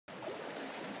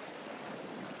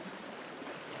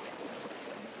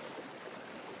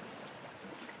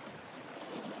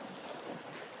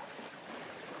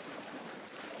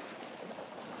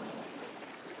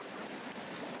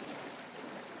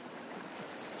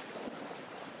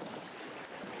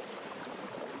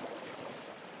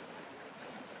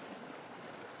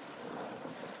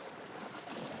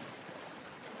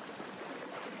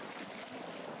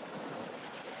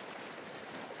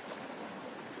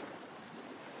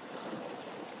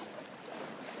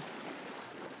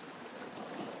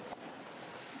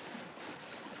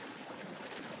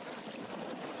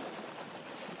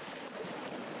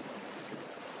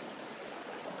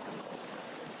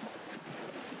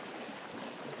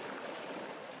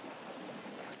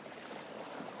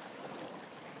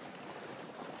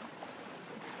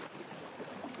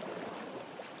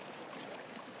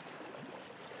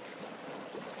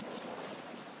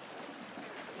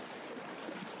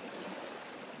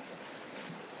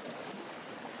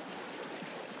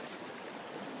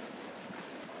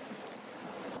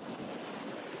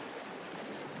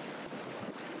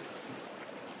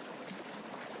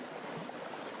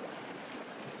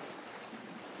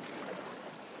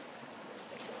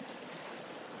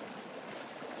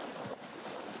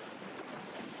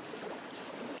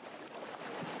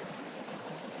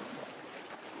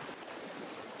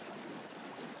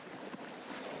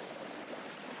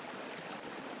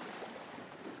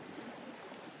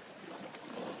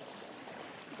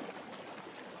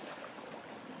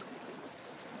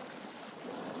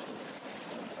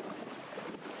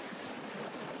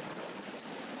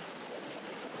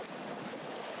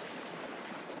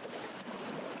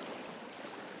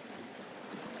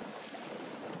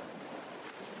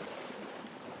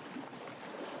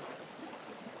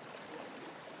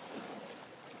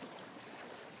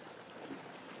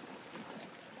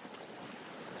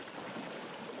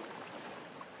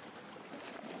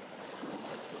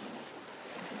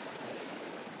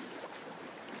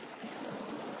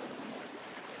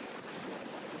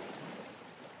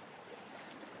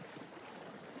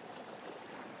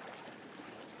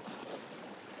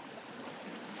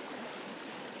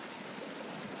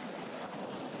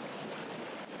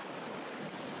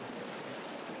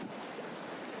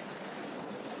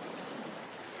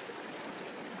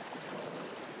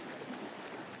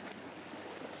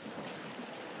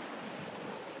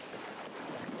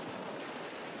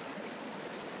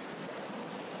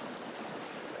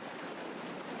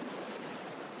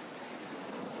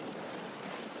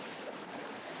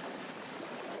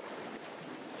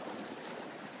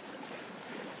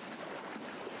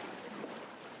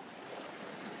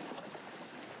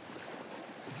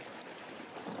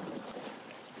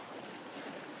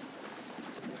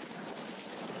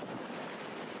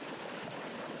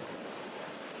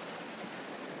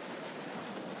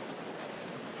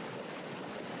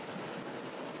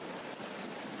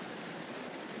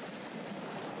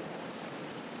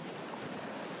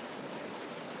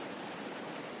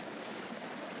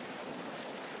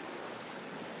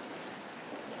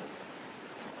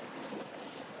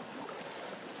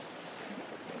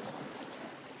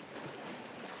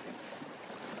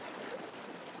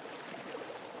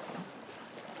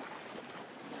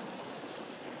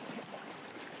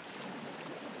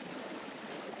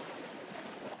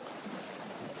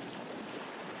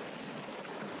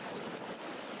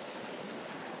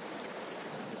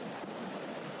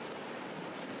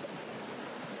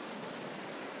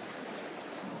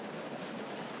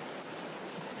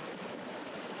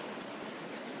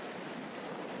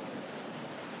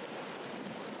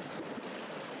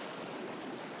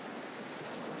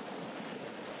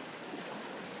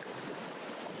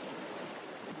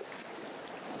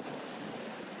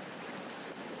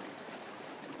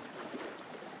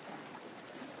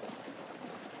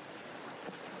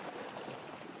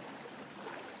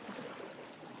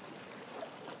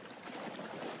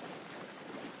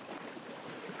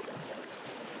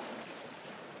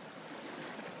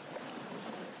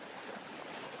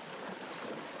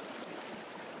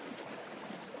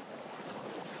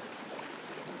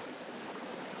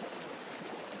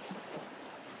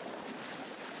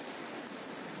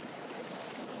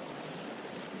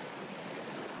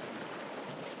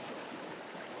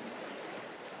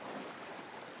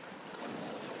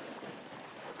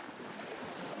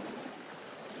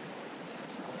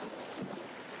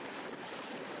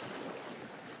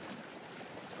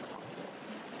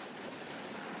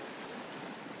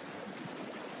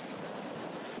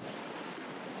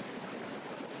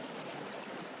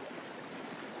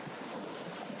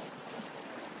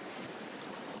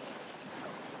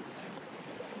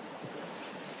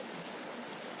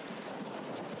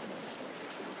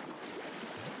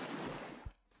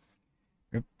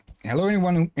Hello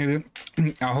everyone,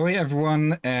 ahoy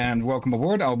everyone, and welcome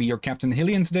aboard. I'll be your Captain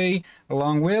Hillyan today,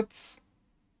 along with...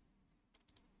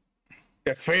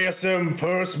 The fearsome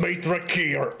first mate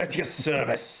Rakir at your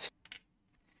service.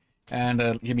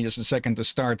 And give me just a second to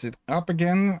start it up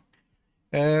again.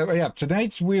 Yeah,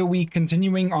 tonight we'll be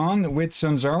continuing on with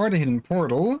Zanzarah, the hidden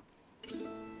portal.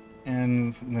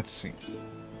 And let's see.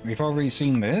 We've already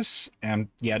seen this, and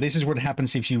yeah, this is what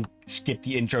happens if you skip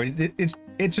the intro.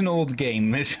 It's an old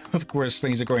game. Of course,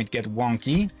 things are going to get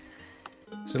wonky.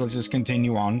 So let's just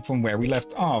continue on from where we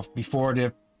left off before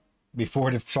the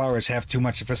flowers have too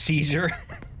much of a seizure.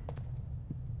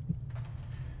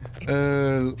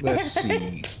 Let's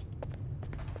see.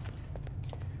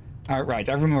 Alright,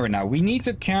 I remember now. We need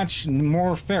to catch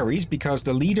more fairies because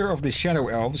the leader of the Shadow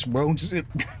Elves won't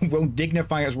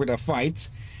dignify us with a fight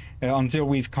until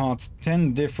we've caught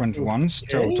 10 different ones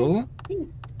total.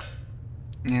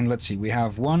 And let's see, we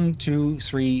have 1, 2,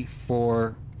 3,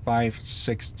 4, 5,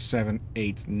 6, 7,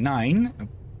 8, 9.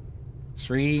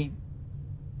 3.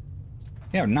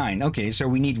 Yeah, 9. Okay, so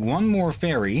we need one more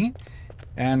fairy.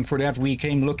 And for that we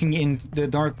came looking in the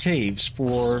dark caves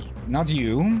for, not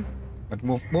you, but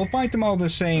we'll fight them all the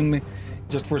same,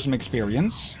 just for some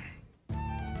experience.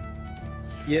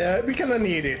 Yeah, we kinda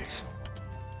need it.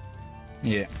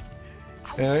 Yeah.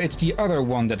 It's the other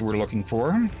one that we're looking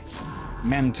for.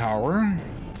 Mantower.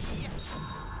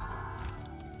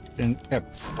 And, I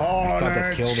thought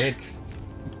that killed it.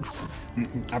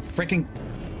 I freaking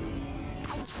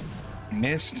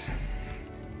missed.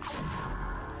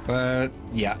 But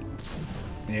yeah,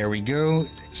 there we go.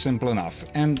 Simple enough.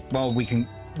 And well,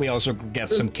 we also get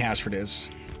some cash for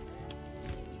this.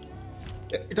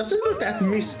 It doesn't look that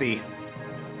misty.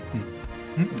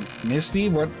 Misty?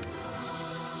 What?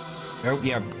 Oh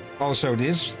yeah. Also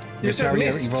this. You said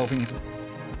mist. Evolving.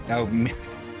 Oh.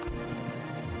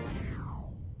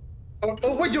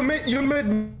 Oh wait, you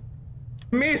made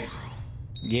mist.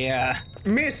 Yeah.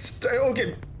 Mist.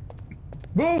 Okay.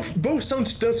 Both sound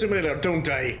similar, don't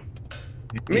they?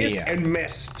 Mist and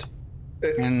mist.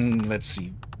 And let's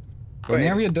see.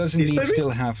 Bonaria does indeed still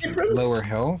have difference? lower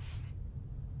health.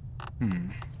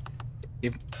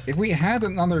 If we had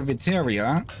another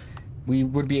Viteria, we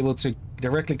would be able to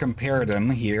directly compare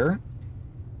them here.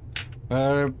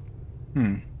 Yeah,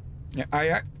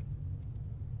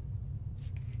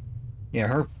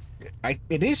 yeah,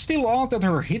 it is still odd that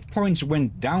her hit points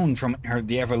went down from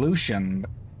the evolution,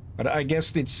 but I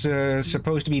guess it's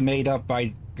supposed to be made up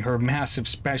by her massive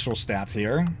special stat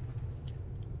here.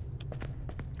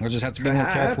 We'll just have to be more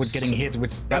careful with getting hit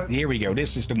with... here we go,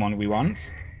 this is the one we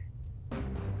want.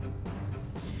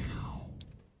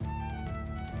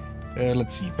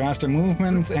 Let's see, faster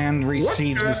movement and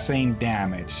receives the same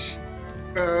damage.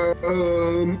 Are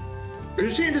you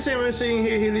seeing the same I'm seeing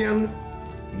here, Hillyan?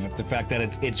 Not the fact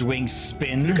that its wings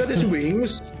spin. Look at its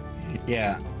wings.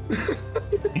 Yeah.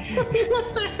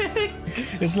 What the heck?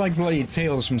 It's like bloody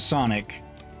Tails from Sonic.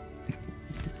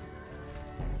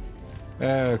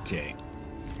 Okay.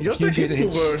 Just a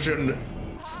hit version.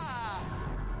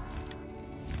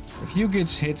 A few good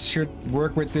hits should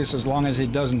work with this as long as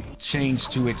it doesn't change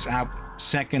to its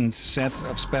second set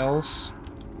of spells.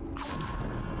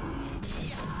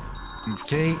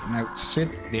 Okay, now sit.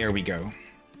 There we go.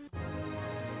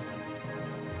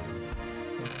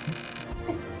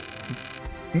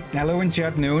 Hello in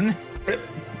chat, Noon.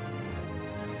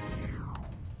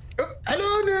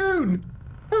 Hello, Noon!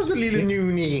 How's a little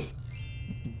Noonie?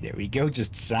 There we go,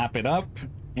 just zap it up.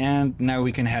 And now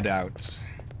we can head out.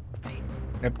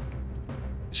 Yep.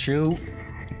 Shoo.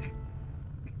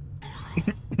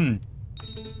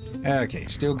 Okay,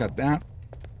 still got that.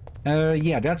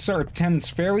 Yeah, that's our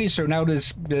 10th fairy, so now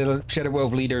the Shadow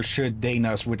Elf leader should deign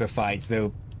us with a fight,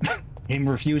 though him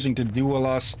refusing to duel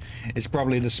us is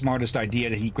probably the smartest idea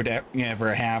that he could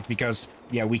ever have, because,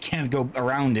 yeah, we can't go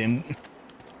around him.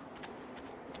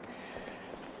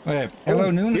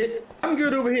 Hello, Noon. Yeah, I'm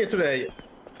good over here today.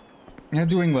 Yeah,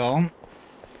 doing well.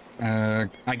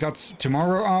 I got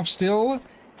tomorrow off still,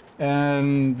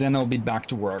 and then I'll be back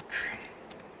to work.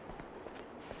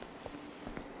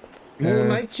 More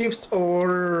night shifts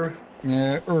or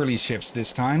early shifts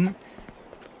this time.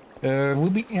 I'll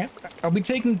be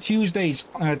taking Tuesday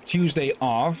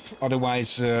off.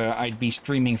 Otherwise, I'd be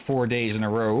streaming 4 days in a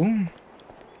row.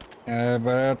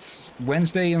 But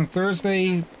Wednesday and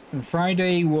Thursday and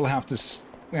Friday we'll have to.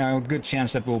 Good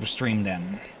chance that we'll stream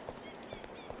then.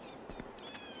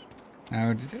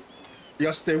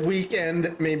 Just the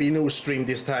weekend, maybe no stream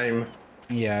this time.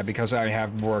 Yeah, because I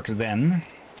have work then.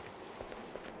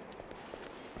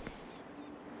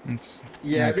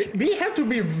 Yeah, we have to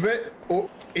be very...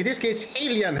 in this case,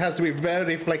 Hillyan has to be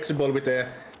very flexible with the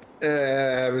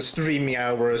streaming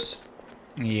hours.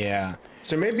 Yeah.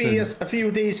 So maybe a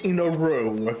few days in a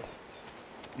row.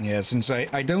 Yeah, since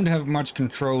I don't have much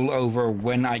control over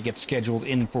when I get scheduled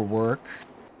in for work.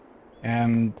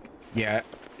 And yeah,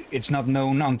 it's not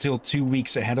known until 2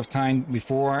 weeks ahead of time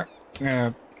before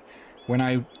when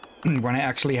I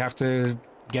actually have to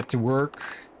get to work.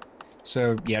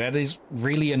 So yeah, that is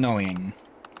really annoying.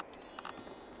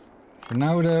 For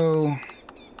now though,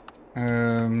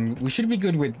 we should be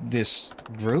good with this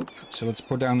group. So let's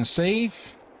put down a save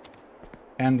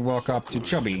and walk up to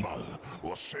Chubby.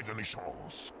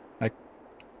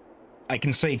 I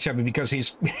can say Chubby because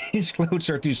his clothes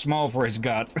are too small for his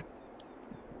gut.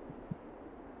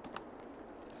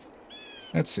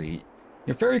 Let's see.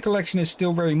 Your fairy collection is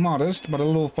still very modest, but a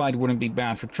little fight wouldn't be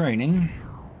bad for training.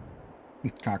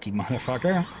 Cocky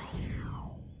motherfucker.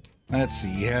 Let's see.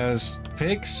 He has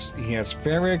pigs, he has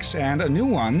ferrix, and a new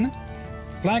one,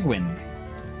 Flagwind.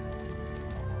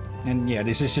 And yeah,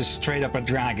 this is just straight up a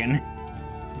dragon.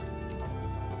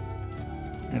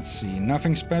 Let's see.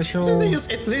 Nothing special. Didn't they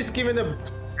just at least give it a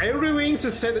fairy wings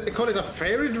and said they call it a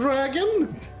fairy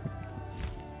dragon?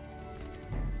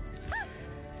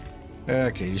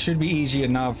 Okay, it should be easy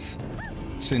enough,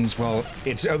 since, well,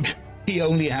 it's he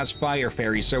only has fire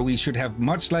fairies, so we should have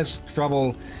much less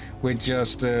trouble with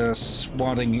just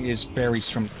swatting his fairies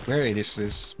from... Where is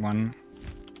this one?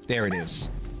 There it is.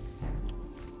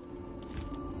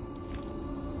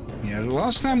 Yeah,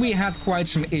 last time we had quite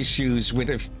some issues with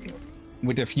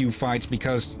a few fights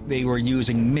because they were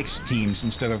using mixed teams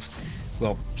instead of,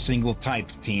 well, single type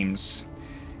teams.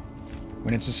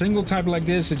 When it's a single type like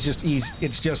this, it's just easy.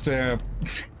 It's just a...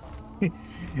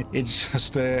 it's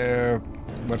just a...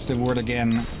 What's the word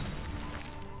again?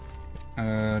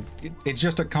 It's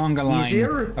just a conga line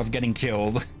Easier? of getting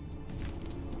killed.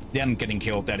 Them getting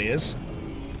killed, that is.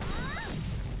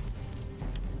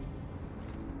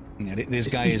 Yeah, this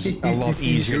guy is a lot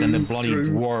easier than the bloody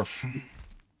dwarf.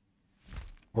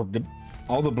 Or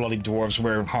all the bloody dwarves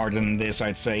were harder than this,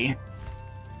 I'd say.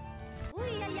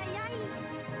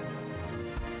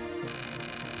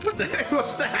 What the heck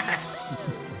was that?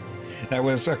 That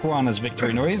was Aquana's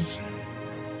victory noise.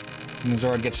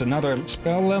 Zanzarah gets another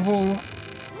spell level.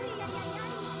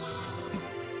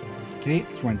 Okay,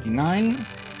 29.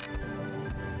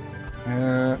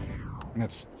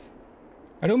 That's...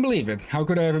 I don't believe it. How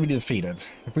could I ever be defeated?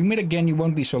 If we meet again, you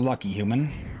won't be so lucky,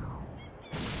 human.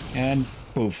 And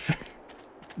poof.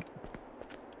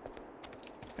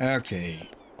 Okay.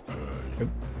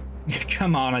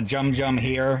 Come on, a jump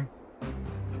here.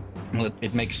 Well,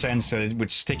 it makes sense that it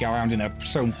would stick around in a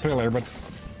stone pillar, but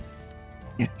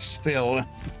still.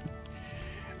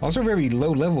 Also very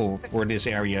low level for this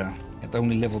area, at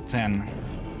only level 10.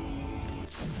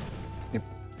 Yep.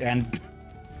 And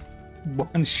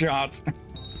one shot.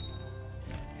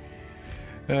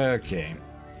 Okay.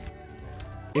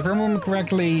 If I remember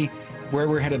correctly, where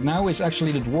we're headed now is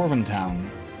actually the Dwarven town.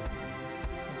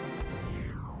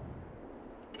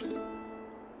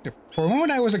 For a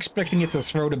moment I was expecting it to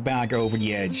throw the bag over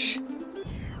the edge.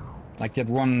 Like that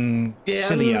one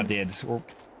Cilia did. Or...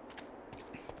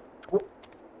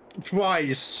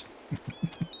 Twice.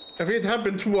 I think it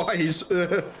happened twice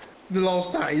the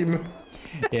last time.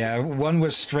 Yeah, one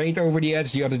was straight over the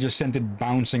edge, the other just sent it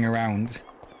bouncing around.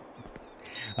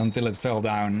 Until it fell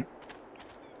down.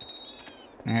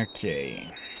 Okay.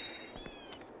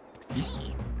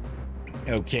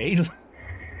 Okay.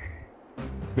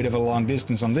 Bit of a long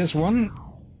distance on this one.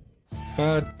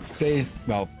 But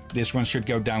well, this one should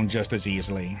go down just as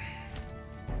easily.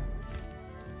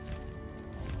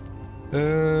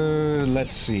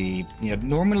 Let's see. Yeah,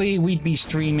 normally we'd be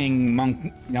streaming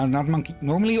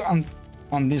normally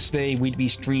on this day we'd be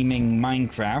streaming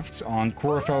Minecraft on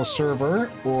Corval's server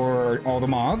or all the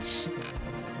mods.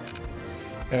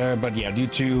 But yeah, due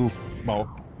to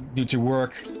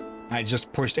work, I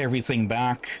just pushed everything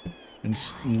back and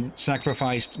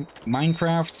sacrificed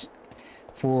Minecraft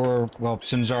for, well,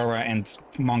 Zanzarah and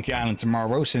Monkey Island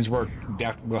tomorrow, since we're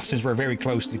very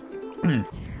close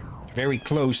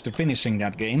to finishing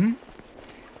that game.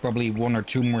 Probably 1 or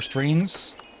 2 more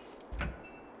streams.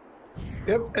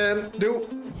 Yep, and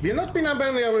we've not been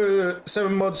abandoning our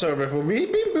 7 mod server, for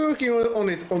we've been working on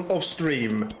it off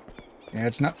stream. Yeah,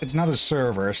 it's not a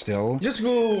server still. Just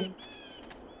go.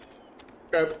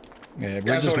 Yeah,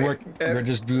 we're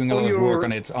just doing a lot of work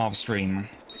on it off stream.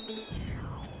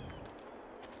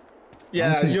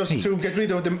 Yeah, just to get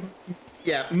rid of the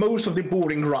most of the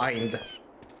boring grind.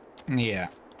 Yeah.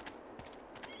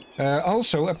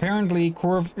 Also, apparently,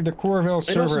 the Corval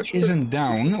server isn't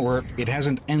down, or it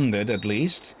hasn't ended at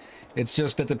least. It's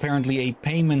just that apparently a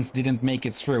payment didn't make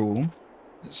it through,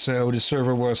 so the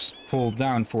server was pulled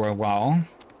down for a while.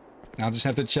 I'll just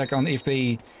have to check on if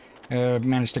they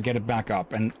managed to get it back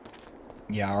up. And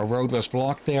yeah, our road was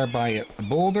blocked there by a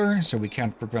boulder, so we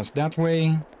can't progress that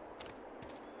way.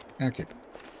 Okay.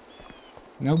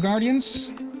 No guardians?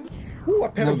 Ooh, a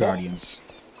pair No of guardians.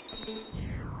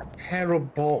 Pair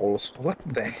of balls. What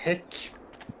the heck?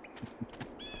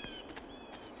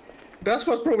 That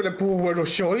was probably a poor word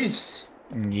of choice.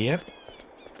 Yep.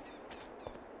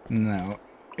 No.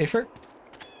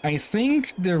 I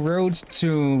think the road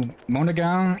to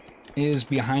Monaga is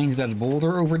behind that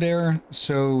boulder over there.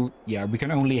 So, yeah, we can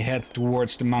only head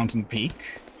towards the mountain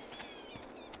peak.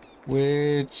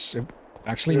 Which...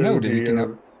 Actually, no.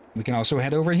 We can also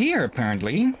head over here,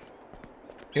 apparently.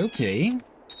 Okay.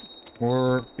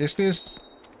 Or is this...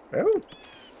 Oh.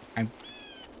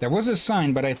 There was a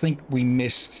sign, but I think we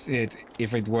missed it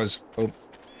if it was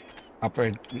up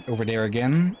over there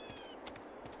again.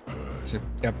 Is it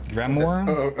Grammore?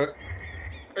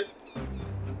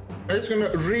 I'm just gonna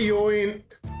rejoin...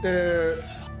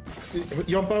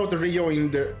 jump out and rejoin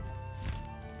the...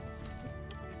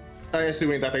 I was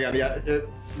doing that again, yeah.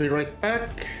 Be right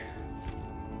back.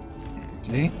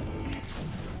 Okay.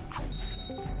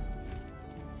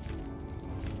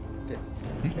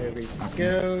 There we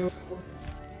go.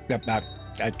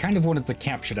 I kind of wanted to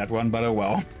capture that one, but oh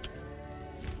well.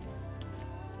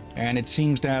 And it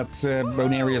seems that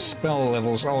Bonaria's spell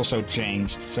levels also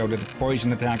changed, so that the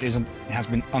poison attack has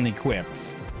been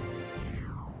unequipped.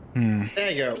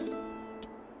 There you go.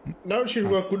 Now it should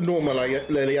work normally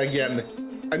again.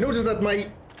 I noticed that my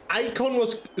icon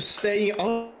was staying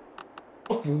up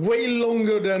way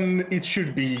longer than it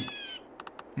should be.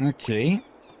 Okay.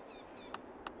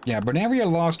 Yeah, Bonaria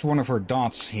lost one of her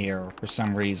dots here for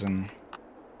some reason.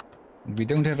 We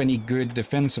don't have any good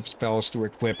defensive spells to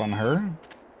equip on her.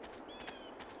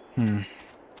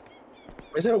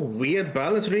 Is there a weird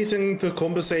balance reason to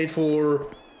compensate for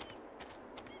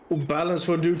balance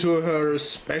for due to her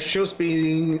specials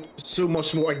being so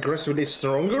much more aggressively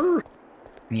stronger?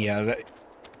 Yeah,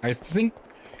 I think...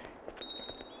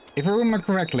 If I remember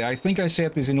correctly, I think I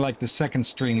said this in like the second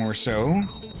stream or so,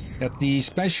 that the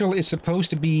special is supposed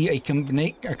to be a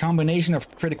combination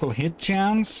of critical hit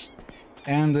chance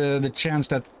and the chance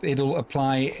that it'll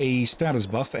apply a status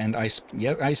buff. And I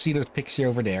see the pixie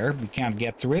over there. We can't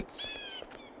get to it.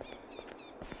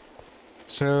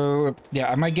 So,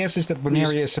 yeah, my guess is that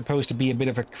Bonaria is supposed to be a bit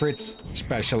of a crit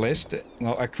specialist.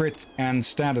 Well, a crit and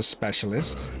status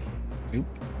specialist. Oop.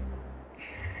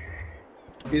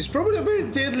 It's probably a very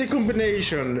deadly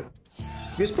combination.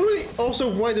 It's probably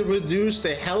also why they reduced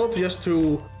the health just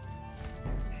to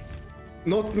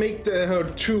not make her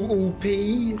too OP,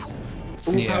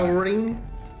 overpowering. Yeah.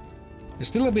 It's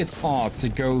still a bit odd to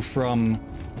go from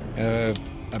a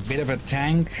bit of a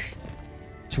tank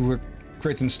to a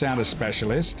crit and status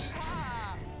specialist.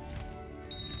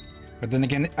 But then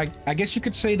again, I guess you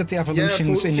could say that the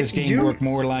evolutions in this game work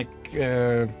more like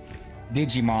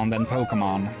Digimon than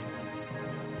Pokemon.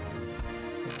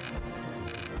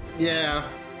 Yeah.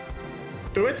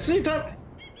 But at the same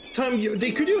time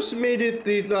they could just made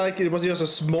it like it was just a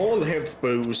small health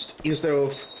boost instead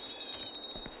of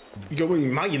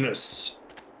going minus.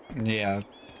 Yeah.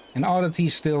 An oddity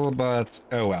still, but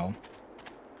oh well.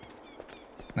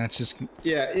 That's just...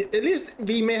 Yeah, at least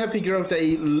we may have figured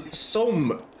out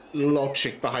some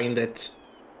logic behind it.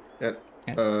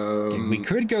 We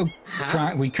could go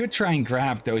try and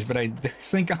grab those, but I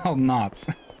think I'll not.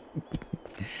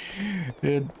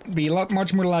 It'd be a lot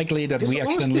much more likely that we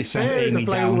accidentally sent Amy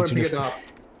down to the...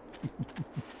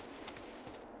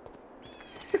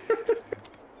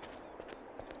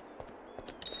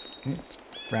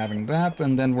 Grabbing that,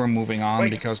 and then we're moving on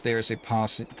because there's a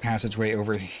passageway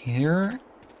over here.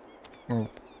 Or...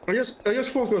 I just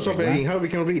focus on how we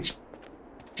can reach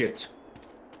it.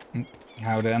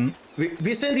 How then?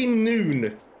 We send in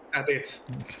noon at it.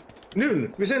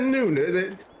 Noon. We send noon.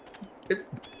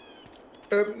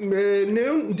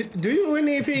 Noon. Do you know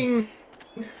anything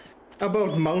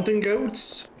about mountain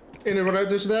goats? Anyone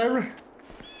else there?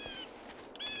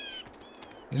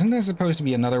 Isn't there supposed to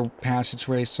be another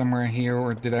passageway somewhere here,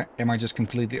 or am I just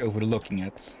completely overlooking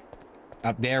it?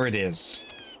 Up there it is.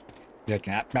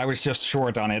 Yeah, I was just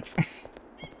short on it.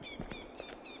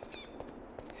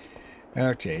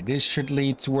 Okay, this should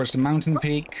lead towards the mountain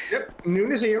peak. Yep,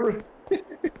 noon is here.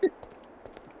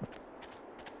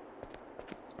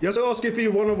 Just ask if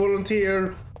you want to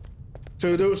volunteer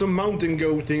to do some mountain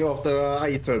goating of the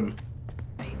item.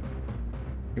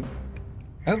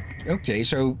 Oh, okay,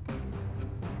 so...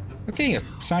 Okay,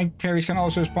 side carries can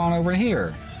also spawn over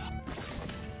here.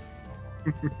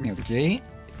 Okay.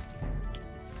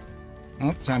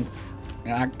 Oh, time.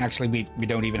 Actually, we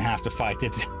don't even have to fight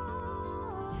it.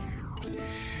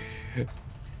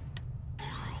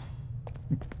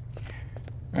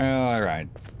 Alright.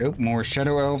 Oh, more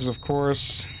shadow elves, of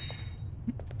course.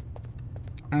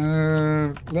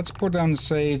 Let's put down the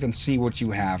save and see what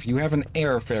you have. You have an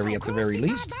air fairy at the very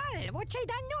least.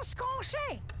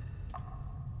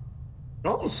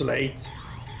 Translate?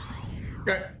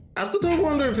 I still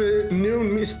wonder if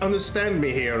Noon misunderstand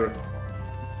me here.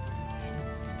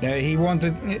 He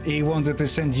wanted to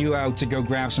send you out to go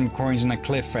grab some coins in a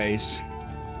cliff face.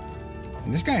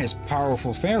 And this guy has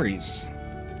powerful fairies.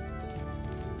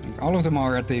 All of them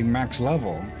are at the max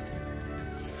level.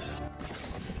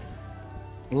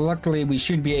 Luckily, we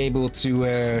should be able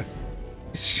to.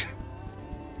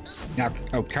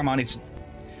 Oh, come on! It's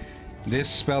this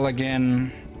spell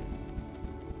again.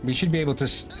 We should be able to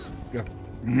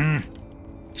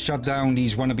shut down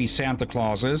these wannabe Santa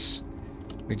Clauses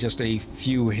with just a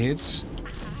few hits.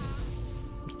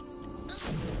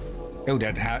 Oh,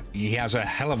 he has a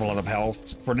hell of a lot of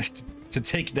health for to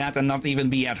take that and not even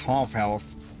be at half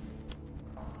health.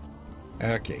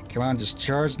 Okay, come on, just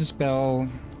charge the spell.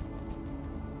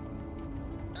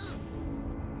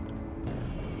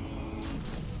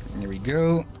 There we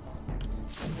go.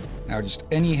 Now just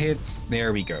any hit.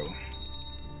 There we go.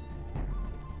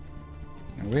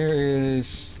 Where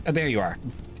is... Oh, there you are.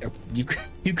 Oh, you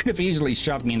could have easily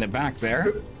shot me in the back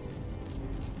there.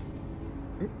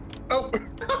 Oh!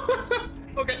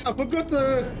 Okay, I forgot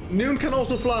Noon can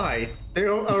also fly. They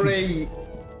are a...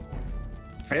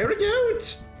 fairy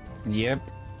goat? Yep.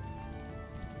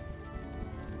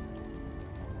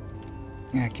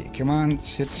 Okay, come on,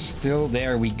 sit still.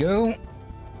 There we go.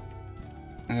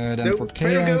 Then for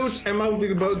fairy chaos... goats and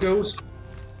mountain goats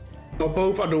are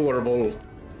both adorable.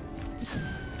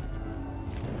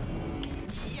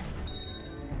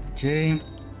 Okay.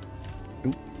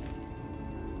 Oop.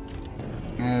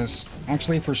 As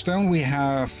actually for stone we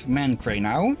have Mancray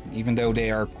now. Even though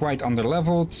they are quite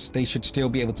underleveled, they should still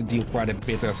be able to deal quite a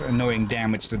bit of annoying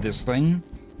damage to this thing.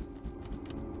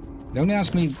 Don't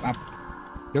ask me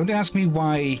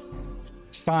why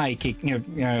psychic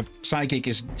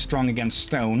is strong against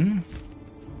stone.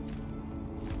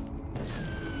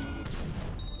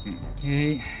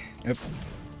 Okay. Yep.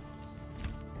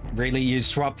 Really, you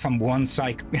swap from one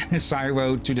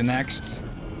Cyro to the next.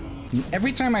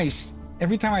 Every time I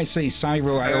say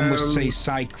Cyro, I almost say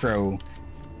Psychro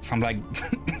from like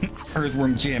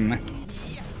Earthworm Jim.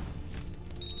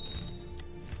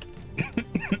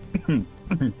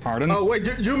 Pardon? Oh wait,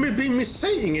 you may be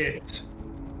missaying it.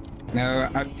 No,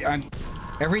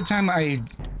 every time I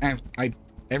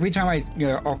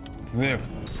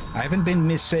haven't been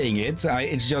missaying it.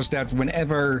 It's just that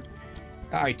whenever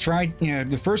I tried,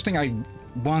 the first thing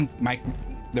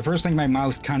my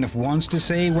mouth kind of wants to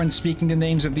say when speaking the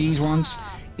names of these ones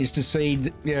is to say,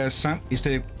 is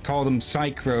to call them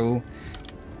Psychro,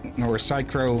 or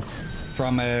Psychro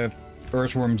from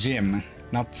Earthworm Jim,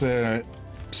 not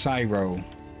Cyro.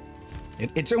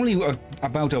 It's only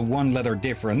about a one-letter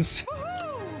difference.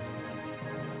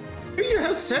 You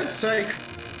have said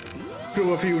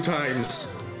Psychro a few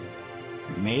times.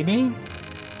 Maybe?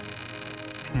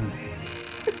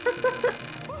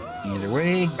 Either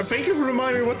way. I think you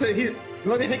remind me what the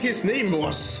heck his name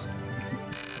was.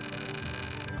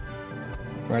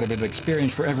 Quite a bit of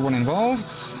experience for everyone involved.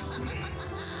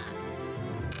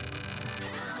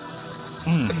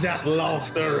 That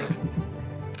laughter.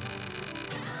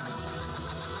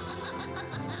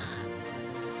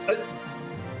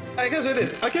 I guess it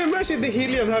is. I can imagine the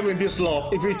Hillyan having this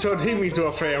laugh if we turned him into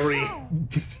a fairy.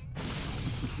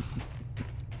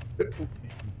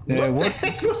 What the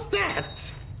heck was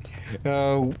that?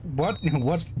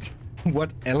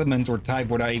 What element or type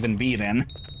would I even be then?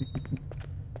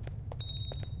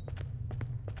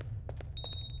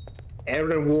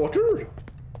 Air and water?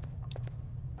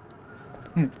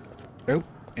 Oh,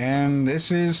 and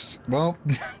this is, well,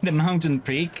 the mountain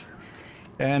peak.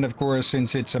 And of course,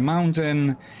 since it's a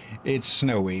mountain, it's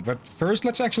snowy. But first,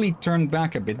 let's actually turn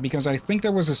back a bit, because I think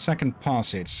there was a second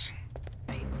passage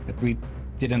that we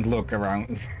didn't look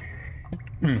around.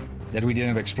 That we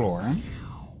didn't explore.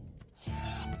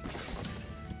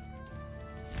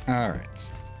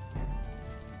 Alright.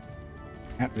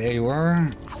 There you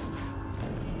are.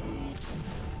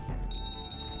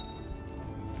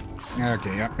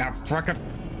 Okay, now fuck it.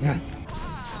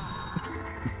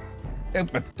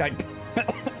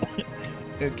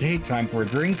 Okay, time for a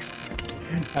drink.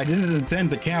 I didn't intend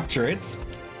to capture it.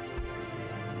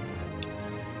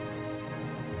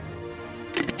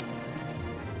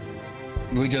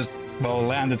 We just well,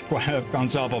 landed on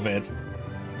top of it.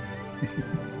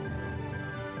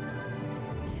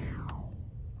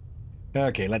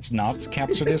 Okay, let's not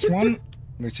capture this one,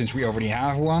 since we already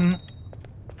have one.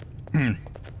 Okay.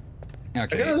 I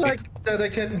kind of like that I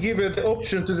can give it the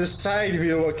option to decide if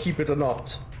you want to keep it or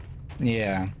not.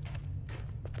 Yeah.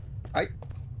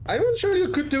 I'm not sure you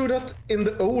could do that in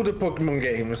the older Pokemon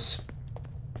games.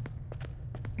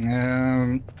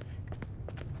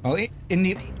 Well, in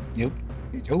the...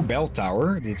 Oh, Bell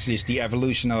Tower. This is the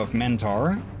evolution of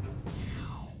Mentor.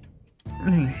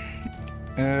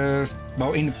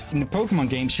 Well, in the Pokemon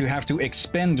games, you have to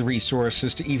expend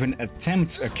resources to even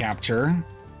attempt a capture.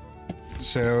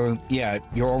 So, yeah,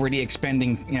 you're already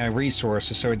expending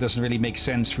resources, so it doesn't really make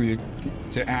sense for you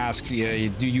to ask, are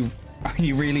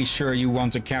you really sure you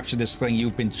want to capture this thing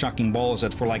you've been chucking balls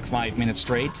at for like 5 minutes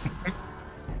straight?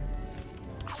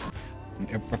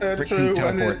 True,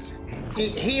 teleport.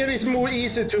 Here is more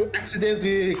easy to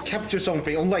accidentally capture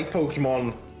something, unlike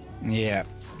Pokemon. Yeah.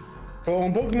 For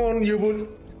on Pokemon, you would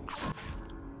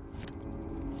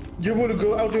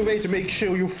go out of your way to make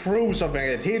sure you throw something at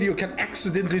it. Here you can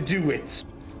accidentally do it.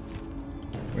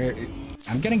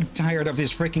 I'm getting tired of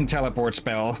this freaking teleport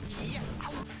spell.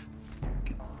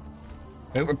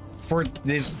 For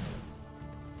this...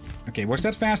 Okay, was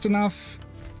that fast enough?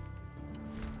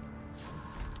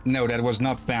 No, that was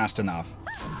not fast enough.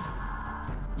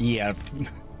 Yeah.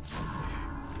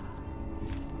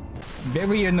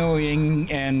 Very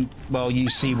annoying, and, well, you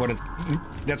see what it's...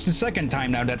 That's the second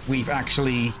time now that we've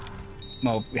actually...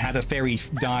 Well, had a fairy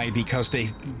die because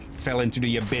they fell into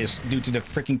the abyss due to the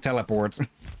freaking teleport.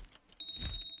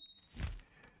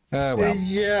 Well.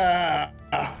 Yeah.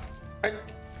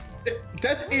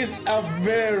 That is a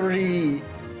very...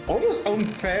 almost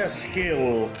unfair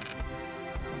skill.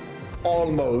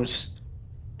 Almost.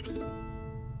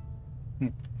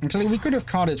 Actually, we could have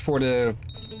caught it for the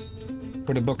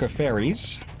Book of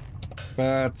Fairies,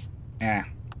 but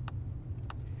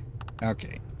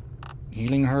okay.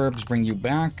 Healing herbs bring you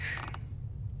back.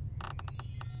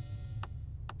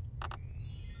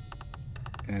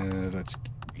 Let's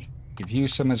give you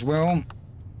some as well,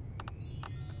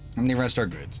 and the rest are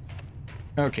good.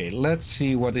 Okay, let's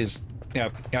see what is. Yeah,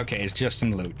 okay, it's just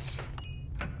some loot.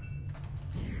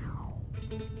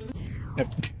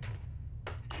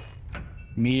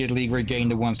 Immediately regain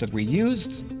the ones that we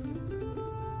used.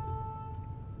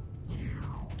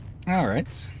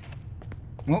 Alright.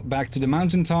 Well, back to the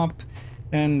mountaintop.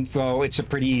 And, well, it's a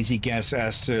pretty easy guess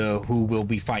as to who we'll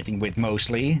be fighting with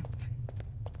mostly.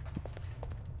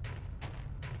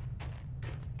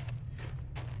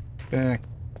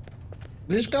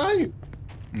 This guy?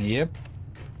 Yep.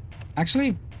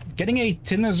 Actually, getting a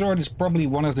Tinazard is probably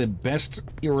one of the best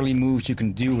early moves you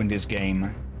can do in this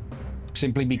game.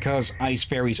 Simply because Ice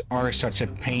Fairies are such a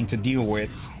pain to deal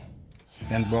with.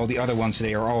 And, well, the other ones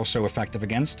they are also effective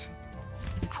against.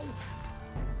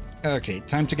 Okay,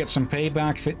 time to get some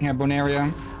payback,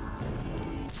 Bonaria.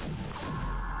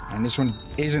 And this one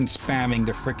isn't spamming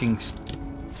the freaking...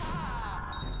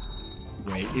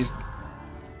 Wait, is...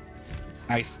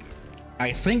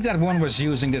 I think that one was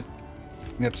using the...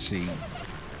 Let's see.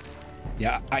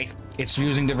 Yeah, it's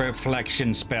using the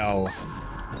reflection spell.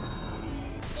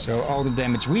 So all the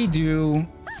damage we do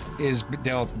is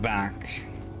dealt back.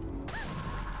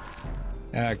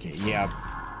 Okay, yeah.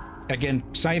 Again,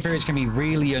 Side Fairies can be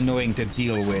really annoying to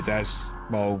deal with, as,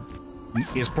 well,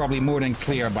 is probably more than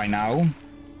clear by now.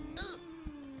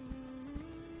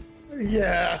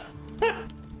 Yeah.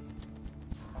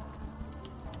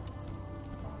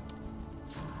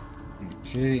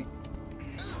 Okay.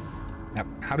 Now,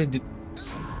 how did it...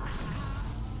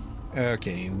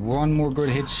 Okay, one more good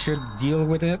hit should deal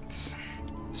with it.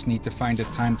 Just need to find the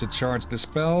time to charge the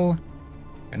spell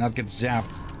and not get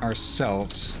zapped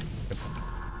ourselves.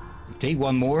 Okay,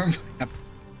 one more.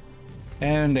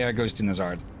 And there goes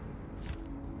Tinazard.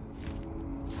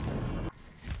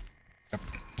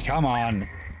 Come on.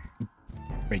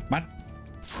 Wait, what?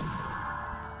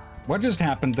 What just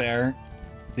happened there?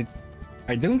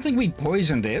 I don't think we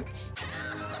poisoned it.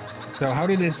 So how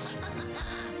did it...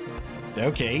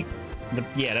 Okay. But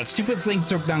yeah, that stupid thing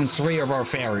took down 3 of our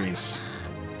fairies.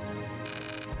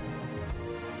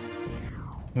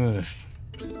 Ugh.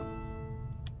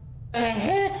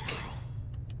 Heck?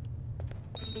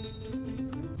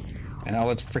 And now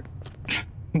let's frick...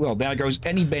 Well, there goes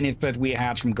any benefit we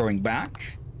had from going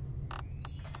back.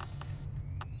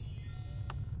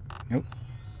 Nope.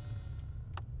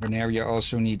 Bonaria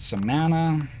also needs some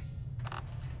mana.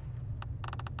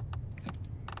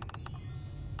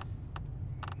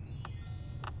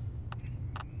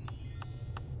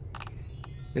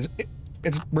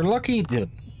 We're lucky.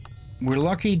 we're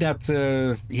lucky that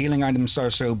healing items are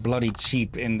so bloody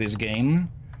cheap in this game.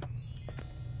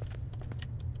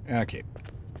 Okay.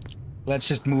 Let's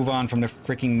just move on from the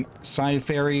freaking side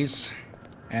fairies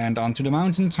and onto the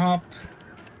mountaintop.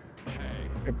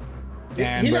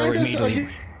 And we're immediately...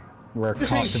 We're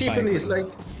accosted by... These, like,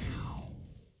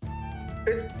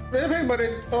 when I think about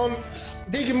it, on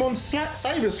Digimon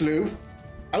Cyber Sleuth,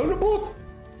 I only bought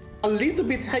a little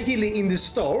bit healing in the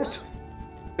start.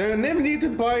 I never needed to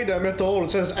buy them at all,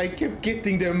 since I kept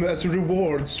getting them as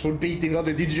rewards for beating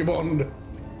other Digimon.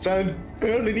 So I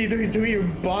barely needed to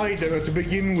even buy them to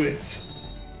begin with.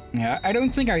 Yeah, I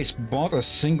don't think I bought a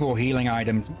single healing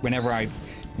item whenever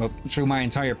well, through my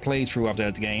entire playthrough of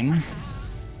that game.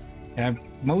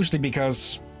 Mostly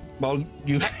because, well,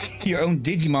 your own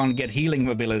Digimon get healing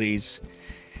abilities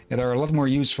that are a lot more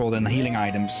useful than healing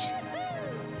items.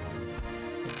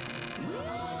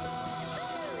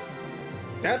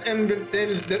 That and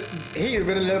here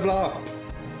when they level up,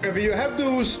 if you have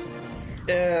those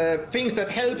things that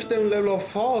help them level up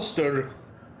faster,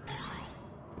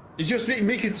 it just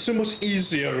make it so much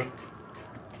easier.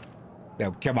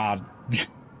 Oh, come on.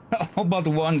 How about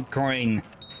one coin?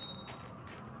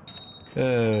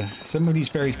 Some of these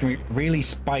fairies can be really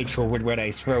spiteful with where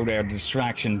they throw their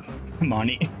distraction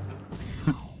money.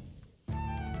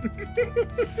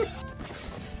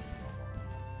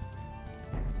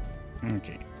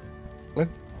 Okay.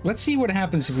 Let's see what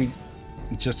happens if we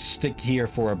just stick here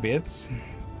for a bit.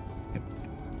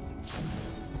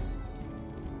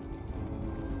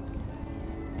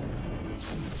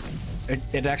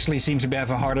 It actually seems to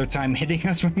have a harder time hitting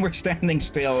us when we're standing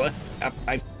still.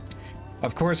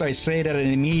 Of course, I say that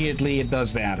and immediately it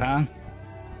does that, huh?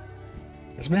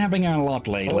 It's been happening a lot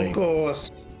lately. Of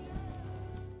course.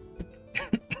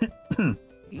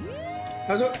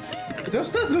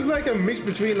 Does that look like a mix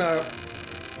between a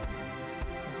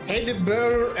teddy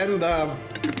bear and a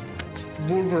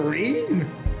Wolverine?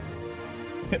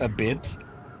 A bit.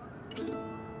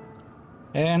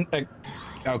 And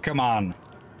oh, come on.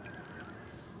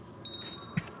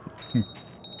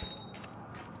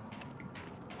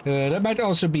 That might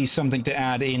also be something to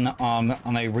add in on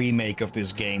a remake of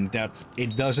this game, that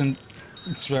it doesn't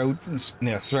throw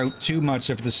too much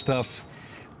of the stuff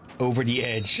over the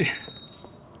edge.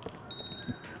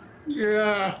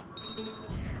 Yeah.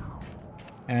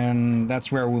 And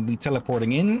that's where we'll be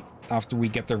teleporting in after we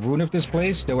get the rune of this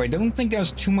place, though I don't think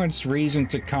there's too much reason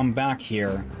to come back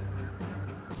here.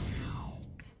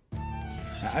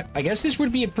 I guess this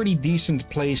would be a pretty decent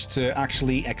place to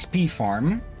actually XP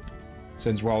farm.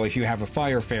 Since, well, if you have a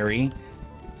fire fairy,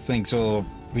 things will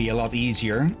be a lot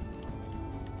easier.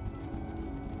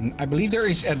 I believe there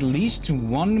is at least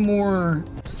one more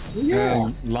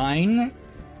line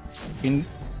in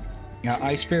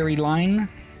ice fairy line.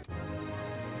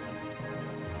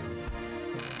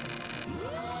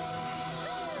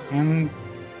 And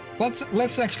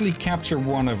let's actually capture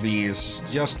one of these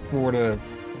just for the...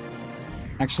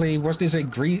 Actually, was this a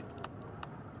great...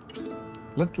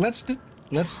 Let's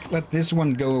let this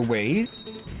one go away,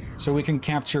 so we can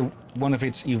capture one of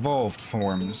its evolved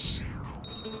forms.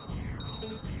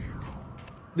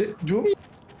 Do we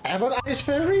have an ice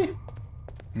fairy?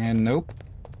 And nope.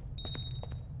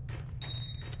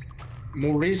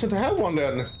 More reason to have one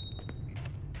then.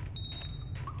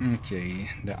 Okay,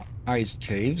 the ice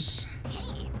caves.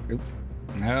 Oop.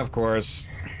 Of course.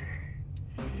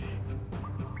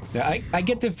 Yeah, I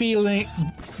get the feeling...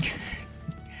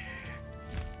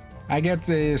 I get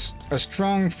a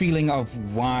strong feeling of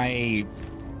why...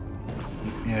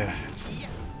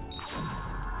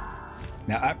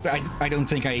 Now, I don't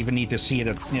think I even need to see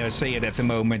it, say it at the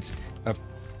moment.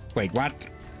 Wait, what?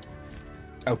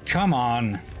 Oh, come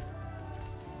on.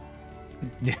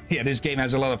 Yeah, this game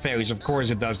has a lot of fairies. Of course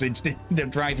it does. It's the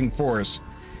driving force.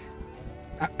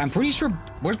 I'm pretty sure...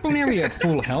 Was Bonaria at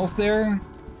full health there?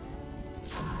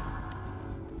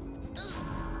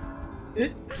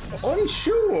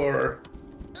 Unsure.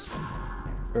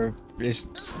 Is...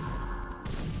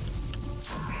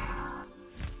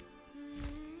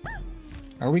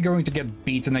 Are we going to get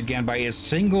beaten again by a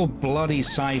single bloody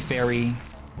Psy Fairy?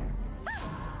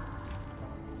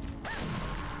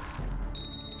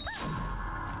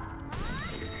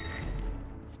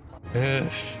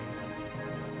 Ugh.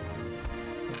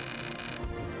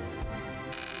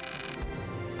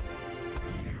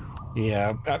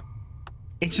 Yeah,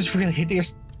 it's just really,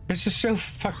 it's just so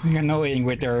fucking annoying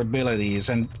with their abilities,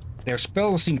 and their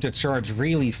spells seem to charge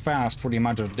really fast for the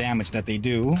amount of damage that they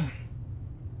do.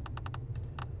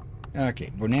 Okay,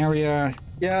 Bonaria.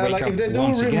 Yeah, like if they do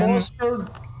remastered,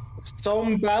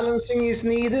 some balancing is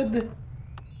needed.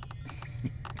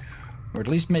 Or at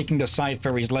least making the side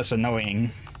fairies less annoying.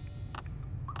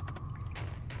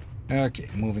 Okay,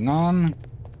 moving on.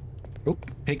 Oh,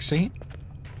 Pixie.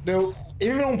 No,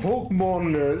 even on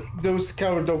Pokemon, those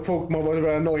kind of Pokemon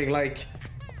were annoying. Like,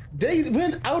 they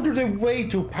went out of their way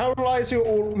to paralyze you,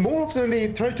 or more often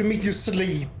they tried to make you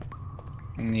sleep.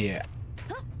 Yeah.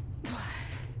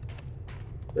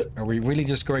 Are we really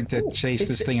just going to chase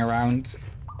this thing around?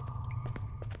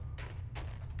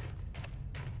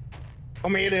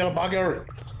 Come here, little bugger.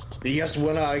 You just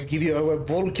wanna give you a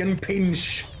Vulcan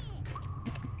pinch.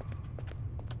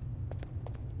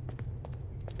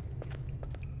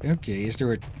 Okay, is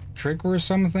there a trick or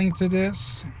something to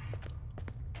this?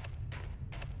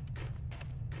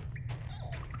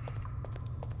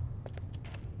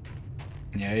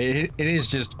 Yeah, it is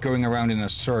just going around in a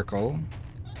circle.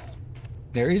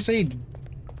 There's a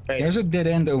dead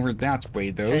end over that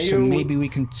way though, so maybe we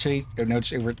can chase. Oh no,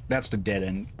 that's the dead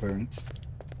end point.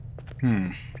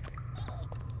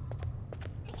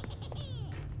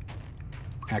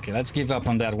 Okay, let's give up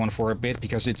on that one for a bit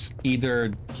because it's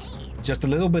either just a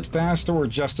little bit faster or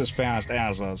just as fast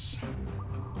as us.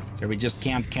 So we just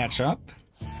can't catch up.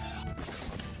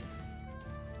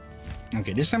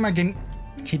 Okay, this time I'm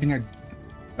keeping a...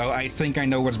 Oh, I think I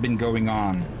know what's been going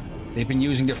on. They've been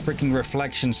using the freaking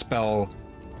reflection spell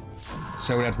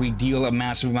so that we deal a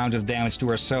massive amount of damage to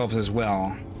ourselves as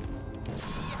well.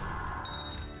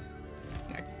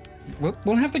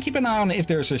 We'll have to keep an eye on if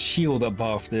there's a shield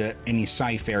above any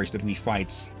side fairies that we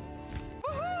fight.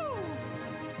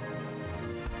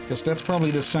 Because that's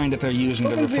probably the sign that they're using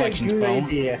the reflection spell.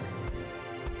 Yeah,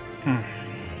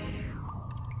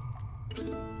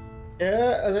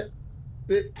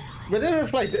 but then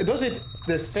reflect, does it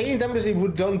the same damage it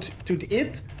would done to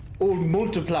it, or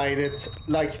multiplied it?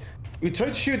 Like, we try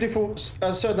to shoot it for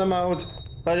a certain amount,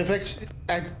 but it reflects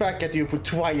back at you for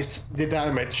twice the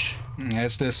damage.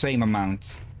 It's the same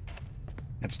amount.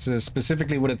 That's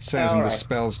specifically what it says in the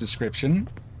spell's description.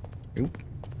 Oop,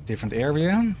 different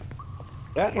area.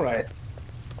 That's right.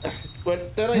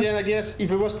 But then again, I guess if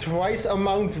it was twice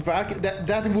amount back,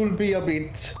 that would be a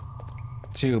bit...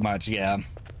 Too much, yeah.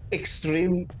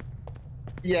 Extreme.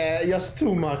 Yeah, just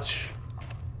too much.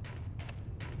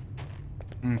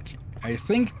 Okay. I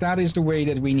think that is the way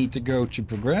that we need to go to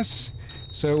progress.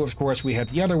 So, of course, we head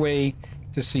the other way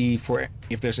to see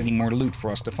if there's any more loot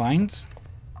for us to find.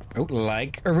 Oh,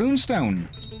 like a runestone.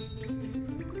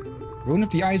 Rune of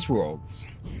the Ice World.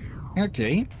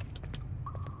 Okay.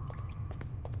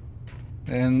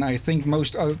 And I think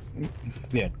most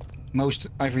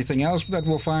everything else that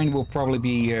we'll find will probably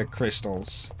be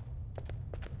crystals.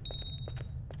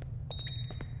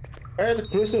 And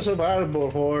crystals of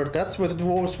arbor, that's what the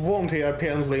dwarves want here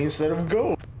apparently, instead of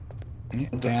gold.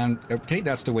 And okay,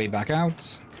 that's the way back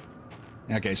out.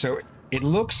 Okay, so it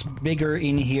looks bigger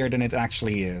in here than it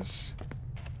actually is.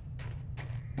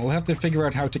 We'll have to figure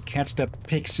out how to catch that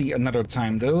pixie another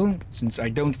time though, since I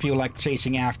don't feel like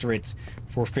chasing after it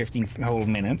for 15 whole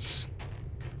minutes.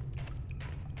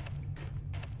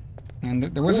 And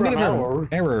there was a bit of an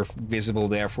error visible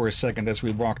there for a second as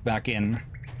we walked back in.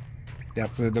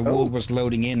 That the world was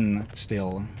loading in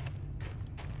still.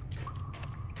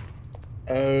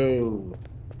 Oh.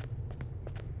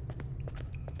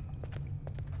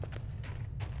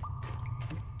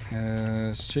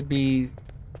 Should be...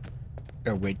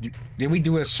 Oh wait, did we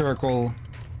do a circle?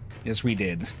 Yes, we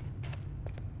did.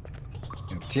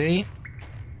 Okay.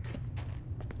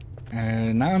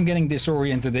 Now I'm getting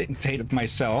disoriented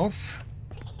myself.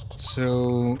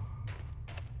 So...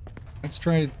 Let's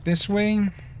try it this way.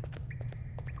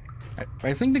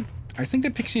 I think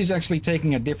the pixie is actually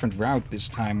taking a different route this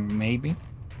time, maybe.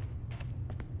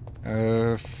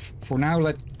 For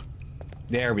now,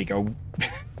 there we go.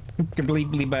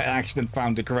 Completely by accident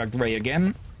found the correct way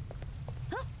again.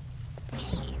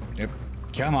 Yep.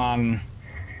 Come on.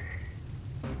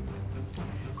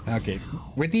 Okay.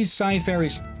 With these side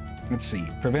fairies, let's see.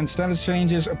 Prevent status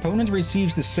changes. Opponent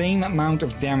receives the same amount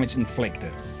of damage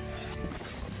inflicted.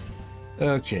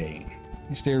 Okay.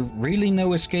 Is there really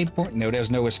no escape point? No,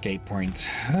 there's no escape point.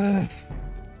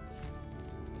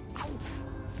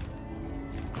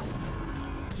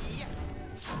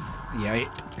 Yeah.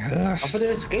 But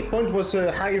the escape point was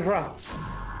higher up.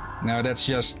 No,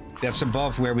 that's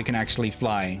above where we can actually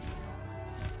fly.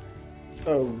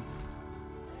 Oh.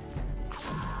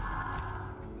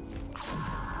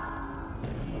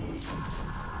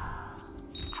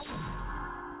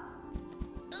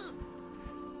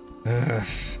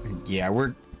 Yeah,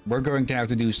 we're going to have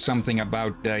to do something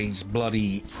about these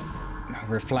bloody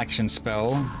reflection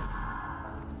spell.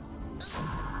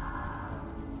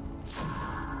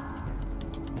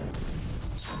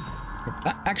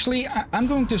 Actually, I'm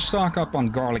going to stock up on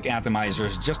garlic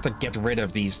atomizers just to get rid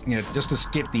of these, you know, just to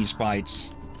skip these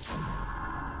fights.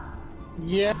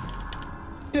 Yeah.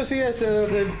 Just yes,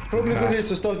 they're probably gonna need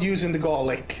to start using the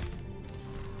garlic.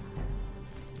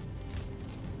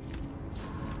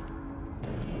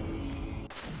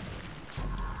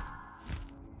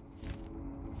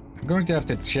 I'm going to have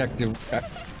to check the...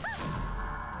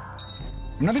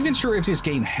 I'm not even sure if this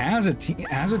game has a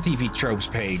TV tropes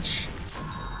page.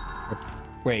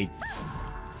 Wait.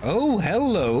 Oh,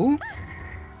 hello.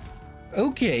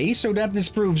 Okay, so that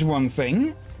disproves one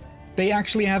thing. They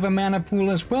actually have a mana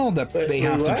pool as well that they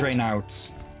have to drain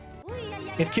out.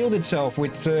 It killed itself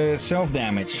with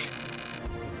self-damage.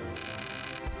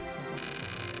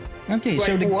 Okay,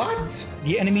 so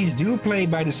the enemies do play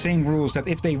by the same rules that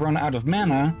if they run out of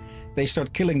mana, they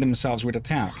start killing themselves with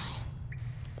attacks.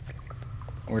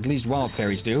 Or at least wild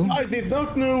fairies do. I did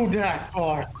not know that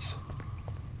part.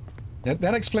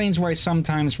 That explains why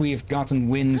sometimes we've gotten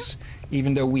wins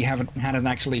even though we hadn't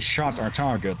actually shot our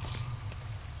targets.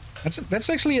 That's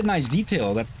actually a nice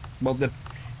detail that, well, that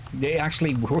they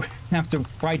actually have to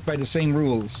fight by the same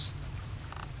rules.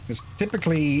 Because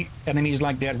typically enemies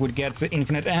like that would get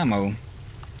infinite ammo,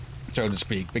 so to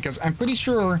speak. Because I'm pretty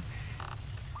sure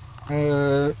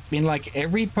in like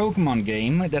every Pokemon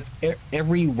game that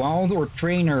every wild or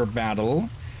trainer battle,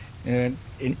 in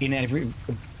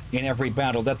every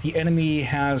battle, that the enemy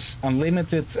has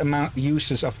unlimited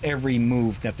uses of every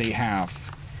move that they have.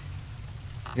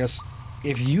 Because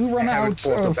if you run out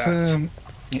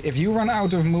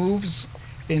of moves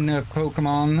in a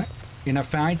Pokemon in a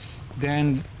fight,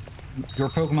 then your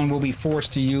Pokemon will be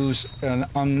forced to use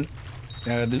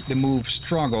the move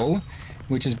Struggle,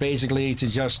 which is basically to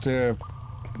just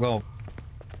well,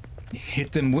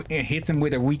 hit them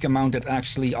with a weak amount that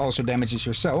actually also damages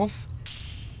yourself.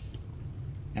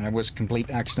 And it was a complete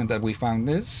accident that we found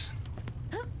this.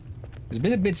 It's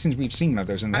been a bit since we've seen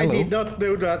others. And hello. I did not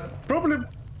know that. Probably.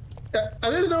 I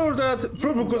didn't know that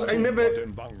probably because I never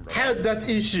had that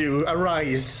issue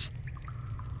arise.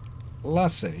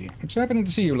 Lassie, it's happening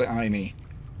to see you, Amy.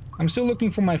 I'm still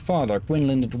looking for my father,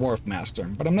 Quinlan the Dwarf Master,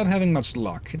 but I'm not having much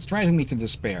luck. It's driving me to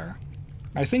despair.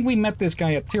 I think we met this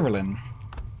guy at Tyrillin.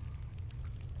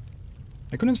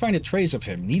 I couldn't find a trace of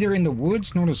him, neither in the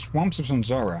woods nor the swamps of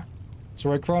Zanzarah.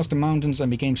 So I crossed the mountains and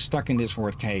became stuck in this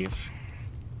horrid cave.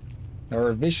 There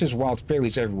are vicious wild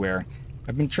fairies everywhere.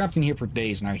 I've been trapped in here for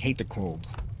days and I hate the cold.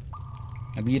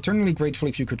 I'd be eternally grateful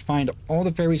if you could find all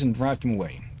the fairies and drive them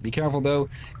away. Be careful though,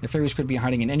 the fairies could be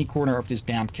hiding in any corner of this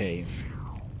damp cave.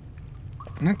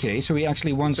 Okay, so he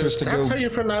actually wants us to go... That's how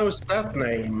you pronounce that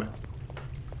name.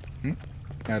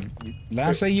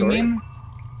 Lassie, you mean?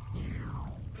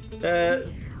 Yeah,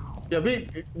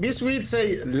 we Swedes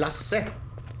say Lasse.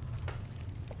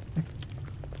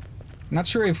 Not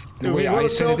sure if the way I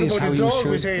said it is how you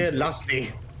should. We say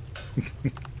Lassie.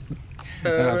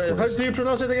 How do you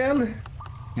pronounce it again?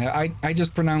 Yeah, I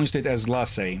just pronounced it as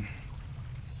Lassie.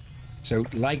 So,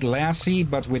 like Lassie,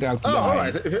 but without the I.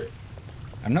 Alright.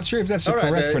 I'm not sure if that's the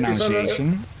correct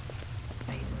pronunciation.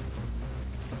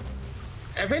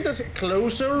 I think that's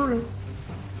closer.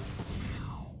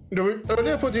 Earlier,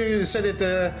 I thought you said it,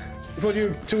 I thought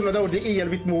you tuned out the E a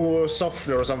bit more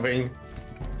softer or something.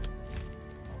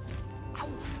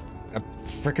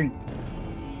 Freaking...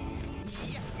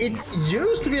 It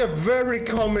used to be a very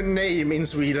common name in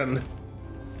Sweden.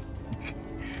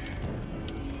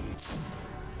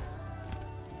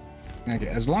 Okay,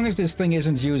 as long as this thing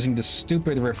isn't using the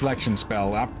stupid reflection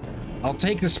spell, I'll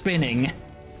take the spinning.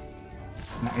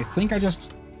 Now, I think I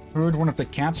just heard one of the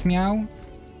cats meow.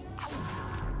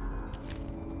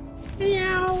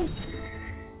 Meow.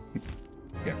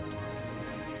 Okay.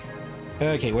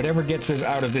 Okay, whatever gets us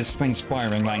out of this thing's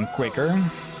firing line quicker.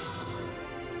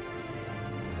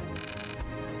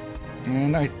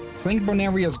 And I think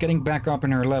Bonaria's getting back up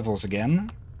in her levels again.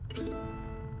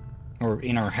 Or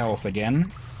in her health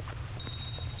again.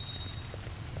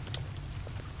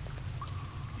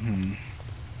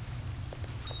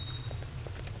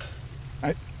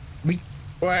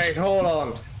 Wait, hold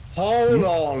on. Hold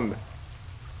on.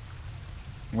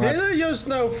 What? Did I just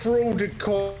now throw the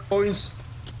coins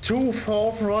too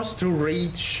far for us to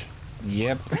reach?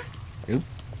 Yep. Oop.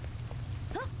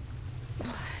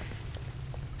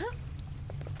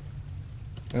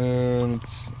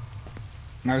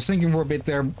 I was thinking for a bit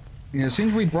there. You know,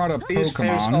 since we brought up These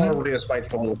Pokemon. already a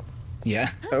spiteful. Yeah.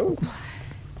 Oh.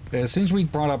 Since we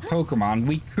brought up Pokemon,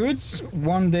 we could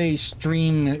one day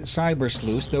stream Cyber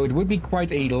Sleuth, though it would be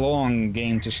quite a long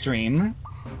game to stream.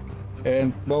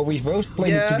 And, well, we've both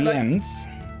played it to the end.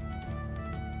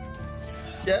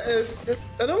 Yeah,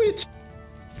 I know you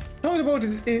talked about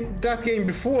it in that game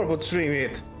before about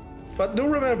Streaemd, but do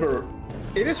remember,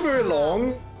 it is very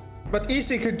long, but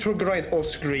easy to grind off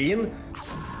screen.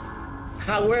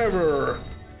 However,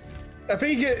 I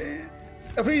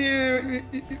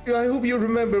hope you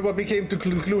remember what we came to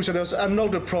conclusion. There was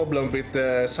another problem with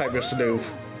Cyber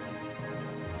Sleuth,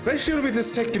 especially with the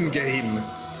second game.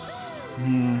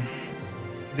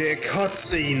 The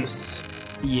cutscenes.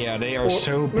 Yeah, they are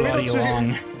so bloody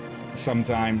long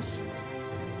sometimes.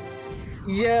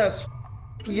 Yes,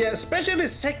 yeah, especially the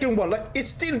second one. Like, it's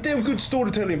still damn good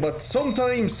storytelling, but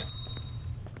sometimes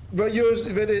when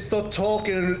they start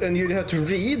talking and you have to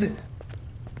read,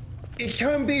 it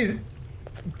can be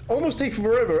almost take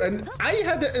forever. And I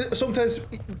had sometimes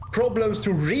problems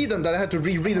to read, and I had to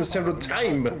reread it several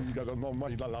times.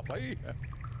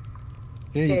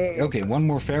 Okay, one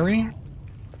more ferry.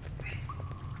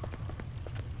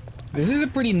 This is a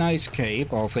pretty nice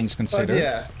cave, all things considered.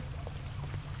 Yeah.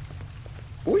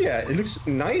 Oh yeah, it looks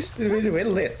nice, really well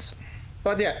lit.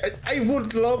 But yeah, I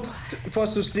would love for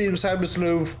us to stream Cyber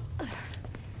Sleuth,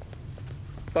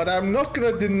 but I'm not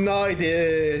gonna deny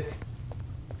the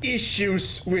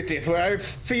issues with it. Where I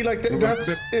feel like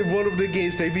that's one of the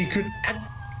games that we could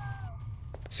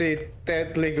say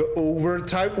that like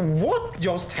overtime. What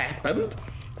just happened?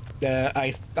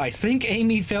 I think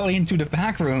Amy fell into the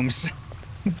back rooms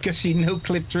because she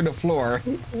no-clipped through the floor.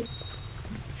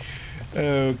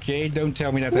 Okay, don't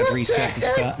tell me that reset the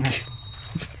spell.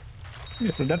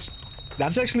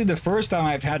 That's actually the first time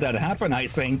I've had that happen, I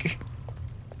think.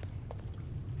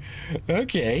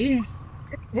 Okay.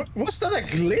 Was that a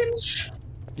glitch?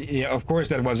 Yeah, of course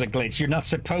that was a glitch. You're not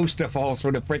supposed to fall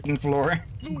through the freaking floor.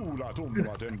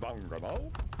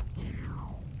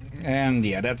 And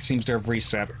yeah, that seems to have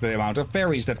reset the amount of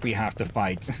fairies that we have to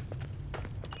fight.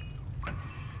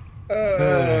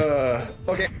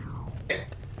 Okay.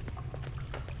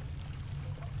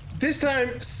 This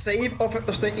time, save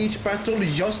after each battle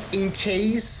just in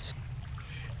case.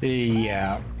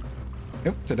 Yeah.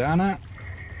 Yep, Tadana.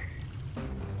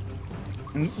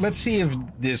 Let's see if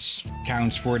this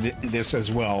counts for this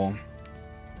as well.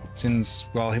 Since,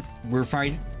 well, we're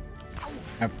fighting.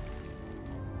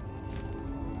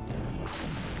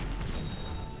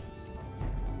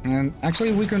 And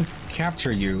actually, we can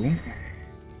capture you.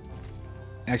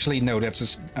 Actually, no,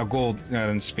 that's a gold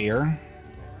sphere.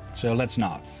 So let's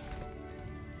not.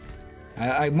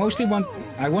 I mostly want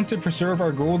to preserve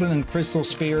our golden and crystal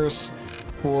spheres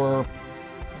for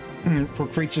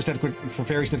creatures that could, for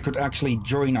fairies that could actually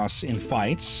join us in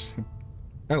fights.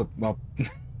 Oh, well.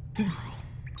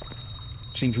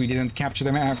 Seems we didn't capture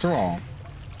them after all.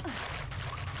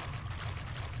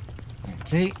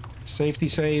 Okay, safety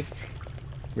save.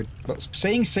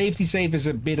 Saying safety save is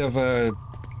a bit of a...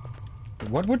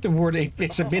 What would the word...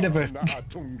 It's a bit of a...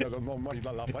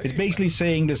 It's basically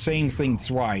saying the same thing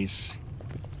twice.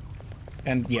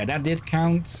 And yeah, that did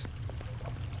count.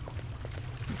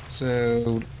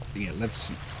 So... Yeah, let's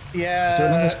see.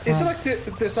 Yeah, it's like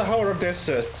the Sahara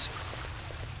Desert.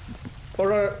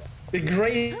 Or the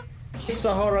Great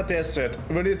Sahara Desert.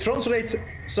 When you translate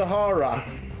Sahara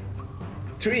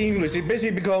to English, it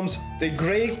basically becomes the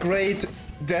Great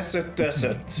Desert.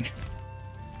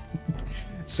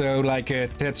 So like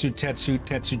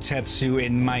Tetsu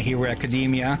in My Hero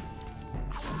Academia,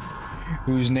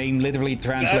 whose name literally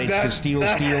translates to Steel.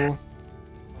 Steel.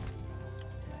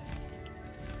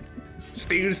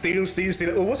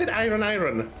 Or was it Iron?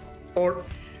 Or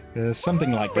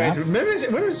something like that. Maybe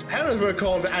his parents were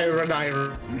called Iron.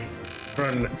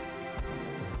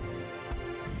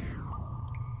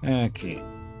 Okay.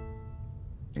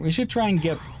 We should try and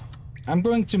get... I'm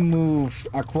going to move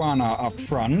Aquana up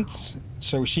front,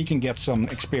 so she can get some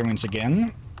experience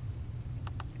again.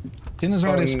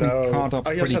 Dinozar has been caught up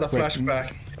pretty quick. I just had a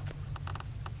flashback.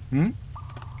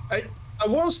 I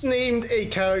once named a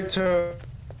character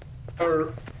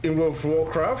in World of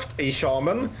Warcraft, a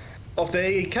shaman, of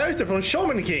the character from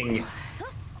Shaman King.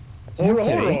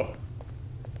 Horo.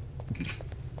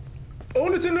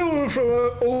 Only to know from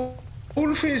an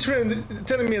old Finnish friend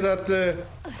telling me that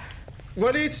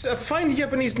well, it's a fine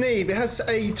Japanese name. It has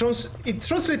it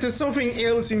translates something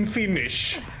else in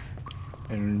Finnish.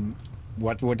 And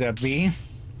what would that be?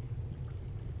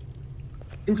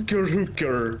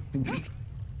 Hooker.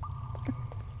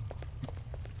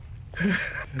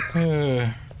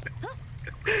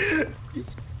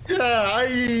 Yeah, I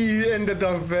ended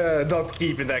up not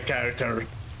keeping that character.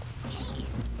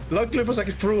 Luckily, it was like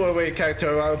a throwaway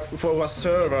character for a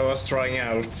server I was trying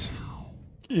out.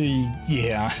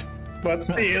 Yeah. But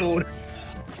still,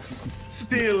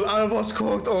 I was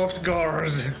caught off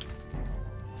guard.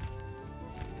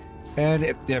 And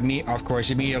of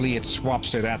course, immediately it swaps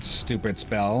to that stupid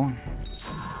spell.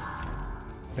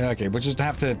 Okay, we'll just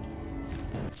have to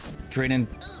grin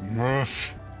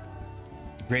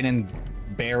and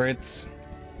bear it.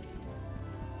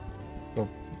 Well,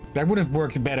 that would have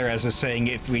worked better as a saying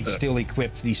if we'd still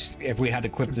equipped these. If we had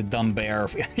equipped the dumb bear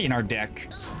in our deck.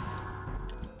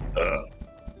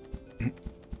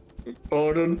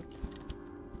 Pardon.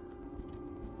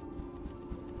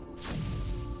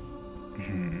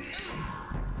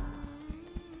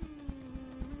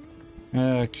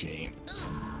 Okay.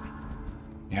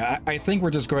 Yeah, I think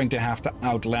we're just going to have to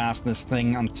outlast this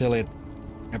thing until it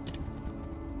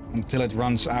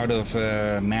runs out of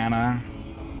mana.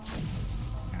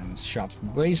 And shot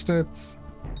wasted.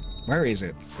 Where is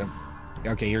it?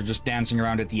 Okay, you're just dancing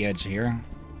around at the edge here.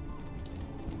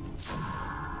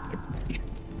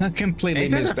 I completely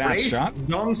missed that shot.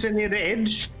 Dancing near the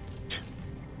edge.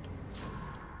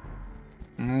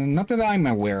 Not that I'm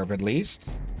aware of, at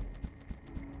least.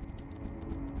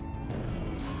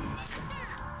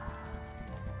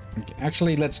 Okay,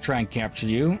 actually, let's try and capture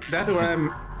you. That's what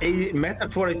I'm a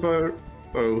metaphor for.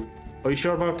 Oh, are you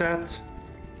sure about that?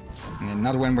 And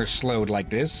not when we're slowed like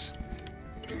this.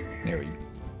 There we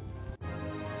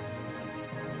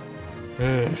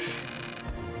go.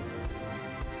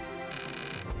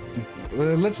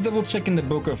 Let's double check in the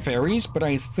Book of Fairies, but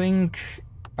I think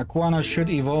Aquana should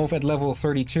evolve at level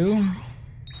 32.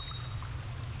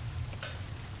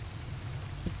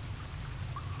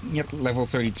 Yep, level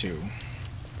 32.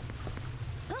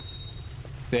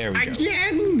 There we go.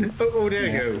 Again! Oh, there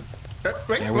you go.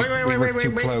 Wait, Yeah, wait.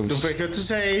 too close. Don't forget to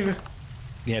save.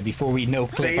 Yeah, before we no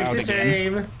clip out again.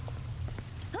 Save.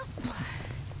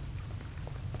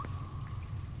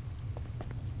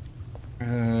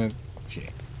 Okay.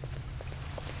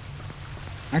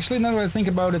 Actually, now that I think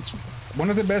about it, one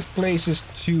of the best places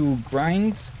to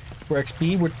grind for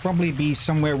XP would probably be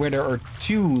somewhere where there are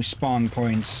 2 spawn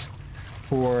points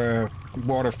for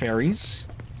water fairies.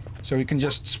 So you can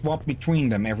just swap between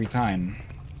them every time.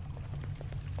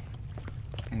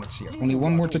 And let's see, only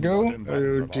 1 more to go.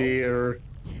 Oh dear.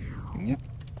 Yep.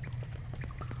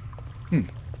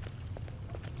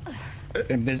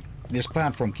 And this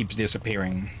platform keeps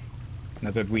disappearing.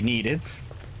 Not that we need it.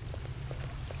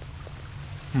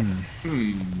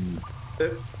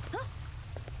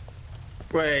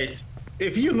 Wait,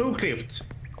 if you no-clipped,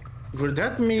 would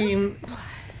that mean...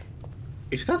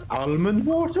 Is that almond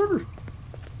water?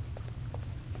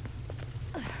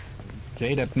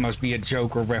 Okay, that must be a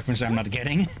joke or reference I'm not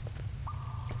getting.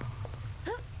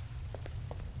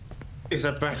 It's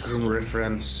a backroom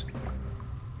reference.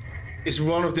 It's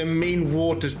one of the main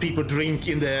waters people drink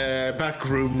in the back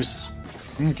rooms.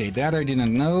 Okay, that I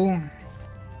didn't know.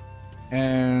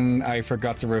 And I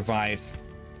forgot to revive...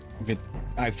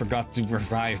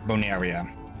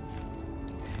 Bonaria.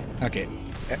 Okay.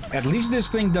 At least this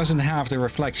thing doesn't have the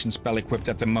reflection spell equipped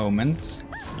at the moment.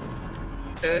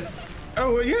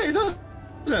 Oh, yeah, it doesn't.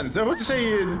 I want to say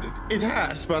it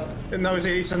has, but now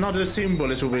it's another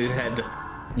symbol is over its head.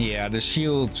 Yeah, the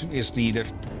shield is the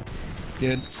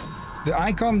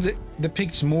icon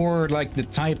depicts more like the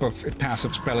type of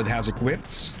passive spell it has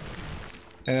equipped.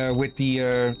 With the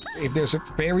if there's a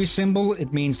fairy symbol,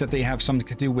 it means that they have something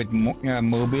to do with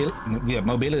mobility.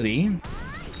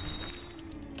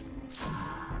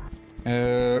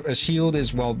 A shield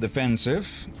is, well,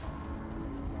 defensive,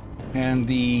 and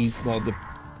the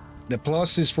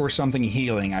plus is for something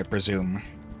healing, I presume.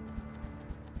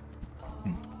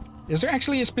 Is there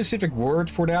actually a specific word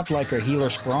for that, like a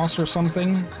healer's cross or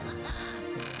something?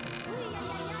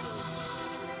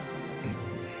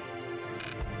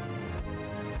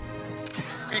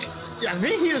 Yeah, I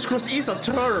think healer's cross is a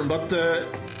term, but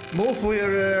more for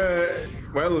your,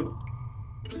 well,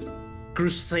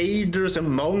 crusaders and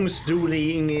monks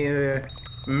doing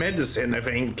medicine, I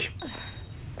think.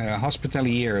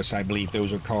 Hospitaliers, I believe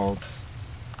those are called.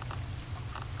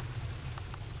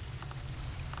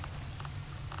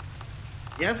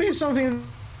 Yeah, I think something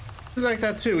like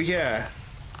that too, yeah.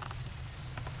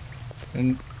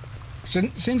 And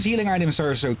since healing items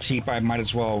are so cheap, I might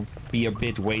as well be a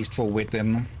bit wasteful with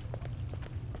them.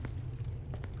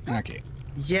 Okay.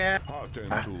 Yeah.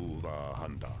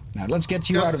 Now let's get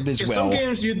you out of this well. Some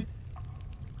games you...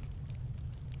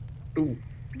 Ooh.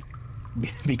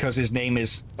 Because his name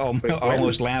is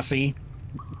almost Lassie.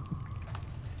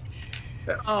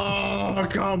 Oh,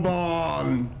 come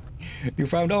on! You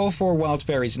found all 4 wild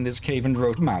fairies in this cave and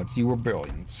drove them out. You were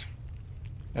brilliant.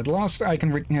 At last I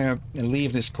can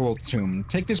leave this cold tomb.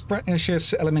 Take this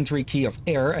precious elementary key of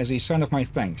air as a sign of my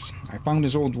thanks. I found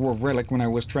this old dwarf relic when I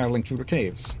was traveling through the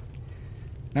caves.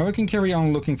 Now I can carry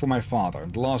on looking for my father,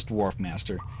 the lost dwarf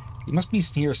master. He must be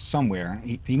here somewhere.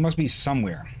 He must be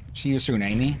somewhere. See you soon,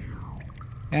 Amy.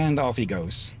 And off he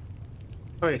goes.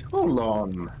 Wait, hold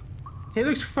on. He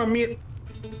looks familiar.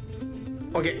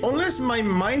 Okay, unless my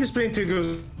mind is playing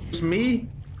to me.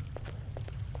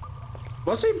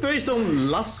 Was he based on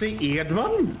Lasse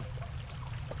Edman?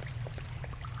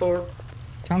 Or...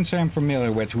 Can't say I'm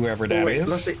familiar with whoever that is.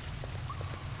 Lasse...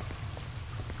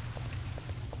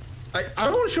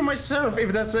 I'm not sure myself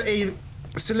if that's a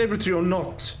celebrity or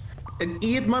not. And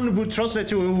Edman would translate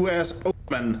to who as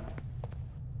Omen.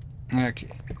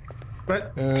 Okay.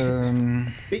 But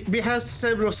we have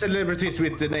several celebrities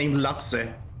with the name Lasse.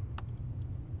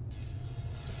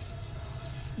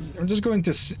 I'm just going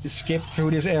to skip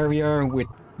through this area with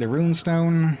the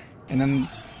runestone, and then...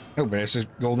 Oh, but there's a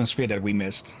golden sphere that we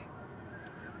missed.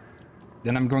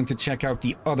 Then I'm going to check out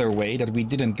the other way that we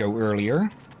didn't go earlier.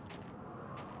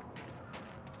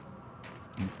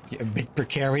 A bit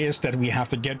precarious that we have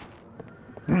to get...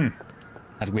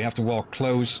 that we have to walk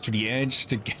close to the edge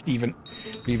to get even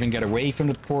get away from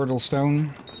the portal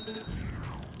stone.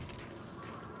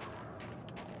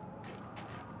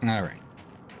 Alright.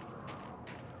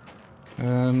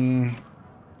 We're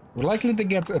likely to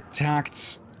get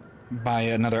attacked by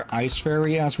another ice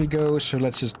fairy as we go, so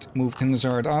let's just move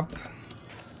Zanzarah up,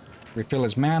 refill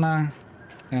his mana,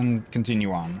 and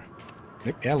continue on.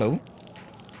 Hello.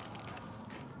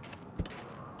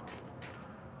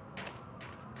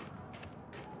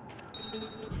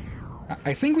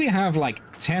 I think we have like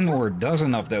 10 or a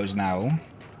dozen of those now.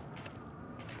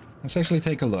 Let's actually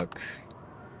take a look.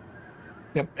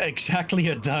 Yep, exactly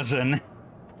a dozen.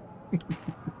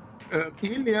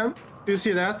 Hillyan, do you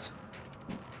see that?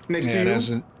 Next to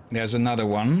you? There's another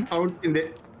one. Out in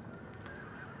the...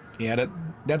 Yeah,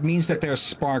 that means that there's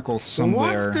sparkles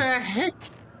somewhere. What the heck?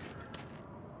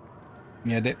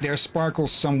 Yeah, there's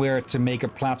sparkles somewhere to make a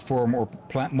platform or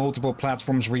multiple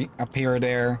platforms appear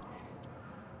there.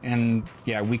 And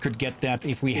yeah, we could get that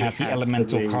if we had the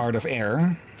elemental card of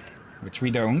air, which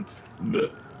we don't.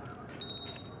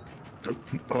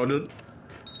 Pardon?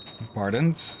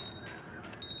 Pardoned.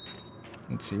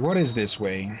 Let's see, what is this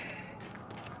way?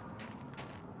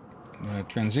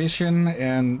 Transition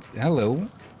and hello.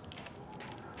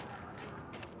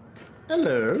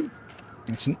 Hello.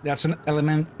 That's an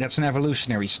element. That's an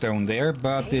evolutionary stone there,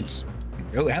 but it's...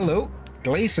 Oh, hello,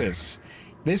 glacis.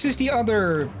 This is the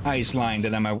other ice line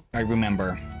that I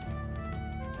remember.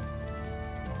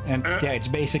 And yeah, it's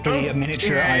basically a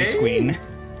miniature ice queen.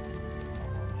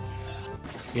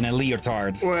 In a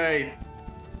leotard. Wait.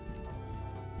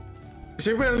 Is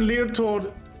it a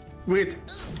leotard with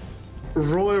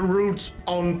royal roots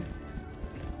on...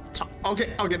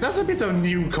 Okay, that's a bit of a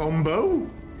new combo.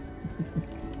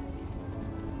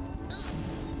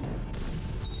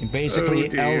 Basically,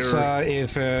 Elsa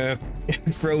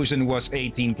if Frozen was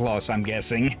 18 plus, I'm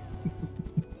guessing.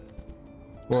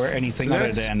 Or anything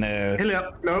other than...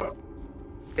 Hillyan, no.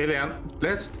 Hillyan,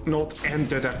 let's not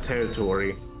enter that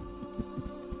territory.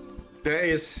 There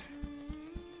is...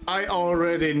 I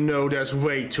already know there's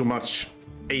way too much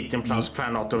 18 plus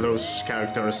fan art of those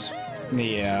characters.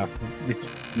 Yeah,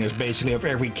 there's basically of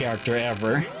every character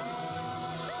ever.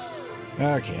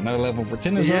 Okay, another level for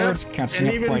Zanzarah, catching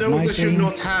up quite nicely. And even though they should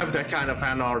not have that kind of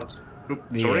fan art.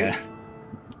 Oops, sorry.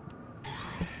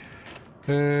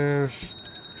 Yeah.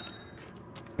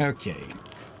 Okay.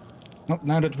 Well,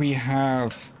 now that we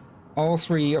have all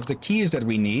 3 of the keys that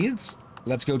we need,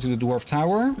 let's go to the Dwarf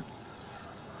Tower.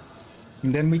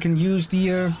 And then we can use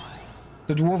the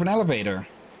Dwarven Elevator.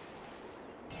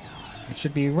 It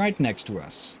should be right next to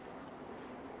us.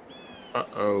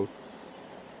 Uh-oh.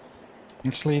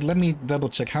 Actually, let me double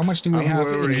check. How much do we have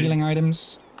in healing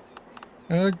items?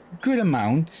 A good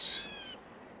amount.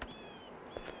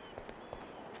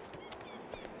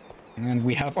 And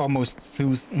we have almost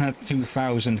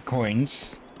 2,000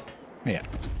 coins. Yeah.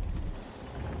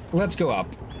 Let's go up.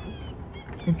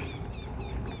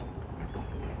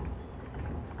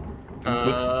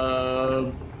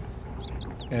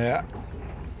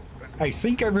 I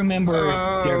think I remember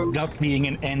there not being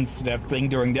an end to that thing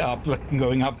during the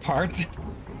going up part.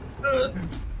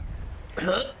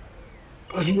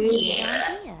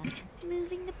 Idea.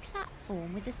 Moving the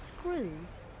platform with a screw.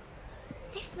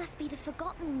 This must be the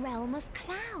forgotten realm of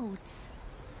clouds.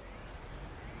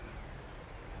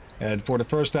 And for the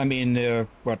first time in,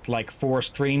 like 4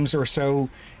 streams or so,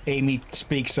 Amy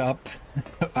speaks up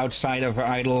outside of her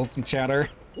idle chatter.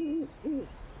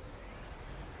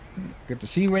 Good to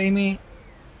see you, Amy.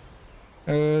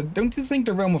 Don't you think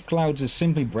the realm of clouds is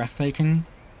simply breathtaking?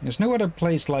 There's no other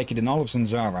place like it in all of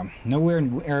Zanzarah. Nowhere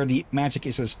where the magic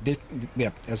is as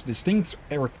distinct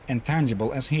and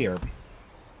tangible as here.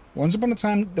 Once upon a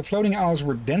time, the floating isles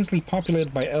were densely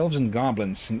populated by elves and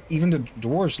goblins, and even the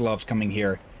dwarves loved coming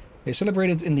here. They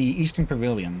celebrated in the Eastern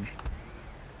Pavilion.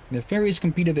 The fairies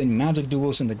competed in magic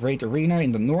duels in the Great Arena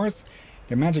in the north.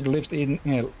 Their magic lived in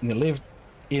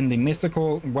the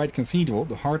mythical White Cathedral,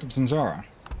 the heart of Zanzarah.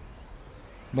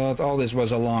 But all this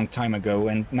was a long time ago,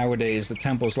 and nowadays the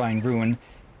temples lie in ruin,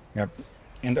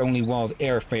 and only wild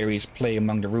air fairies play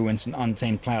among the ruins in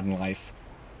untamed plant life.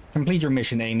 Complete your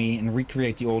mission, Amy, and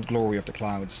recreate the old glory of the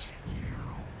clouds.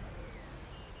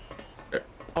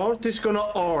 Art is gonna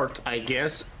art, I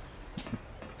guess.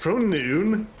 From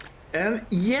noon. And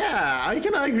yeah, I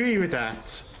can agree with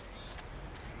that.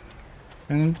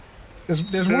 And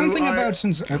there's one thing about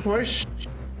since...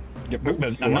 Yeah,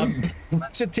 but I'm not...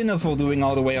 What's a Tinnerful doing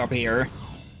all the way up here?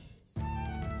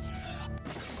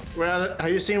 Well,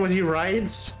 have you seen what he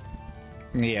rides?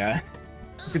 Yeah.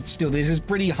 But still, this is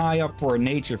pretty high up for a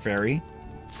nature fairy.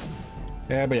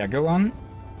 But yeah, go on.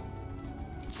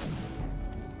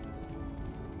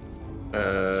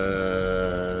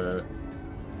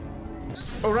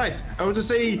 Alright, I want to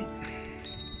say...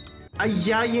 A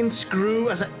giant screw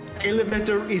as an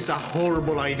elevator is a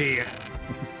horrible idea.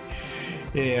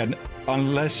 Yeah,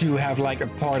 unless you have like a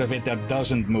part of it that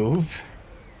doesn't move.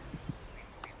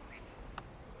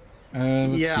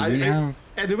 Yeah,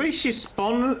 and the way she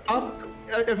spun up,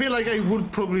 I feel like I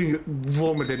would probably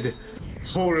vomited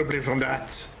horribly from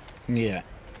that. Yeah.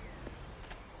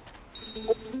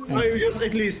 I just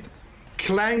at least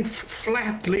clang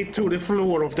flatly to the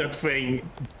floor of that thing.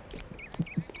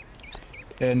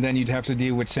 And then you'd have to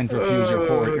deal with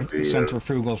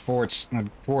centrifugal forces.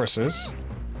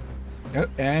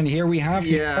 And here we have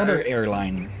the other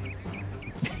airline.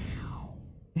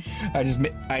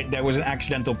 That was an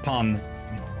accidental pun.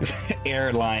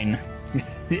 Airline.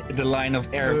 The line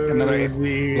of air, another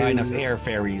line of air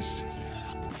fairies.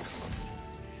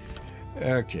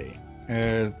 Okay.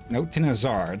 No,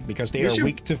 Tinazard, because they are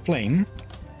weak to flame.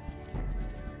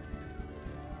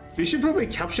 We should probably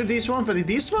capture these ones, but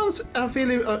these ones are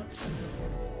feeling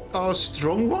are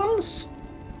strong ones.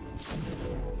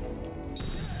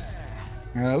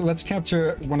 Let's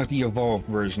capture one of the evolved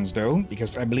versions, though,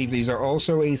 because I believe these are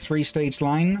also a 3-stage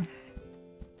line.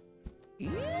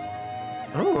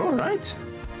 Oh, all right.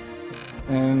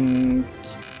 And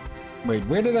wait,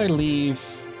 where did I leave?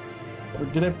 Or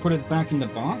did I put it back in the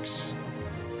box?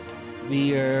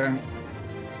 The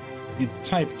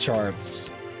type charts.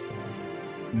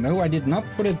 No, I did not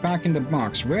put it back in the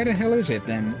box. Where the hell is it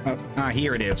then?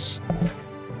 Here it is.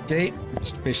 Okay,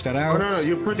 just fish that out. Oh, no,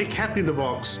 you put the cat in the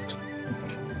box.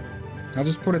 I'll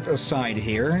just put it aside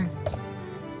here.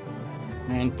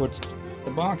 And put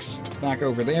the box back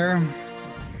over there.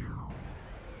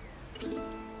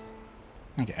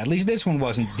 Okay, at least this one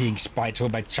wasn't being spiteful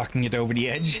by chucking it over the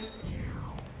edge.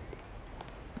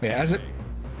 Yeah,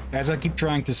 as I keep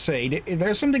trying to say,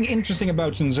 there's something interesting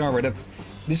about Zanzarah, that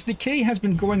this decay has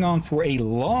been going on for a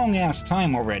long-ass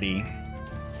time already.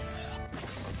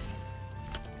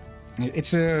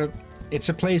 It's a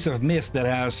place of myth that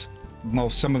has, well,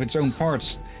 some of its own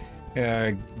parts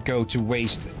go to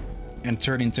waste and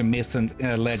turn into myth and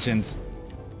legend.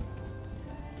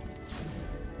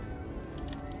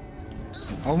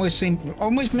 Almost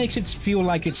makes it feel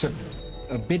like it's a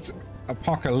bit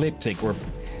apocalyptic or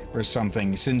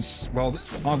something, since, well,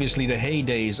 obviously the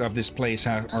heydays of this place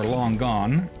are long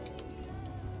gone.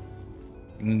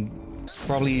 And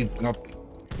probably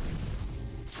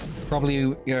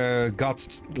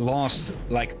got lost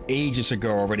like ages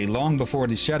ago already, long before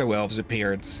the Shadow Elves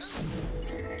appeared.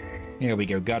 Here we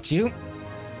go, got you.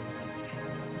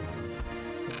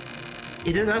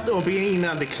 Either that or being in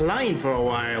a decline for a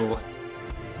while.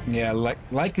 Yeah,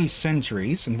 likely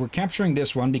centuries, and we're capturing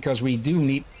this one because we do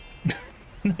need...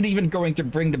 Not even going to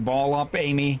bring the ball up,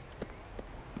 Amy.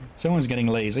 Someone's getting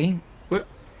lazy.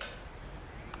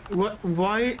 What?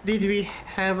 Why did we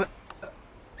have...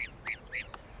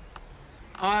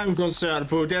 I'm concerned,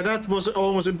 Pooh. Yeah, that was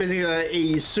almost basically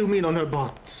a zoom in on her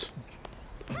butt.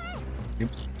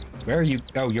 Where are you?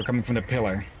 Oh, you're coming from the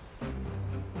pillar.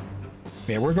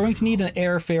 Yeah, we're going to need an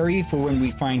air fairy for when we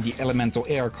find the elemental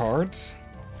air card.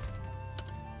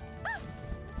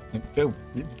 Oh,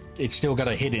 it's still got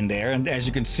a hit in there, and as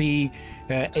you can see,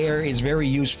 air is very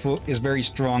useful, is very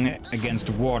strong against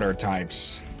water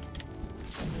types.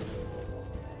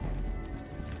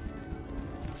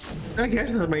 I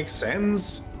guess that makes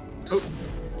sense. Oh.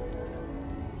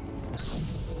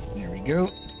 There we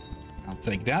go. I'll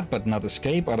take that, but not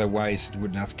escape, otherwise it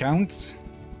would not count.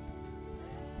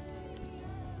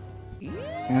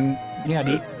 And yeah,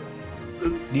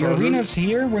 the arenas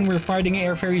here, when we're fighting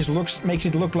air fairies, makes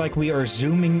it look like we are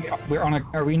zooming. We're on an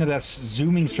arena that's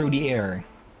zooming through the air.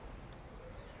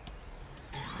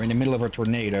 We're in the middle of a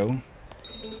tornado.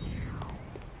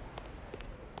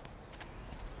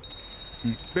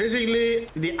 Basically,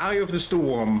 the eye of the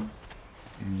storm.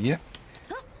 Yep.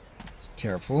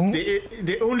 Careful.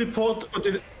 The only part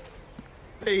of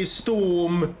a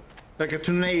storm, like a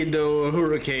tornado or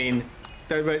hurricane,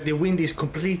 that the wind is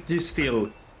completely still.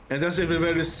 And that's in the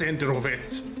very center of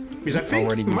it. Because I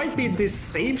think it might be the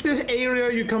safest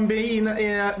area you can be in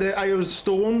the eye of the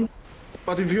storm.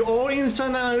 But if you are inside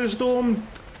an eye of the storm,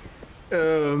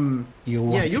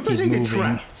 you're basically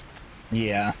trapped.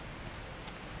 Yeah.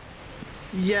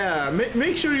 Yeah,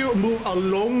 make sure you move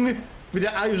along with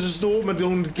the eye of the storm and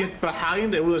don't get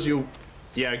behind, otherwise you,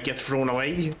 get thrown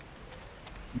away.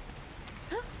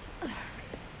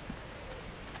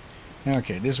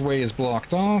 Okay, this way is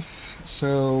blocked off,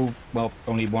 so, well,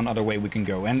 only one other way we can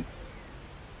go, and...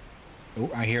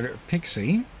 Oh, I hear the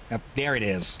pixie. There it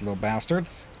is, little bastard.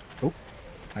 Oh,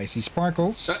 I see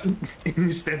sparkles.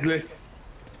 Instantly.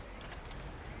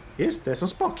 Yes, there's some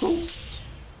sparkles.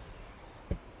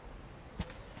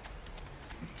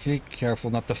 Okay,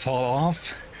 careful not to fall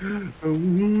off.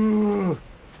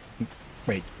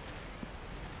 Wait.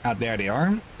 Ah, there they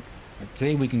are.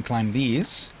 Okay, we can climb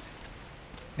these.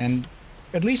 And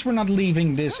at least we're not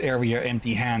leaving this area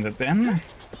empty-handed then.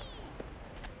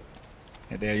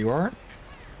 Yeah, there you are.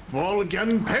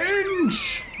 Vulcan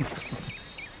pinch!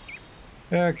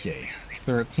 Okay,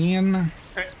 13.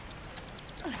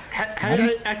 Had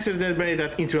I accidentally made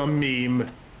that into a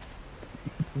meme?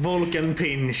 Vulcan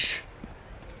pinch.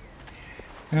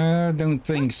 Don't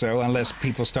think so, unless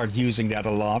people start using that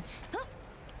a lot.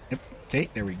 Yep. Okay,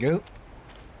 there we go.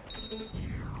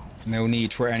 No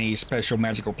need for any special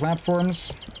magical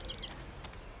platforms.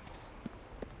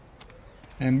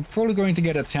 I'm probably going to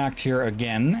get attacked here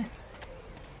again.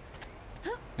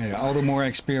 Yeah, all the more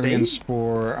experience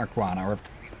for Aquana, or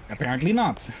apparently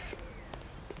not.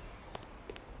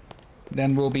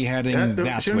 Then we'll be heading that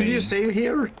way. Shouldn't you save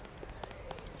here?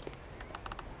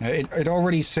 It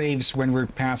already saves when we're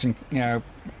passing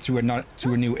to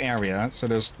a new area, so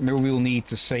there's no real need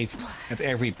to save at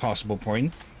every possible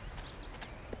point.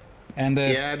 And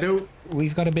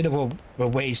we've got a bit of a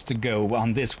ways to go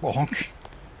on this walk.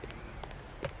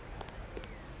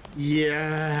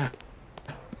 Yeah.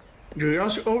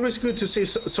 It's always good to see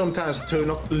sometimes to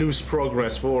not lose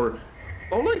progress for...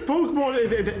 Unlike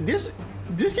Pokemon,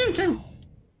 this game can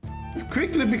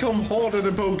quickly become harder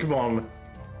than Pokemon.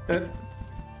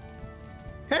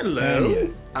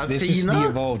 Hello, Athena. This is the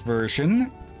evolved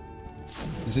version.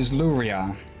 This is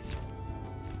Luria.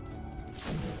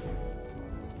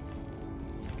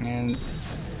 And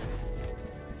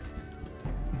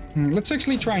let's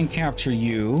actually try and capture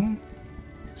you,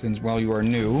 since, well, you are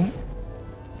new.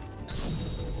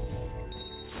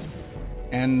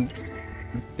 And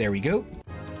there we go.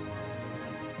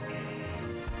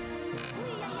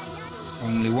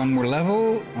 Only one more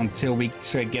level until we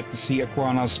get to see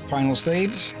Aquana's final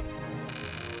stage.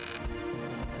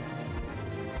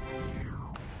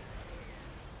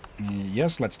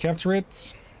 Yes, let's capture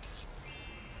it.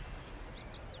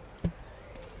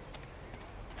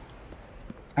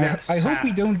 I hope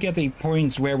we don't get a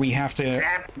point where we have to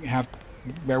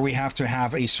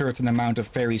have a certain amount of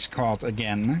fairies caught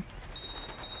again.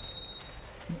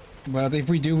 But if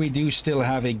we do still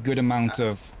have a good amount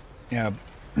of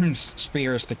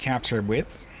spheres to capture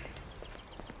with.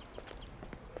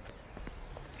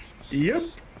 Yep.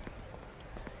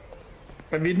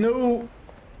 And we know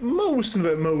most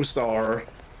are.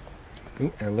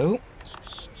 Oh, hello.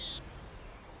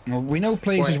 Well, we know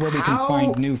places where we can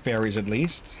find new fairies at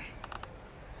least.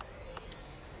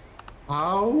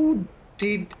 How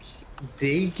did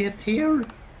they get here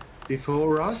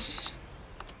before us?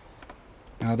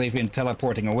 They've been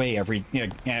teleporting away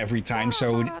every time,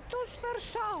 so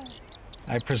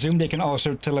I presume they can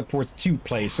also teleport to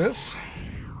places.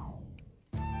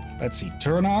 Let's see,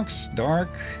 Turnox,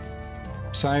 Dark,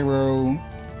 Pyro,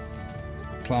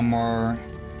 Clamor.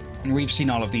 We've seen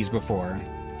all of these before.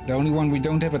 The only one we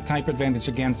don't have a type advantage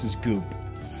against is Goop.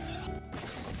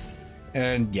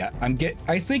 And yeah,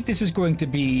 I think this is going to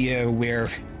be where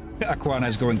Aquana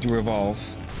is going to evolve.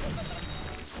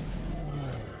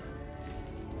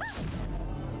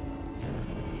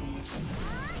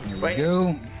 Here we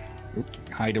go. Oop,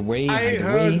 hide away, hide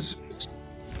away.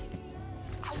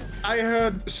 I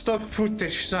heard stock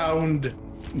footage sound.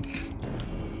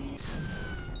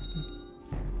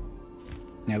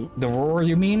 Now, the roar,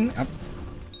 you mean?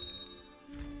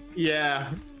 Yeah.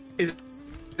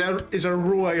 That is a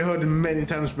roar I heard many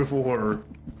times before.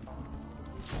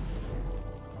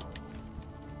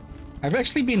 I've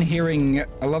actually been hearing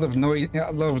a lot of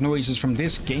noises from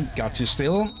this game. Gotcha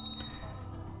still.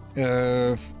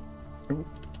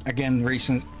 Again,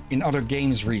 in other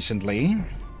games recently,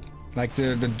 like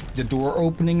the door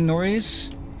opening noise,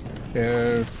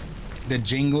 the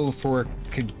jingle for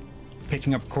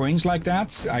picking up coins like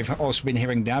that. I've also been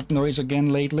hearing that noise again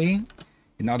lately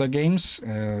in other games.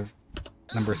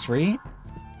 Number 3.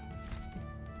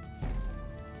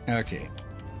 Okay.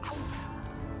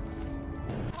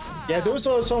 Yeah, those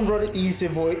are some rather easy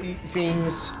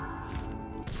things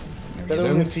that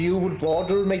only a few would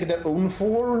bother making their own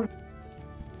for.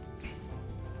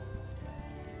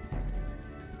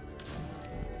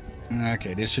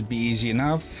 Okay, this should be easy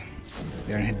enough.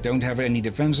 They don't have any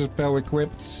defensive spell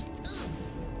equipped.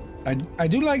 I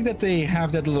do like that they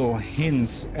have that little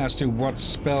hint as to what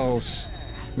spells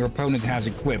your opponent has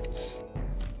equipped.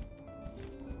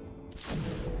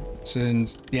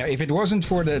 Since, yeah, if it wasn't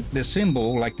for the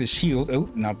symbol, like the shield... Oh,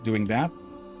 not doing that.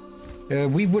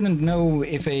 We wouldn't know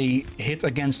if a hit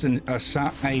against a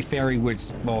fairy would,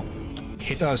 well,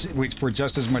 hit us for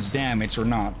just as much damage or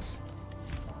not.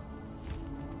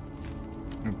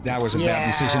 That was a bad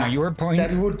decision on your point.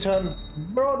 That would turn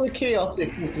rather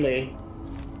chaotic quickly.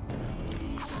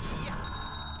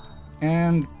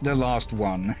 And the last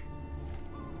one.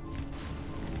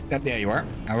 There you are.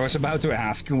 I was about to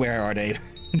ask, where are they?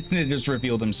 They just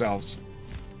revealed themselves.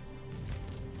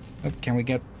 Oh, can we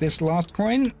get this last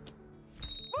coin?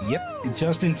 Yep,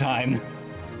 just in time.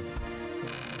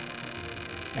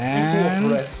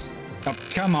 And... Oh,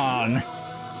 come on.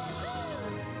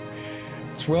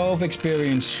 12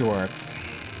 experience short.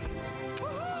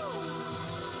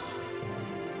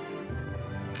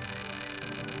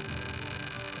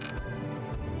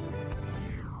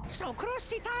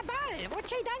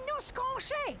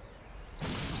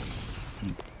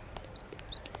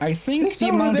 I think the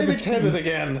amount of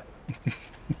again.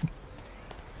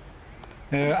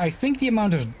 I think the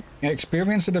amount of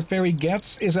experience that a fairy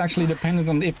gets is actually dependent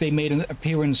on if they made an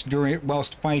appearance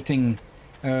whilst fighting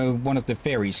one of the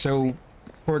fairies. So,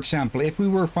 for example, if we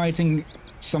were fighting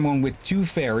someone with 2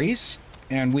 fairies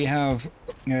and we have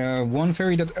one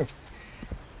fairy that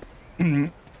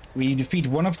we defeat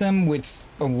one of them with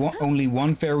only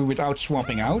one fairy without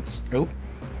swapping out. Oh,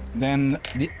 then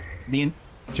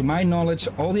to my knowledge,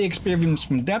 all the experience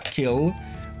from that kill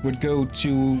would go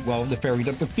to, well, the fairy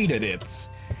that defeated it.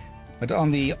 But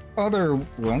on the other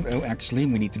one, oh, actually,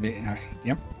 we need to be,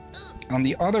 yep. On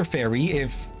the other fairy,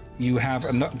 if you have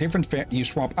a different fairy, you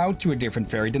swap out to a different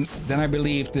fairy, then I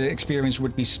believe the experience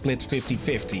would be split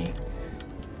 50-50.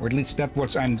 Or at least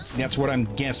that's what I'm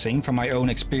guessing from my own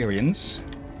experience.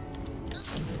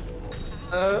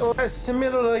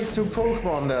 Similar like to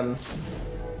Pokemon then.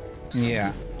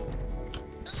 Yeah.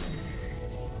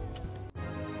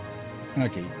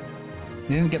 Okay.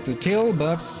 Didn't get the kill,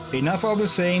 but enough all the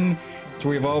same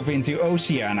to evolve into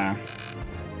Oceana.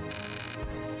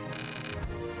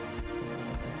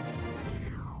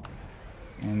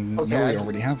 And okay, no, we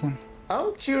already have one.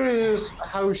 I'm curious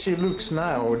how she looks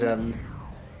now then.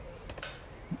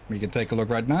 We can take a look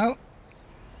right now.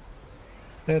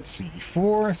 Let's see,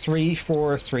 4, 3,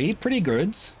 4, 3, pretty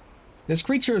good. This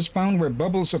creature is found where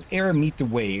bubbles of air meet the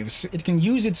waves. It can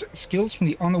use its skills from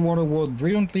the underwater world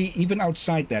brilliantly even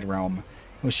outside that realm.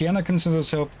 Oceana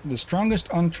considers herself the strongest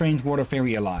untrained water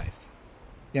fairy alive.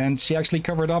 And she actually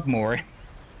covered up more.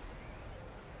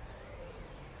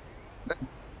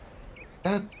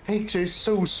 That picture is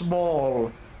so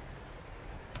small.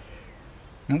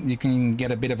 You can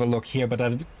get a bit of a look here, but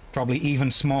that's probably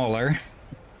even smaller.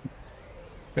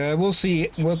 We'll see.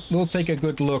 We'll take a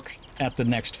good look at the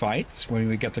next fight when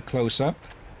we get the close-up.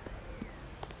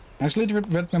 Actually,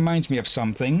 that reminds me of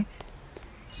something.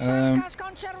 I've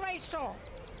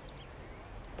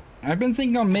been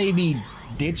thinking on maybe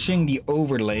ditching the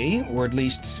overlay, or at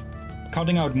least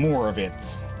cutting out more of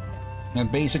it.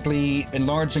 And basically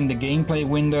enlarging the gameplay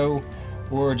window,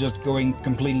 or just going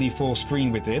completely full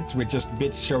screen with it, with just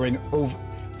bits showing over.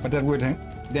 But that would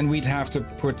then we'd have to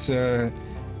put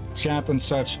chat and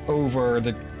such over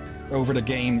the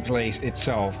gameplay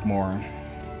itself more.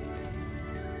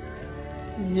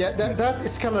 Yeah, that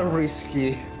is kind of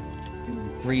risky.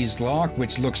 Freeze lock,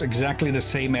 which looks exactly the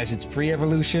same as its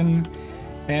pre-evolution,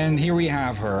 and here we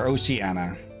have her,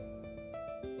 Oceana.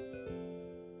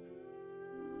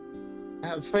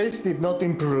 Her face did not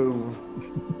improve.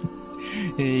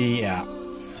 Yeah.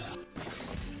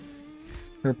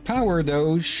 Her power,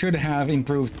 though, should have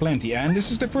improved plenty, and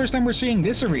this is the first time we're seeing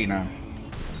this arena.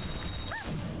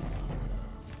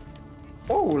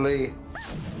 Holy!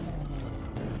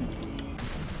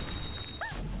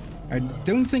 I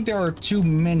don't think there are too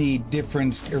many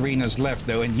different arenas left,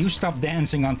 though, and you stop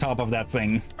dancing on top of that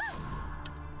thing.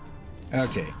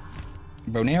 Okay.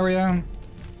 Bone area.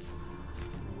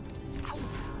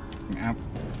 Ow.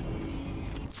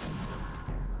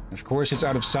 Of course, it's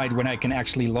out of sight when I can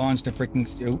actually launch the freaking...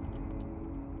 Oh.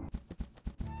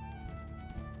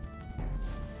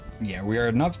 Yeah, we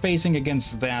are not facing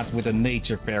against that with a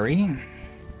nature fairy.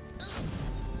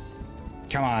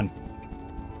 Come on.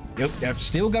 Yep, I've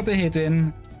still got the hit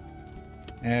in.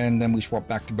 And then we swap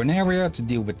back to Bonaria to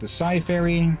deal with the Psy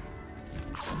Fairy.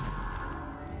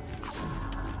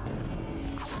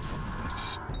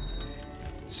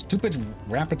 Stupid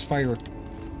rapid fire.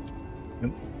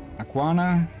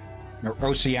 Aquana. Or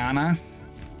Oceana.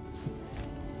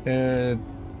 There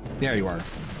you are.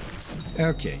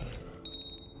 Okay.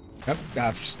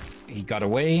 Yep, he got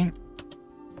away.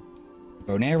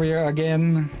 Bonaria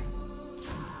again.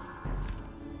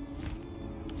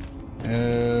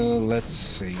 Let's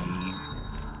see.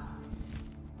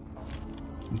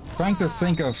 I'm trying to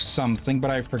think of something, but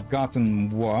I've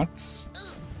forgotten what.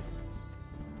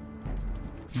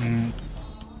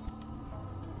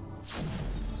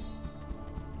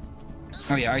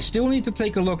 Oh yeah, I still need to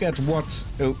take a look at what...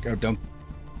 Oh, don't...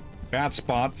 Bad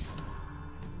spot.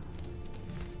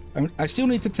 I still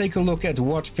need to take a look at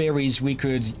what fairies we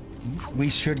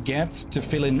should get to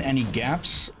fill in any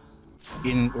gaps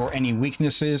in or any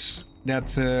weaknesses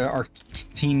that our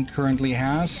team currently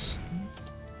has.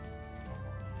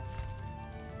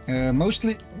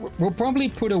 Mostly, we'll probably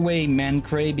put away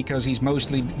Mancray because he's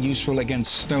mostly useful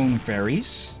against stone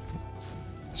fairies.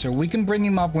 So we can bring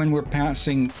him up when we're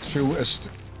passing through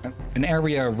an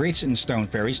area rich in stone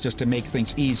fairies just to make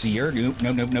things easier. Nope,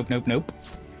 nope, nope, nope, nope, nope.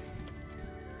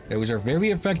 Those are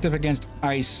very effective against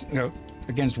ice,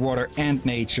 against water and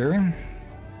nature.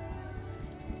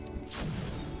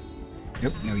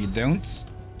 Nope, no you don't.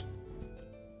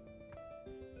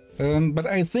 But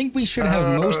I think we should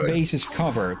have most bases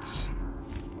covered.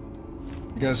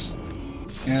 Because,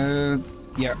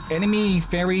 yeah, enemy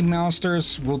fairy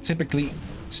masters will typically...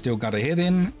 Still got a hit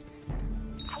in.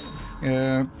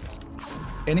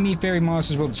 Enemy fairy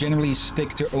masters will generally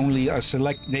stick to only a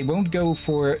select... They won't go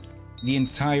for the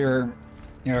entire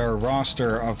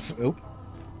roster of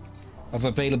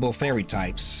available fairy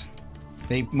types.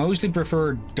 They mostly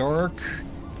prefer dark,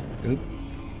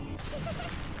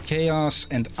 chaos,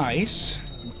 and ice,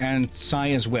 and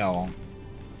Psy as well.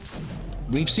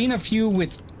 We've seen a few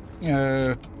with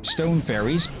stone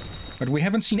fairies, but we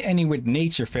haven't seen any with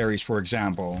nature fairies, for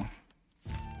example.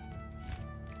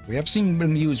 We have seen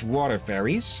them use water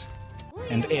fairies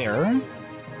and air.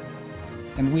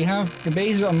 And we have the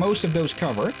bases on most of those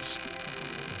covered.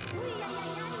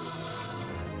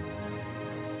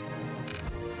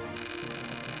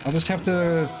 I'll just have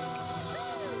to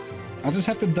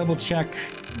double check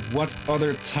what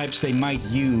other types they might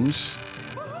use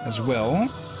as well.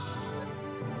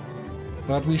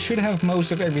 But we should have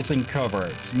most of everything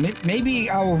covered. Maybe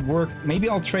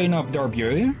I'll train up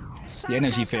Darbieu, the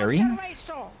energy fairy,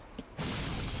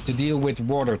 to deal with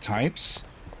water types.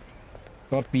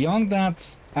 But beyond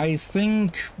that, I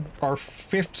think our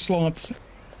 5th slot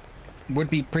would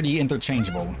be pretty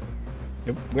interchangeable.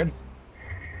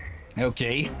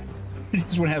 Okay.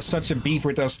 This one has such a beef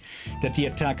with us that they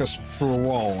attack us through a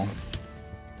wall.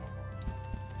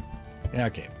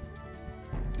 Okay.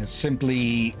 Just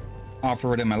simply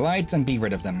offer them a light and be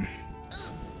rid of them.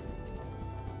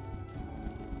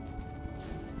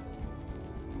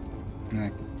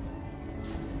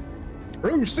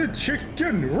 Roasted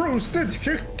chicken! Roasted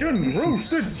chicken!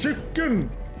 Roasted chicken!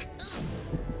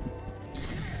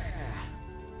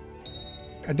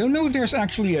 I don't know if there's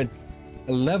actually a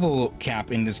level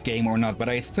cap in this game or not, but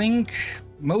I think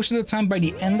most of the time by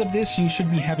the end of this you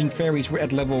should be having fairies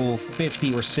at level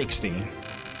 50 or 60.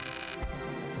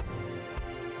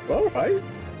 Alright.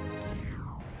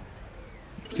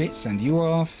 Okay, send you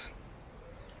off.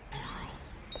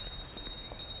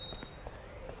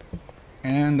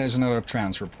 And there's another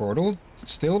transfer portal.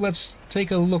 Still, let's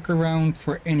take a look around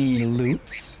for any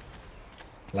loot.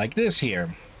 Like this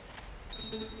here.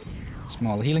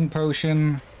 Small healing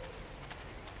potion.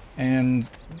 And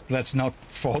let's not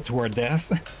fall to our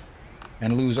death.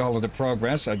 And lose all of the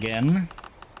progress again.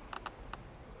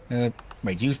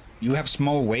 Wait, you have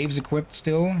small waves equipped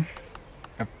still?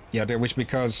 Yeah, that was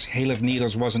because Hail of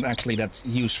Needles wasn't actually that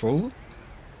useful.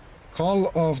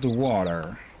 Call of the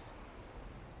Water.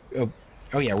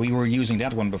 Oh yeah, we were using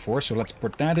that one before, so let's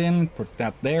put that in, put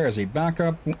that there as a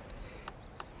backup.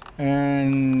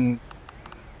 And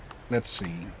let's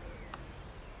see.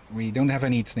 We don't have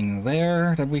anything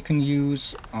there that we can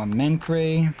use on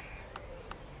Mancray.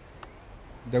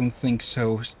 don't think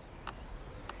so.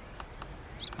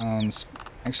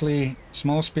 Actually,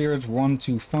 small spirit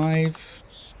 125.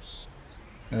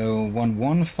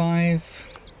 115.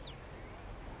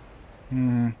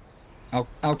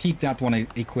 I'll keep that one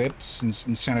equipped since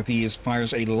insanity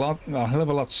fires a hell of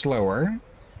a lot slower.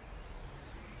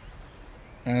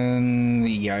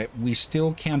 Yeah, we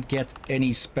still can't get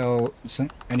any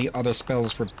other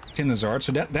spells for Tinazard,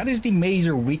 so that is the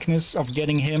major weakness of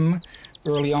getting him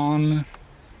early on.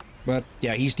 But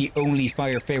yeah, he's the only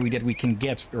fire fairy that we can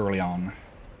get early on.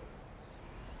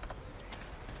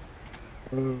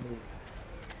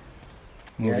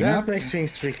 Yeah, that makes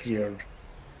things trickier.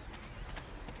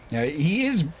 Yeah, he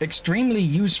is extremely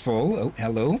useful. Oh,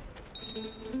 hello.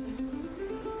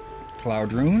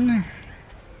 Cloud Rune.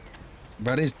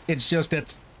 But it's just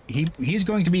that he's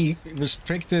going to be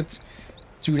restricted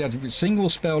to that single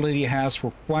spell that he has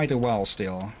for quite a while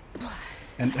still.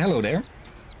 And hello there.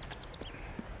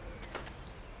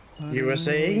 You were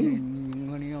saying?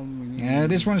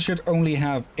 This one should only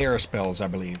have air spells, I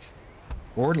believe.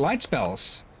 Or light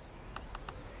spells.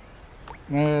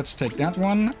 Let's take that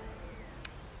one.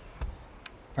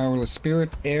 Powerless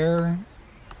Spirit, air.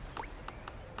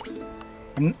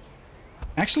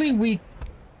 Actually,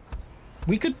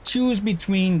 we could choose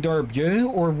between Darbieux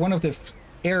or one of the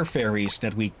air fairies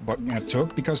that we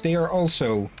took, because they are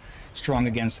also strong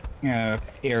against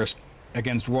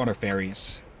against water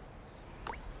fairies.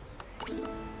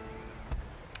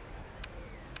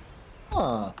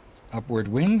 Upward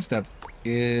Winds, that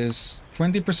is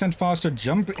 20% faster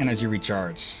jump energy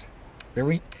recharge.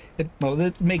 Well,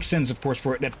 that makes sense, of course,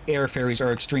 for that air fairies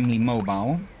are extremely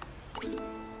mobile.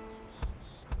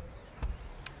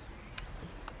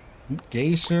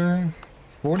 Geyser,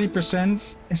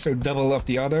 40%, so double of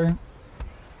the other.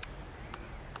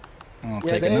 I'll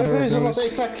take another of those. Not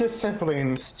exactly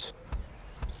Zeppelins.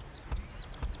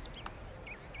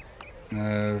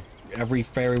 Every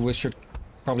fairy wizard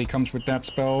probably comes with that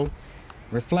spell.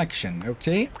 Reflection,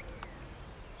 okay.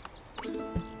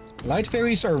 Light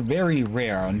fairies are very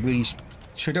rare, and we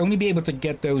should only be able to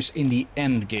get those in the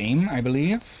end game, I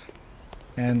believe.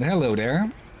 And hello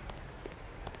there.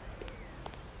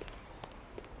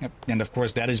 Yep, and of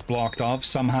course that is blocked off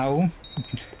somehow.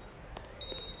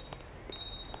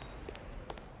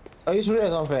 I just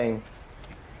realized something.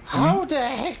 How the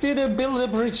heck did they build the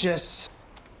bridges?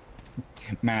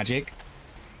 Magic.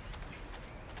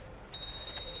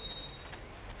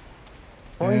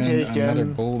 Point taken. Another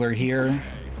boulder here.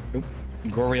 Oop,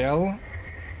 Goriel.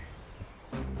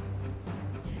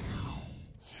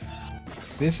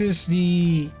 This is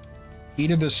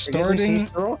either the starting.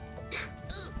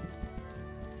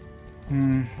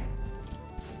 I'm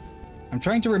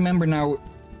trying to remember now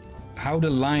how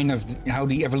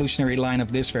the evolutionary line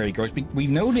of this fairy goes. We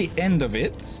know the end of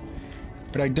it,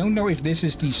 but I don't know if this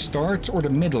is the start or the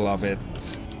middle of it.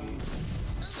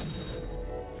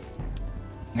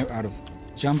 No, out of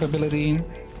jump ability.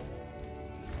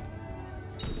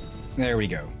 There we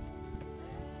go.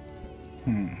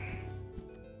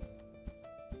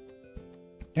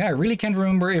 Yeah, I really can't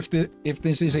remember if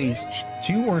this is a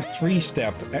 2 or 3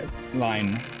 step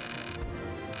line.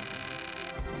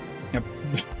 Yep.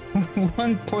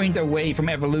 1 point away from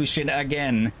evolution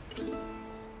again.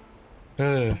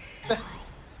 I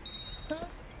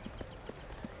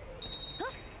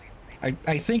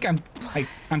think I'm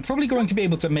probably going to be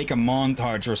able to make a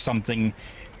montage or something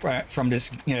from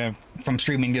this, from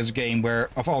streaming this game, where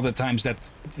of all the times that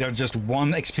they're just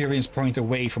 1 experience point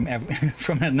away from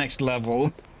from the next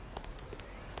level.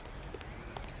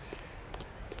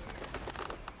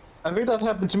 I think that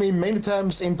happened to me many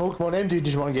times in Pokemon and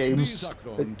Digimon games.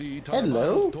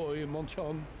 Hello?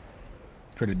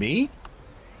 Could it be?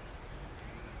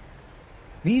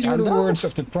 These are the words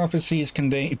of the prophecies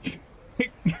contained.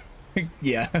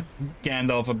 Yeah,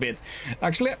 Gandalf a bit.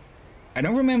 Actually, I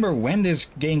don't remember when this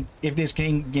game, if this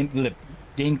game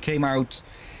came out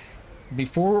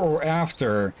before or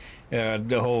after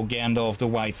the whole Gandalf the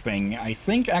White thing. I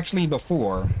think actually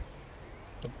before.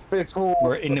 Before.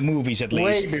 Or in the movies at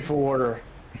least. Way before.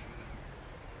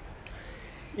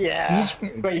 Yeah,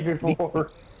 way before.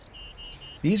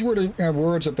 These were the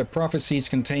words of the prophecies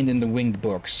contained in the winged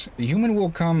books. A human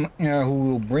will come who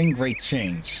will bring great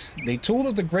change. They told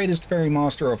of the greatest fairy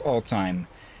master of all time,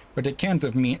 but they can't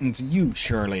have meant you,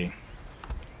 surely.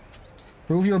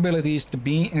 Prove your abilities to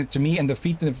me and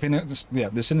defeat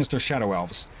the sinister shadow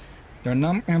elves. Their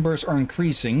numbers are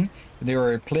increasing, but they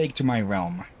are a plague to my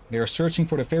realm. They are searching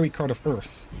for the fairy card of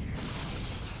Earth.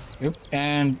 Yep.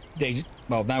 And they,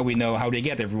 well, now we know how they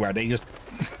get everywhere. They just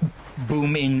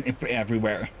boom in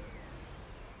everywhere.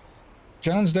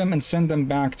 challenge them and send them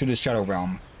back to the Shadow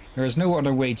Realm. There is no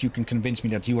other way you can convince me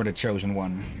that you are the chosen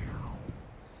one.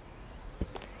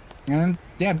 And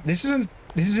yeah, this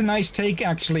is a nice take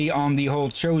actually on the whole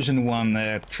chosen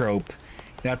one trope.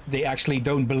 That they actually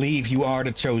don't believe you are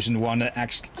the chosen one, that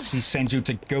actually send you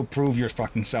to go prove your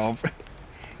fucking self.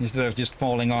 Instead of just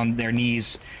falling on their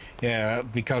knees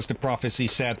because the prophecy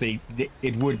said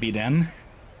it would be them.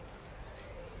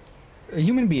 A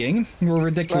human being, you're a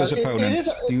ridiculous opponent.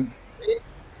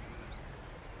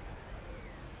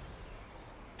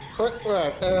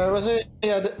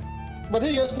 What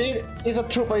he just did is a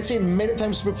trope I've seen many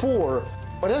times before,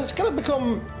 but it has kind of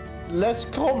become less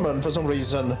common for some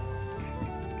reason.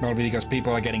 Probably because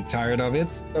people are getting tired of it.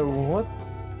 What?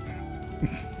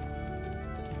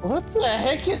 What the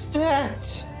heck is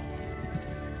that?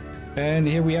 And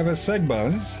here we have a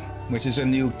Segbuzz, which is a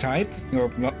new type,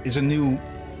 or is a new,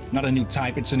 not a new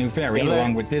type, it's a new fairy,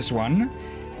 along with this one.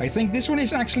 I think this one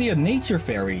is actually a nature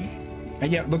fairy.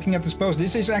 And yeah, looking at this post,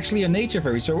 this is actually a nature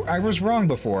fairy, so I was wrong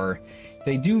before.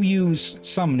 They do use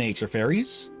some nature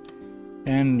fairies.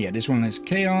 And yeah, this one is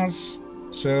Chaos.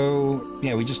 So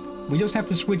yeah, we just have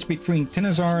to switch between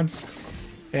Tenazard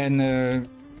and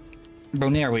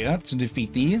Bonaria to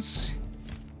defeat these.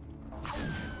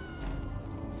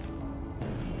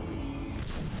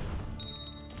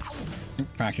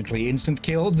 Practically instant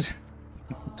killed.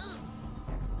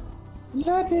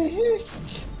 What the heck?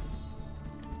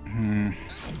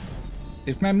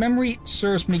 If my memory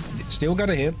serves me, still got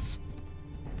a hit.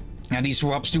 And he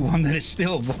swaps to one that is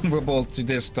still vulnerable to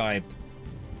this type.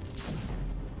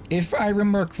 If I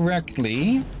remember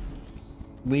correctly,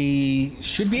 we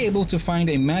should be able to find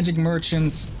a magic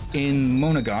merchant in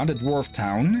Monaga, the dwarf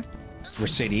town, or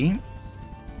city.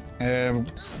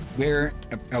 Where...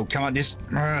 oh, come on, this...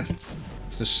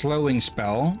 it's the slowing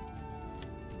spell.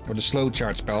 Or the slow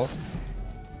charge spell.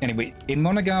 Anyway, in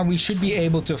Monaga we should be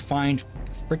able to find...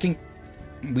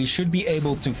 we should be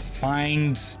able to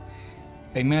find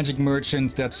a magic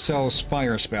merchant that sells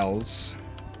fire spells.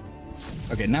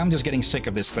 Okay, now I'm just getting sick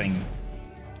of this thing.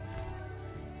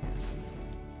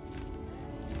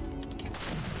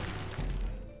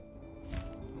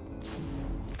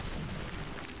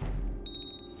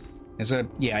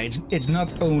 Yeah, it's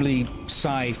not only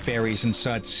Psy fairies and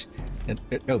such.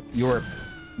 Oh, your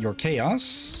Chaos,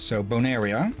 so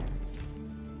Bonaria.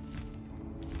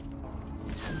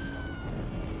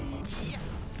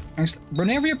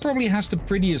 Bonaria probably has the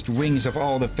prettiest wings of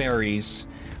all the fairies,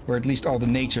 or at least all the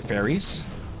nature fairies.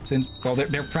 Since, well,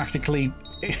 they're practically,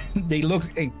 they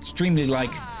look extremely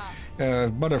like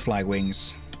butterfly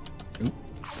wings. Ooh.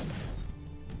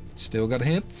 Still got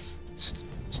hit.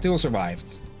 Still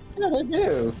survived. Yeah, they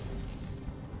do.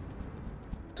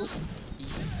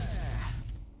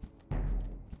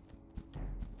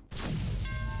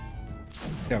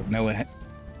 Oh, no,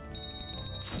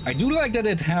 I do like that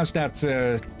it has that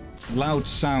loud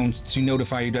sound to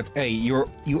notify you that, hey,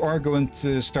 you are going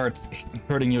to start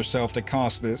hurting yourself to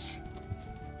cast this.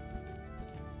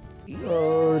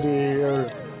 Oh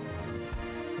dear.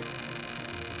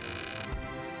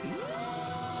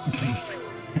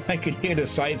 I could hear the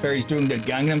side fairies doing the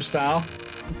Gangnam Style.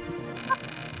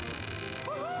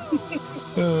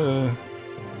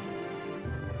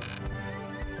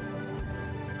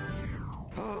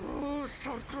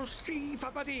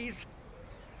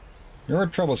 You're a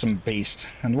troublesome beast,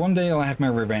 and one day I'll have my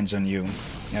revenge on you.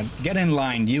 Now, get in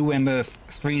line, you and the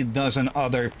 3 dozen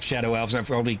other Shadow Elves I've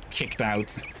already kicked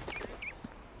out.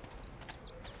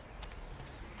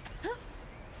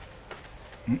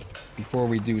 Before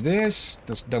we do this,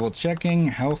 just double checking.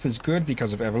 Health is good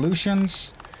because of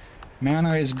evolutions.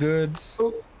 Mana is good.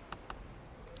 Oh.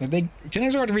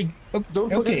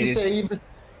 Don't forget to save.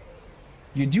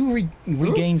 You do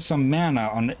regain some mana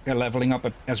on leveling up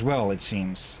as well, it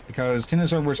seems. Because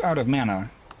Tinazor was out of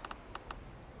mana.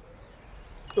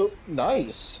 Oh,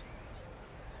 nice.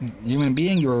 Human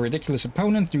being, you're a ridiculous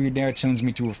opponent. Do you dare challenge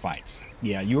me to a fight?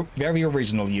 Yeah, you're very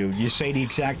original, you. You say the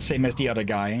exact same as the other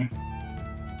guy.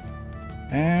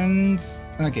 And...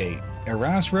 okay.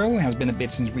 Erasro has been a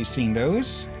bit since we've seen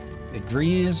those.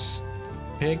 Agrees.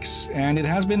 Picks. And it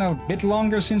has been a bit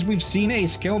longer since we've seen a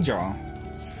Skilljaw.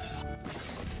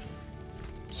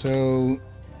 So,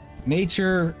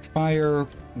 nature, fire,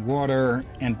 water,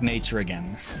 and nature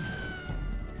again.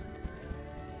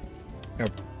 Oh,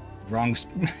 wrong.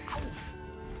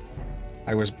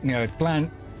 I was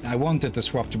I wanted to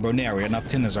swap to Bonaria, not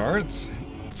Tinazard.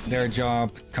 Their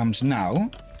job comes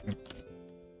now.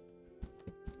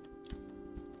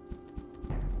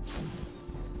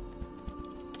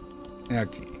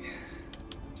 Okay.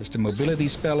 Just a mobility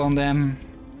spell on them.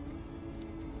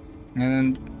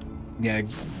 And Yeah.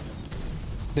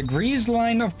 The grease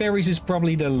line of fairies is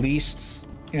probably the least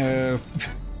the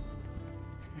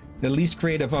least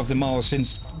creative of them all,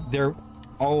 since they're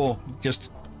all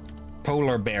just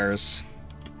polar bears.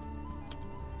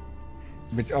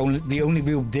 But the only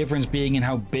real difference being in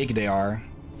how big they are.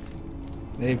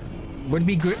 They would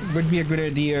be a good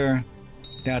idea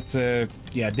that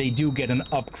yeah, they do get an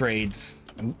upgrade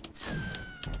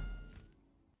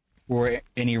for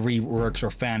any reworks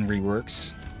or fan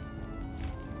reworks.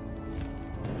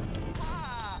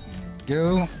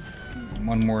 Go.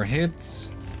 One more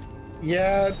hit.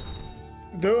 Yeah.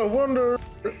 Though I wonder,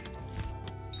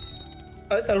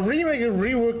 a remake and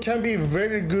rework can be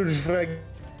very good for a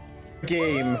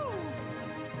game,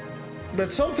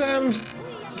 but sometimes it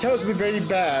can also be very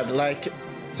bad. Like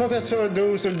sometimes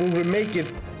those that will remake it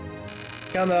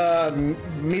kinda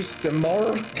miss the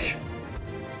mark.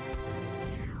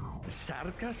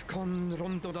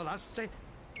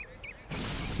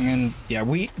 And yeah,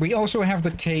 we also have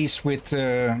the case with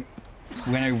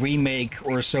when a remake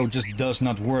or so just does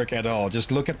not work at all.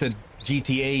 Just look at the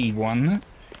GTA one.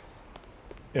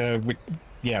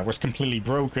 Yeah, was completely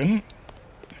broken.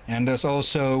 And there's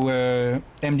also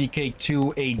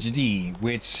MDK2 HD,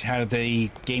 which had a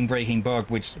game-breaking bug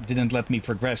which didn't let me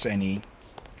progress any.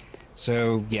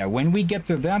 So yeah, when we get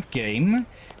to that game,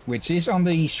 which is on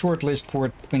the shortlist for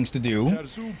things to do,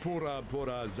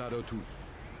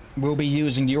 we'll be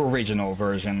using the original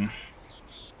version.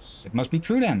 It must be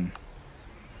true then.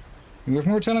 You have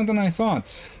more talent than I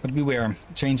thought, but beware,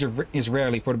 change is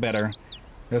rarely for the better.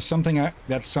 That's something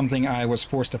I was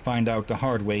forced to find out the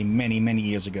hard way many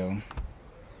years ago.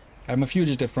 I'm a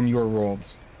fugitive from your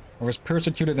world. I was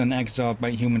persecuted and exiled by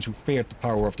humans who feared the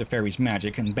power of the fairies'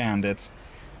 magic and banned it.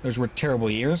 Those were terrible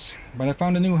years, but I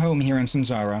found a new home here in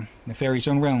Zanzarah, the fairies'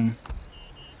 own realm.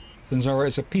 Zanzarah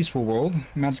is a peaceful world,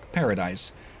 magic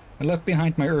paradise. I left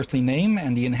behind my earthly name,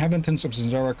 and the inhabitants of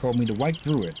Zanzarah called me the White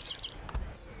Druid.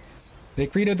 They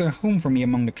created a home for me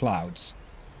among the clouds.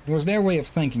 It was their way of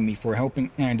thanking me for helping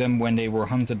them when they were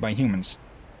hunted by humans.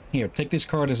 Here, take this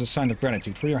card as a sign of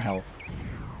gratitude for your help.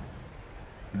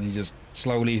 And he just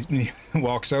slowly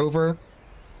walks over.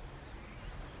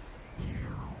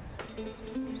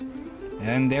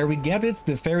 And there we get it,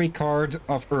 the fairy card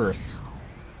of Earth.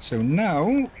 So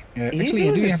now,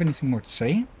 actually, do you have anything more to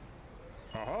say?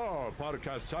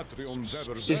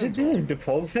 Is it doing the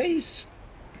pog face?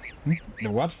 The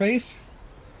what face?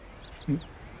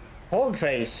 Hog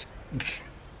face.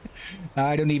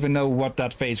 I don't even know what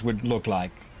that face would look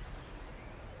like.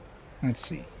 Let's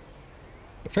see.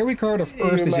 The fairy card of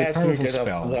Earth is a powerful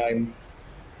spell.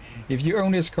 If you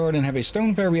own this card and have a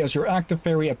stone fairy as your active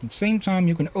fairy at the same time,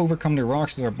 you can overcome the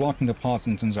rocks that are blocking the paths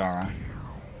in Zanzarah.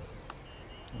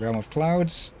 Realm of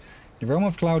Clouds. The Realm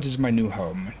of Clouds is my new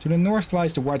home. To the north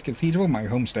lies the White Cathedral, my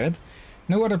homestead.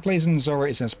 No other place in Zanzarah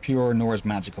is as pure nor as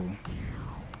magical.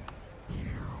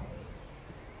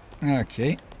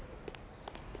 Okay.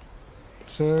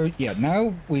 So, yeah,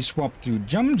 now we swap to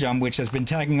Jum, which has been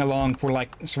tagging along for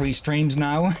like 3 streams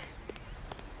now.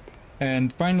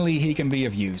 And finally, he can be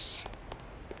of use.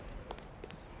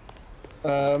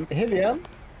 Hillyan?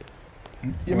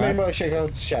 You may want to check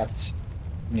out chat.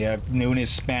 Yeah, Noon is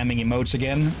spamming emotes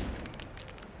again.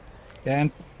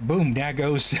 And boom, there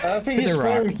goes I think he's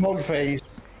wearing pog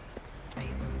face.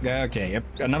 Okay, yep,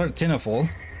 another tinnerful.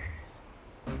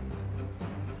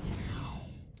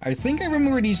 I think I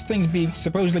remember these things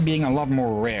supposedly being a lot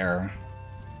more rare.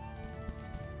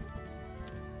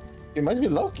 You might be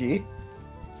lucky.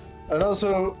 And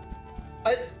also,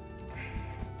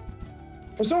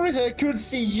 for some reason I could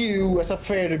see you as a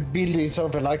fairy building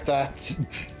something like that.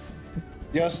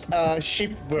 Just a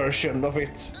ship version of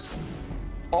it.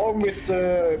 Armed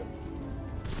with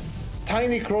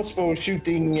tiny crossbow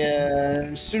shooting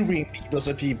sewing needles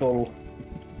at people.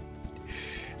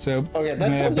 So okay,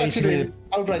 that sounds actually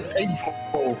outright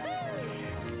painful.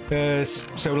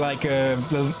 So like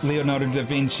Leonardo da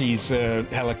Vinci's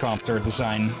helicopter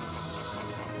design.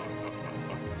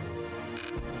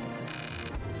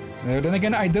 Then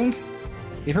again, I don't...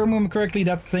 If I remember correctly,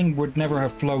 that thing would never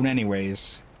have flown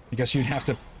anyways. Because you'd have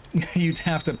to... you'd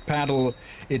have to paddle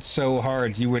it so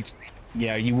hard, you would...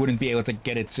 Yeah, you wouldn't be able to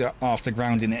get it off the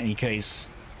ground in any case.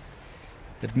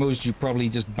 At most, you probably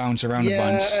just bounce around a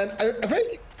bunch. Yeah, and I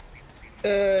think...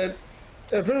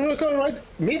 if I recall right,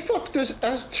 Mythos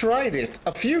has tried it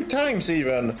a few times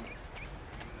even.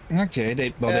 Okay,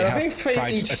 they have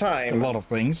tried each time. a lot of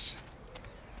things.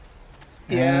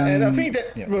 Yeah, and I think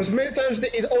that was many times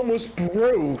that it almost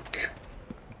broke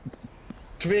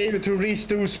to be able to reach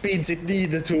those speeds it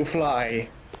needed to fly.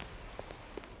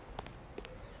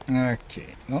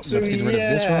 Okay, well, So let's get rid of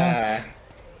this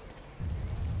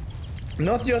one.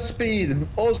 Not just speed,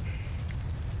 also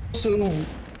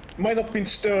might not been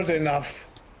sturdy enough.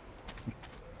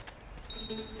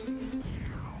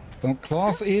 Well,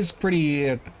 cloth is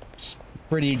pretty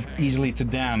easily to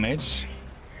damage.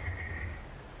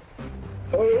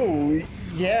 Oh,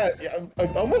 yeah, I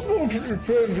almost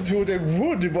referred to the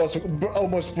wood was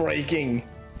almost breaking.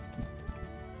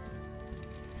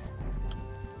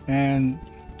 And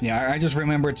yeah, I just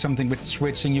remembered something with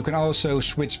switching. You can also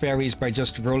switch fairies by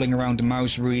just rolling around the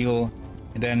mouse wheel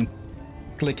and then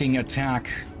clicking attack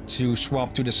to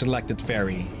swap to the selected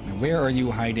fairy. Now, where are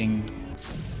you hiding?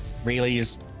 Really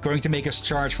is going to make us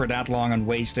charge for that long and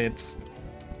waste it.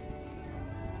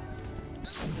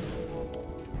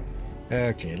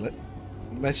 Okay,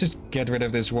 let's just get rid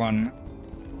of this one.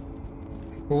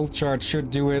 Full charge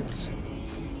should do it.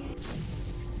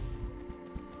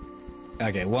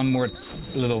 Okay, one more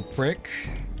little prick.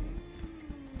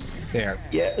 There.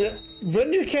 Yeah,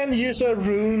 when you can use a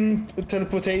rune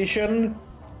teleportation,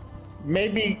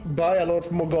 maybe buy a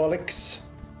lot more Garlics.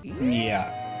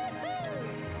 Yeah.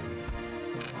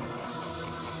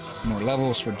 More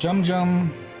levels for Jum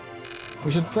Jum. We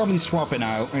should probably swap him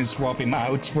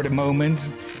out for the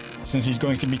moment, since he's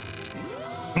going to be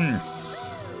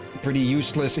pretty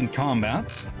useless in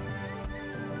combat.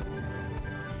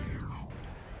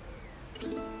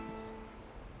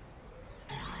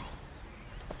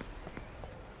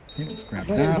 Okay, let's grab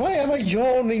that. Why am I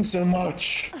yawning so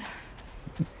much?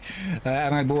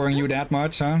 Am I boring you that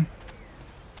much, huh?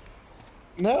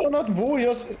 No, not bored,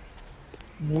 just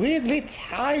weirdly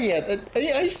tired.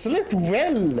 I slept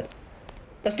well.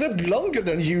 I slept longer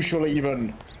than usual,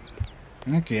 even.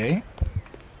 Okay.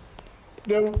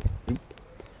 Though,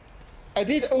 I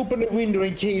did open the window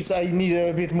in case I needed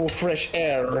a bit more fresh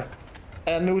air.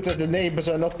 And noticed the neighbors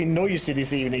are not being noisy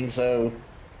this evening, so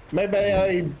maybe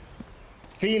I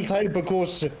feel tired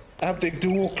because I have the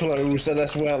door closed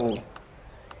as well.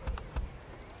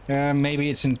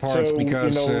 Maybe it's in parts So,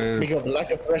 because... because of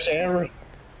lack of fresh air.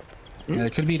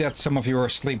 It could be that some of your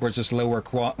sleep was just lower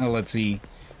quality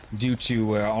due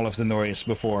to all of the noise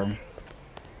before.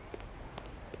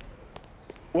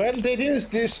 Well, they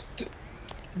didn't just...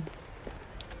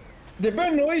 They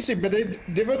were noisy, but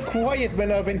they were quiet when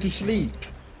I went to sleep.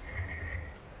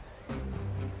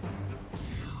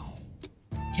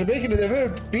 So basically, they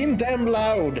were being damn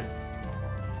loud.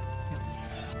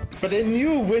 But they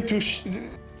knew when to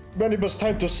when it was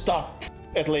time to stop,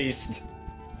 at least.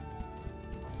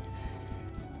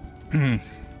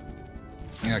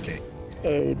 Okay.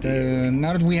 Oh dear.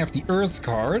 Now that we have the Earth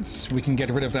cards, we can get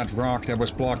rid of that rock that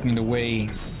was blocking the way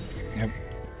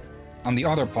on the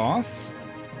other path.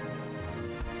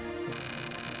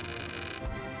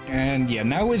 And yeah,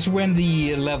 now is when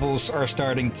the levels are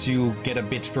starting to get a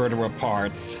bit further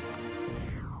apart.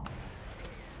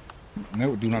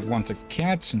 No, do not want a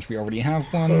cat, since we already have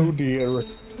one. Oh dear.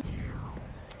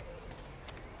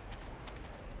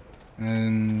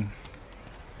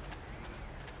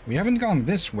 We haven't gone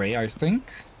this way, I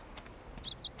think.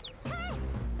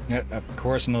 Yeah, of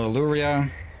course, another Luria.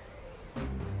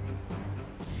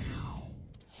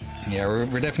 Yeah,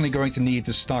 we're definitely going to need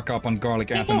to stock up on garlic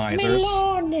atomizers.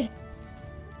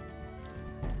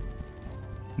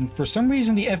 And for some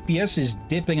reason, the FPS is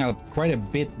dipping out quite a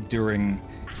bit during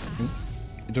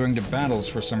the battles.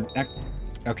 For some,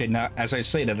 okay, now as I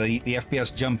say that, the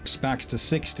FPS jumps back to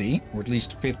 60, or at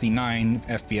least 59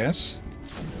 FPS.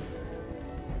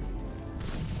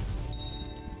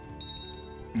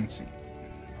 Let's see.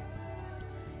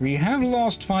 We have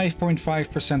lost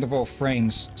 5.5% of all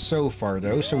frames so far,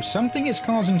 though, so something is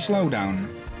causing slowdown.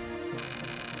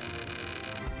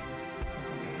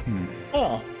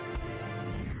 Oh.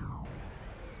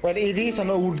 But it is an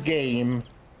old game.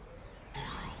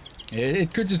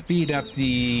 It could just be that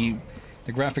the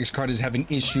graphics card is having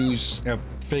issues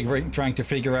trying to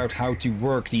figure out how to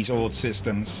work these old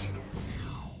systems.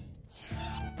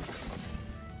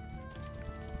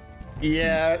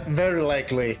 Yeah, very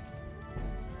likely.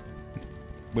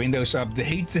 Windows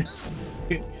update.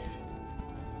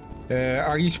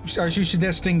 Are you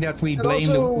suggesting that we blame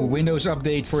the Windows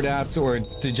update for that, or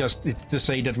to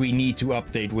say that we need to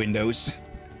update Windows?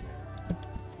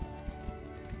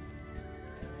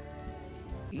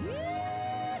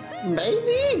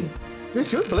 Maybe you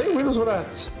could blame Windows for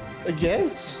that, I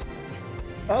guess.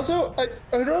 Also,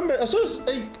 I remember I saw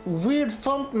a weird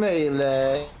thumbnail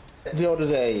the other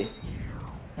day.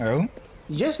 Oh?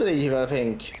 Yesterday, even, I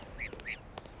think.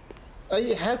 I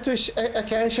have to. I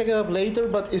can check it up later,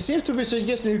 but it seems to be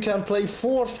suggesting you can play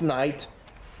Fortnite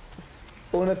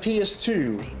on a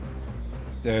PS2.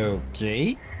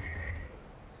 Okay.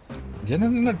 Then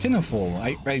another tinnerful.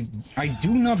 I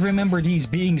do not remember these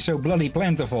being so bloody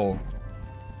plentiful.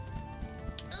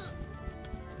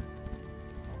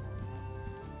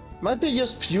 Might be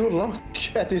just pure luck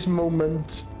at this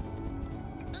moment.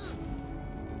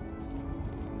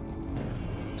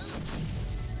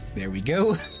 There we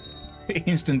go.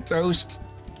 Instant toast.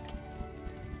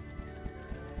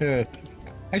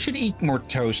 I should eat more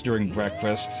toast during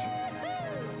breakfast.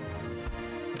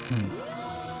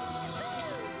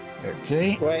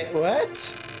 Okay. Wait, what?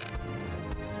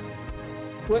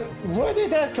 Where did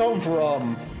that come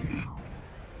from?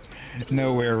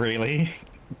 Nowhere really.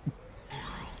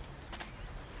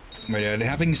 But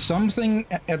having something,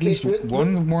 at least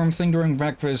one warm thing during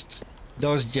breakfast,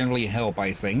 does generally help,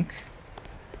 I think.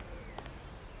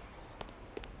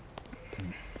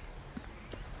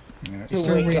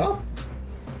 To wake up?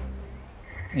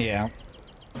 Yeah.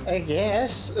 I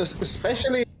guess,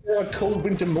 especially a cold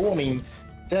winter morning.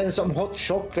 Then some hot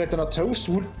chocolate and a toast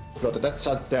would... God, that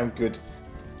sounds damn good.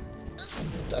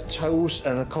 A toast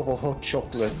and a cup of hot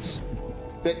chocolate.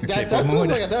 That sounds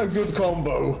like a damn good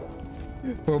combo.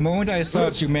 For a moment I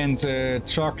thought you meant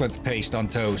chocolate paste on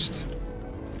toast.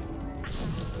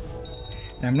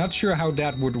 I'm not sure how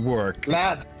that would work.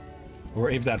 Lad.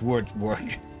 Or if that would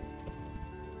work.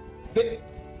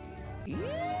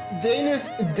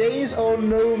 Danes are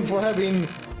known for having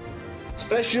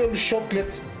special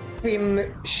chocolate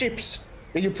in chips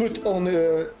that you put on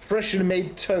freshly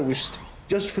made toast,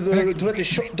 just for to let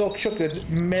the dark chocolate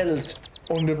melt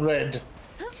on the bread.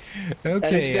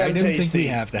 Okay, I don't think we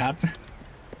have that.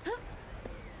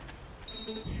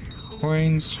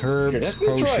 Coins, herbs,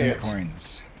 potion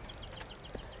coins.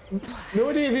 No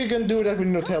idea if you can do that with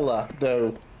Nutella,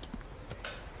 though.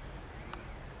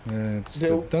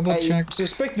 Double check. I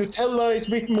suspect Nutella is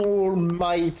a bit more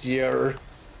mightier.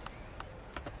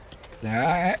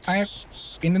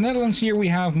 In the Netherlands here we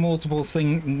have multiple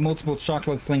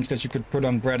chocolate things that you could put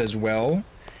on bread as well,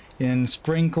 in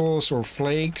sprinkles or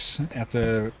flakes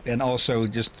and also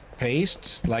just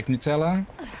paste like Nutella.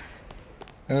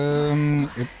 Boing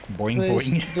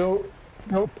Please,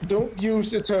 boing. don't use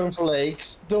the term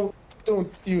flakes. Don't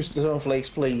use the term flakes,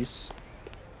 please.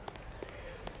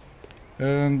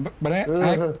 But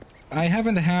I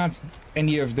haven't had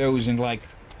any of those in like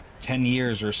 10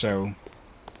 years or so.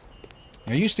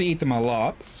 I used to eat them a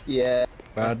lot. Yeah.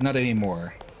 But not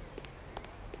anymore.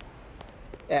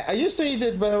 Yeah, I used to eat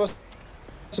it when I was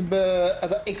at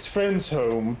an ex-friend's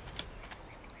home.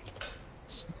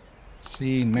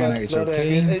 See, mana is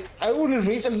okay. I only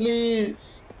recently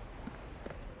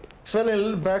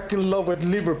fell back in love with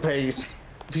liver paste.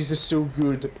 This is so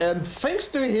good. And thanks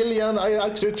to Hillyan, I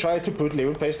actually tried to put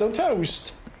liver paste on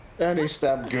toast. And it's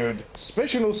damn good.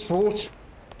 Special sports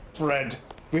bread.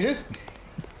 Which is...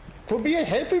 could be a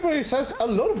healthy, but it has a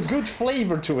lot of good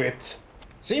flavor to it.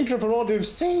 Seems to have a lot of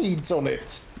seeds on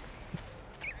it.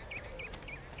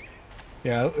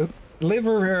 Yeah,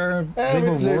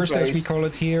 liverwurst, as we call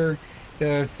it here,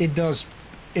 it does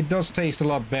taste a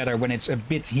lot better when it's a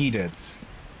bit heated.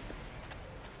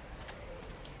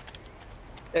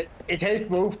 It has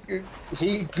both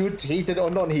good heated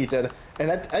or non-heated,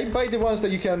 and I buy the ones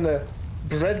that you can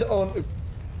bread on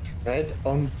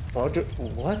butter.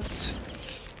 What?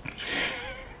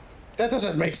 That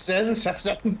doesn't make sense. That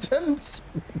sentence.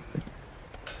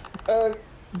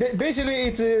 Basically,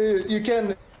 it's you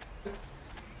can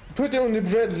put it on the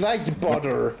bread like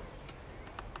butter.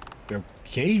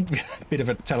 Okay, bit of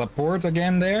a teleport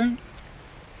again there.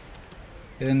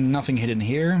 And nothing hidden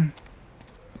here.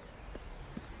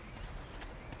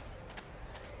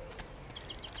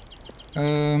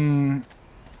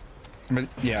 But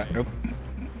yeah,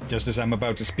 just as I'm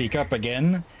about to speak up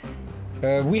again,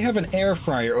 we have an air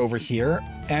fryer over here,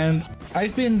 and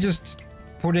I've been just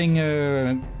putting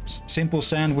simple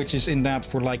sandwiches in that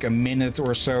for like a minute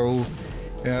or so,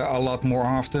 a lot more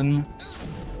often.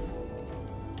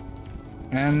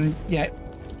 And yeah,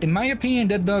 in my opinion,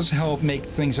 that does help make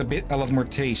things a lot more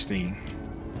tasty.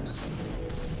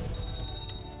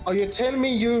 Are you telling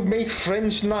me you make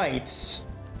French nights?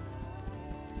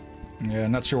 Yeah,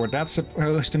 not sure what that's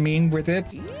supposed to mean with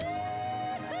it.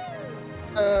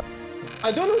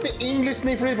 I don't know the English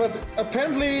name for it, but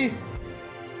apparently...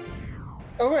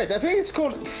 Oh right, I think it's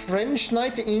called French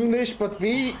night in English, but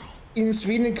we in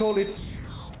Sweden call it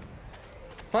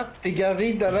Fattiga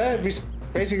riddare, which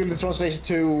basically translates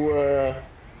to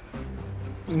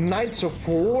Knights of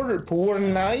Poor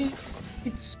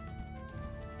Knights.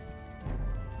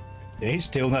 Yeah,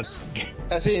 still not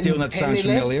sounds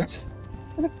familiar.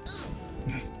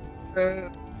 I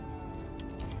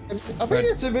think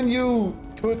it's when you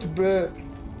put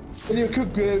When you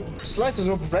cook slices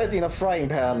of bread in a frying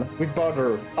pan with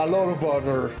butter, a lot of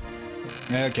butter.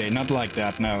 Okay, not like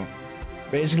that, no.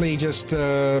 Basically just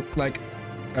like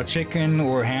a chicken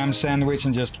or ham sandwich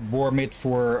and just warm it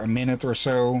for a minute or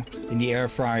so in the air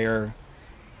fryer.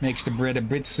 Makes the bread a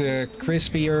bit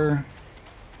crispier.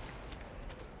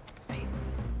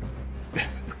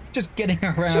 Just getting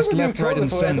harassed left, right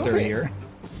and center here.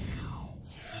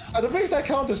 I don't think that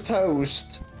counts as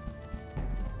toast.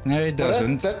 No, it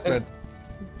doesn't, but...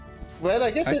 Well,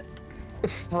 I guess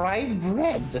it's fried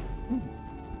bread.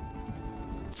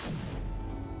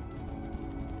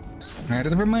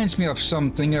 That reminds me of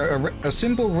something, a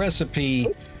simple recipe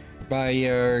by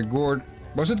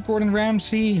was it Gordon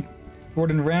Ramsay?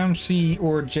 Gordon Ramsay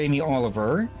or Jamie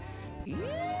Oliver.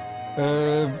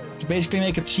 To basically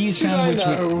make a cheese sandwich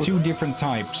with 2 different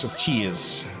types of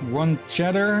cheese. One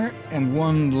cheddar and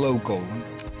one local.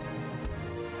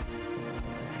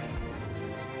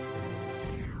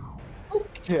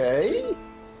 Okay.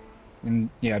 And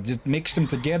yeah, just mix them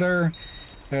together.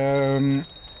 I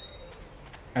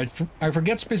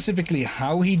forget specifically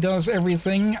how he does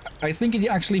everything. I think he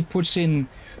actually puts in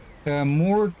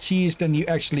more cheese than you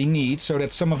actually need, so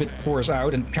that some of it pours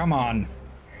out. And come on.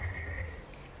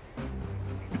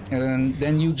 And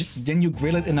then you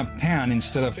grill it in a pan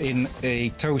instead of in a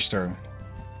toaster.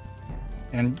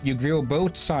 And you grill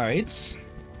both sides.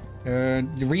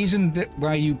 The reason that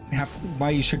why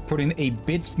you should put in a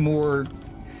bit more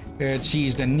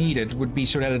cheese than needed would be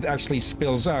so that it actually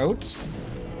spills out.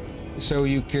 So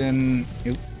you can...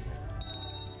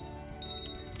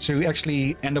 So you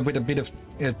actually end up with a bit of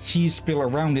cheese spill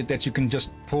around it that you can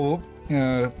just pull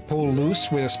loose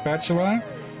with a spatula.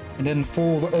 And then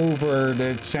fold over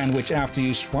the sandwich after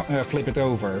you flip it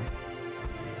over.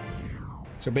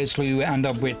 So basically you end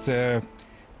up with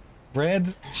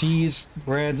bread,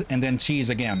 and then cheese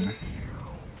again.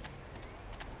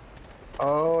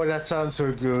 Oh, that sounds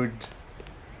so good.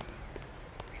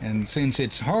 And since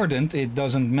it's hardened, it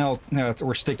doesn't melt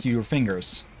or stick to your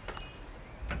fingers.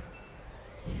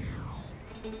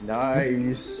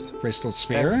 Nice. Crystal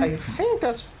sphere. I think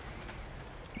that's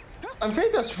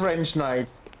French night.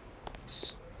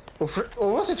 Or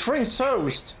was it French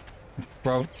toast?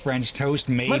 French toast,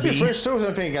 maybe. Might be French toast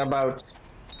I'm thinking about.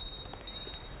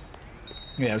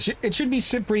 Yeah, it should be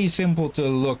pretty simple to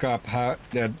look up how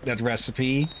that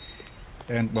recipe.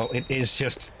 And, well, it is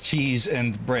just cheese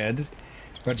and bread.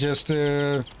 But just,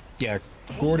 yeah,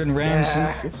 Gordon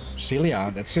Ramsay.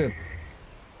 Celia, that's it.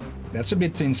 That's a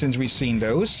bit since we've seen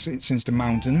those, since the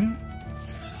mountain.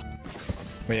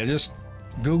 But yeah, just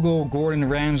Google Gordon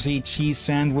Ramsay cheese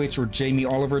sandwich or Jamie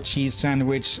Oliver cheese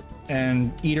sandwich,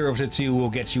 and either of the two will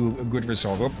get you a good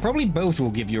result. Well, probably both will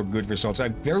give you a good result. I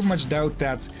very much doubt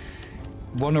that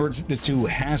one or the two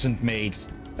hasn't made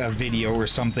a video or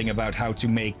something about how to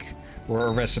make, or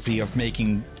a recipe of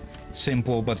making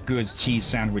simple but good cheese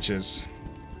sandwiches.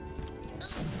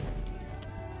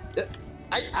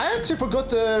 I actually forgot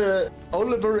that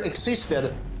Oliver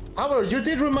existed. However, you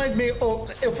did remind me of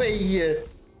a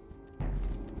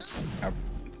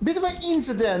bit of an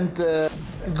incident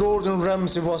Gordon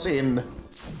Ramsay was in.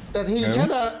 That he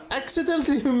kind of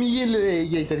accidentally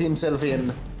humiliated himself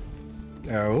in.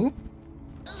 Oh?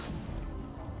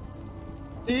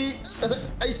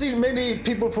 I see many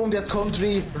people from that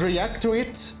country react to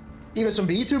it. Even some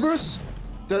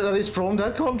VTubers that is from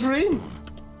that country.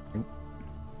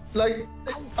 Like,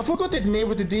 I forgot the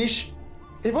name of the dish.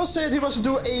 He was said he was to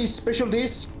do a special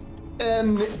dish,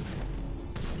 and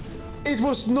it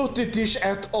was not the dish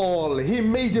at all. He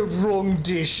made the wrong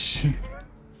dish.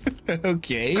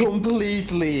 Okay.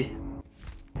 Completely.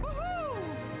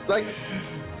 Like,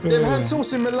 they've had some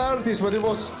similarities, but it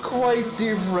was quite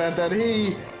different, and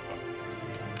he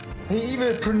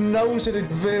even pronounced it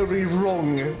very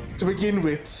wrong to begin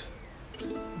with.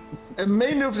 And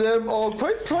many of them are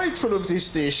quite prideful of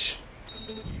this dish.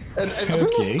 And I think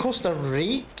it was Costa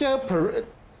Rica,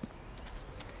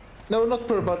 no, not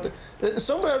Peru, but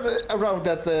somewhere around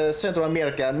that Central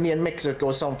America, near Mexico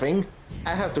or something.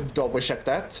 I have to double check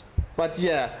that. But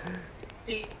yeah,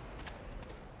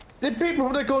 the people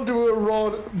from the country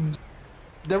were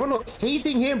they were not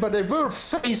hating him, but they were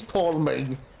face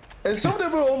palming. And some of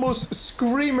them were almost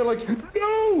screaming like,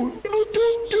 no,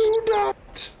 don't do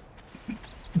that.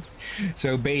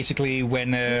 So basically,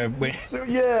 when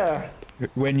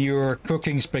you're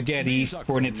cooking spaghetti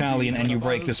for an Italian and you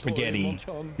break the spaghetti,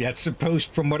 that's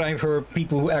supposed, from what I've heard,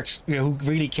 people who actually who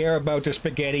really care about the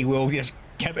spaghetti will just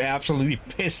get absolutely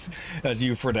pissed at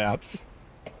you for that.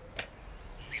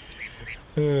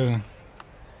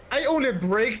 I only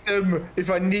break them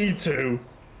if I need to.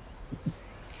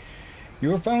 You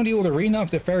have found the old arena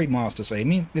of the Fairy Masters,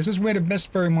 Amy. This is where the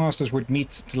best Fairy Masters would meet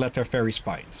to let their fairies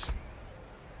fight.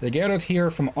 They gathered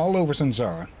here from all over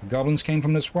Zanzarah. The goblins came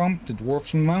from the swamp, the dwarves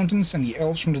from the mountains, and the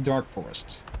elves from the dark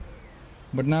forest.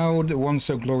 But now the once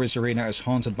so glorious arena is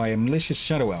haunted by a malicious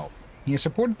shadow elf. He is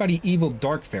supported by the evil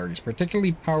dark fairies,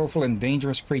 particularly powerful and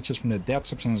dangerous creatures from the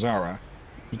depths of Zanzarah.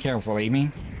 Be careful,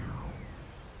 Amy.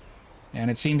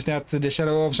 And it seems that the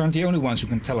shadow elves aren't the only ones who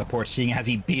can teleport, seeing as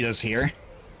he beat us here.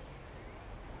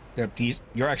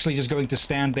 You're actually just going to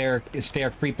stand there and stare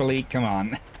creepily? Come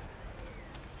on.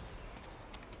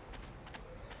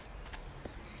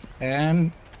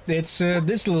 And it's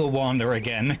this little wander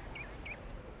again.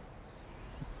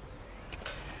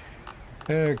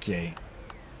 Okay.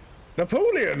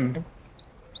 Napoleon!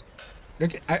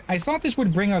 Okay, I thought this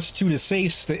would bring us to the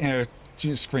save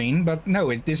screen, but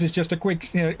no, this is just a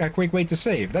quick way to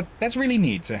save. That's really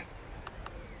neat.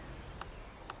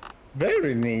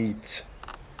 Very neat.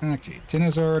 Okay,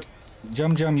 Tinazard,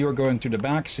 Jum Jum, you're going to the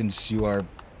back since you are,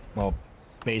 well,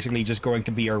 basically just going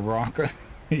to be a rock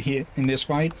here in this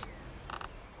fight.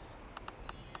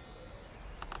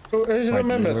 Oh,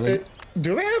 remember,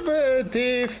 do we have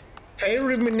the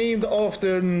fairy named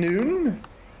after Noon?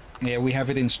 Yeah, we have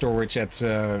it in storage at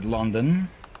London.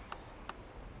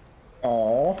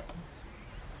 Oh.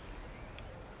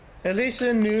 At least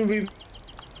Noon will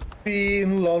be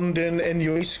in London,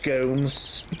 enjoy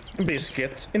scones,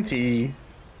 biscuit, and tea.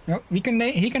 Oh, he can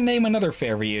name another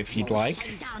fairy if he'd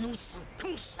like.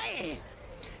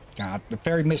 God, the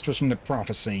fairy mistress from the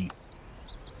prophecy.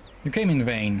 You came in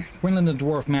vain. Quinlan the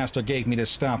Dwarf Master gave me the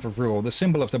Staff of Rule, the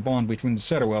symbol of the bond between the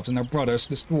Shadow Elves and our brothers,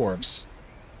 the Dwarves.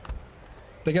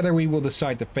 Together we will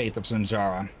decide the fate of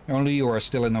Zanzarah. Only you are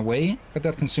still in the way, but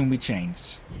that can soon be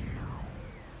changed.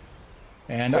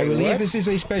 And I believe this is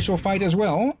a special fight as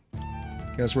well,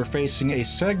 because we're facing a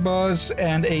Segbaz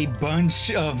and a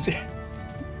bunch of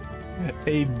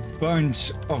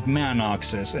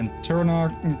Manoxes and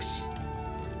Turnox.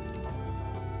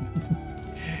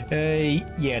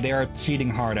 Yeah, they are cheating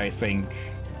hard, I think,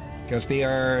 because they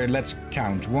are. Let's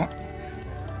count. 1,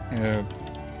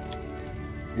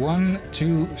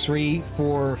 2, 3,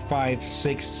 4, 5,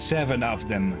 6, 7 of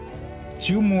them.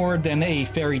 2 more than a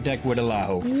fairy deck would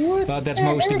allow. What? But that's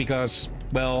mostly because,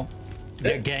 well,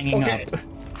 they're ganging up.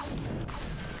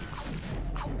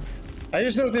 I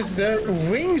just noticed their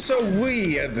wings are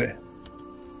weird.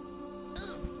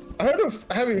 I heard of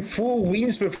having 4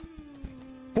 wings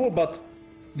before, but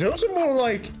those are more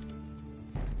like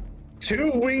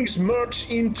 2 wings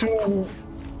merged into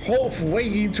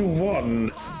halfway into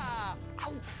one.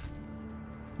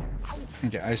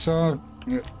 Okay, I saw.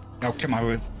 Oh, come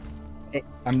on.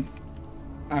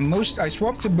 I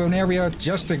swapped to Bonaria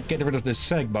just to get rid of the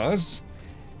Segbaz,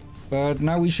 but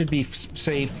now we should be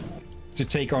safe to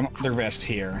take on the rest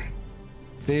here.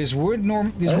 This would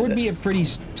be a pretty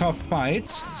tough fight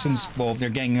since, well, they're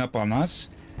ganging up on us.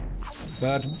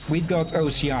 But we've got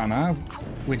Oceana,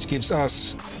 which gives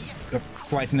us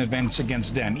quite an advantage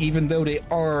against them, even though they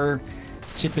are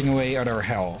chipping away at our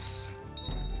health.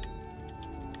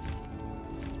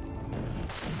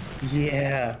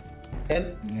 Yeah.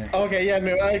 And okay, yeah,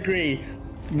 no, I agree.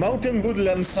 Mountain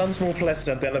woodland sounds more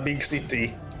pleasant than a big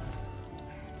city.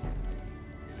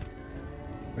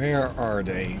 Where are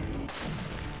they?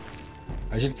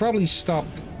 I should probably stop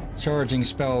charging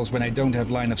spells when I don't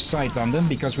have line of sight on them,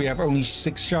 because we have only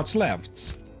 6 shots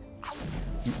left.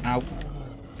 Ow.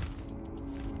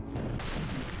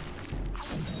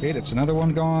 Okay, that's another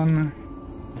one gone.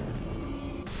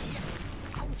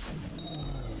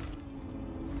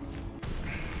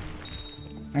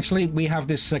 Actually, we have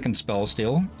this second spell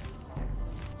still.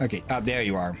 Okay, there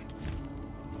you are.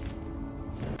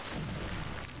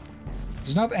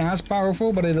 It's not as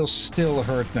powerful, but it'll still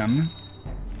hurt them.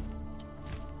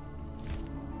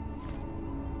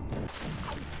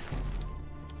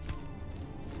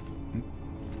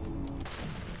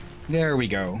 There we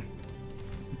go.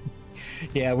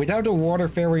 Yeah, without a water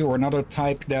fairy or another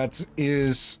type that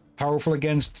is powerful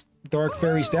against dark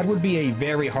fairies, that would be a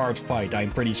very hard fight,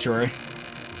 I'm pretty sure.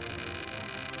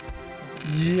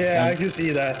 Yeah, I can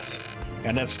see that.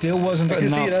 And that still wasn't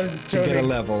enough to get a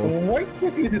level. Why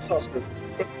quickly disaster?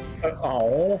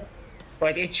 Oh,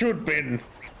 but it should been.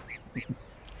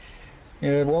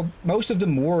 Yeah, well, most of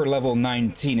them were level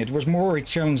 19. It was more a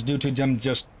challenge due to them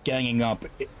just ganging up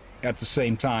at the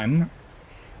same time.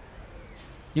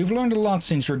 You've learned a lot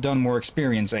since you're done more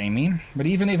experience, Amy. But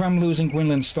even if I'm losing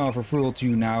Quinlan's Staff of Rule to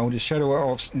you now, the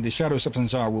shadows of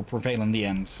Zanzarah will prevail in the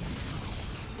end.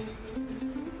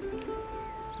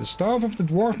 The Staff of the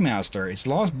Dwarf Master, its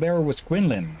last bearer was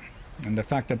Quinlan, and the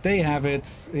fact that they have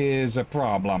it is a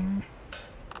problem.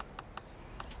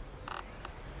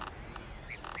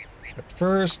 But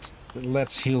first,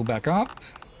 let's heal back up.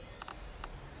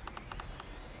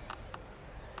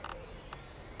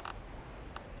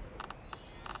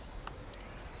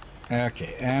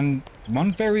 Okay, and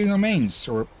one fairy remains,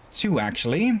 or two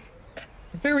actually.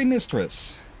 A fairy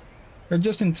mistress. You're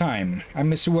just in time. I'm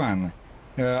Miss Yuan,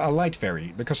 a light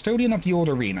fairy, the custodian of the old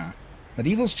arena. That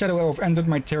evil shadow elf entered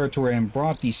my territory and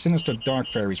brought these sinister dark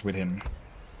fairies with him.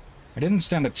 I didn't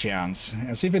stand a chance.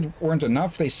 As if it weren't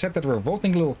enough, they set that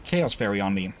revolting little chaos fairy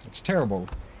on me. It's terrible.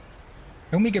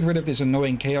 Help me get rid of this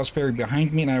annoying chaos fairy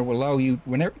behind me, and I will allow you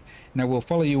whenever, and I will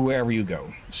follow you wherever you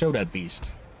go. Show that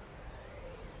beast.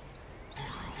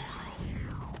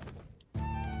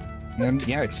 And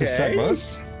yeah, it's a set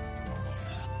buzz.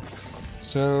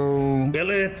 So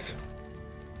kill it.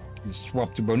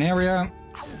 Swap to Bonaria,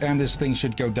 and this thing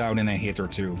should go down in a hit or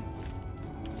two.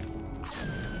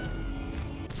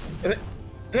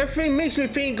 That thing makes me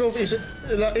think of is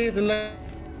like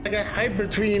a hybrid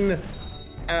between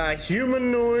a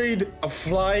humanoid, a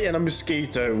fly, and a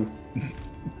mosquito.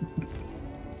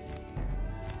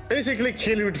 Basically,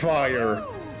 kill you with fire.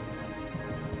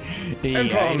 Yeah,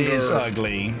 it is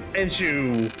ugly. And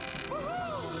you.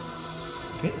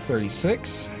 Okay,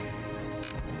 36.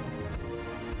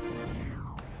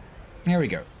 There we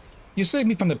go. You saved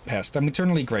me from the pest. I'm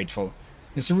eternally grateful.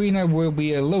 This arena will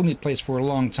be a lonely place for a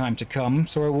long time to come,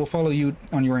 so I will follow you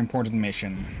on your important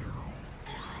mission.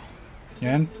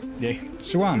 And,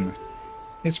 Swan.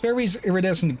 This fairy's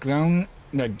iridescent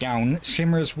gown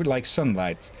shimmers like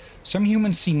sunlight. Some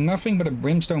humans see nothing but a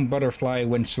brimstone butterfly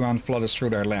when Swan flutters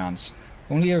through their lands.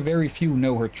 Only a very few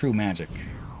know her true magic.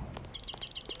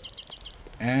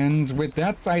 And with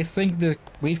that, I think that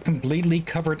we've completely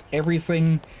covered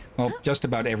everything, well, just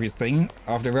about everything,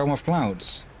 of the Realm of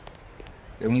Clouds.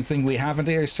 The only thing we haven't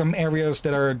there is some areas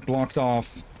that are blocked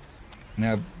off,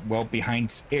 well,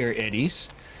 behind air eddies,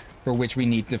 for which we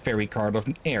need the fairy card of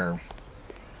air.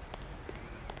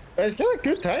 It's got a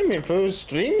good timing for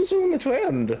stream soon to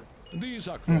end. If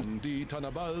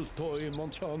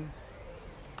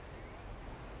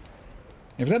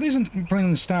that isn't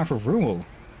Quinlan's Staff of Rule,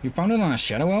 you found it on a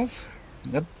Shadow Elf?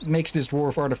 That makes this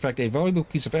dwarf artifact a valuable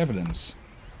piece of evidence.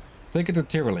 Take it to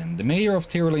Tyrolin. The mayor of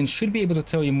Tyrolin should be able to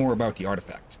tell you more about the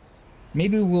artifact.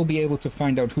 Maybe we'll be able to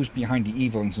find out who's behind the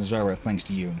evil in Zanzarah thanks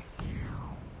to you.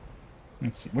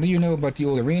 Let's see. What do you know about the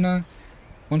old arena?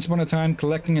 Once upon a time,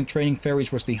 collecting and training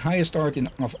fairies was the highest art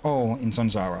of all in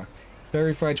Zanzarah.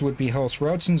 Fairy fights would be held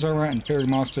throughout Zanzarah, and fairy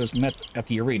masters met at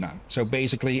the arena. So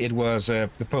basically it was the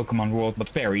Pokemon world, but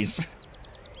fairies.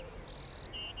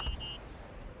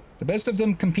 The best of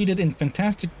them competed in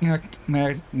fantastic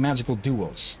magical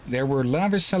duels. There were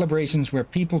lavish celebrations where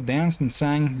people danced and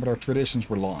sang, but our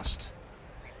traditions were lost.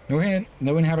 No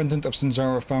inhabitant of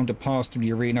Zanzarah found a path to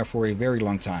the arena for a very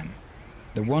long time.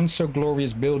 The once so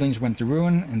glorious buildings went to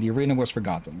ruin, and the arena was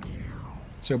forgotten.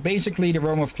 So basically the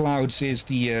Realm of Clouds is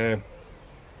the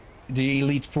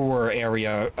Elite Four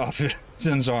area of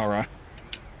Zanzarah.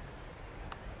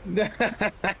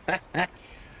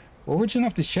 Origin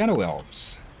of the Shadow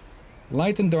Elves.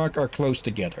 Light and dark are close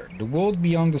together. The world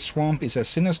beyond the swamp is as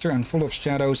sinister and full of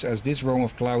shadows as this Realm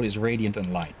of Cloud is radiant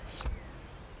and light.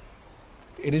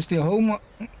 It is the home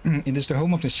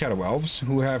of the Shadow Elves,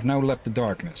 who have now left the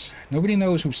darkness. Nobody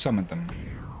knows who summoned them.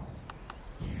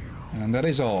 And that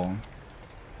is all.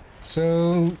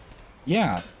 So,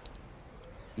 yeah.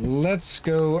 Let's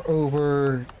go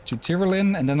over to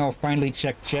Tyrolin, and then I'll finally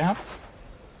check chat.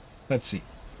 Let's see.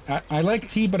 I like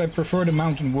tea, but I prefer the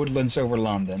mountain woodlands over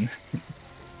London.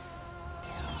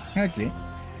 Okay.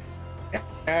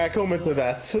 I comment to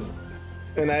that.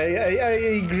 And I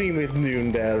agree with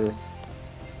Noon there.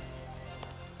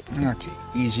 Okay,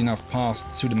 easy enough path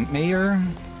to the mayor.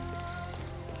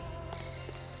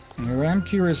 I'm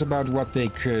curious about what they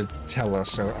could tell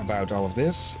us about all of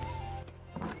this.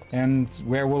 And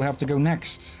where we'll have to go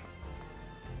next.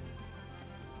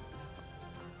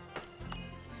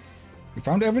 We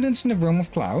found evidence in the Realm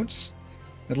of Clouds.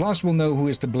 At last we'll know who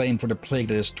is to blame for the plague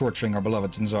that is torturing our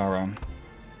beloved Zanzarah.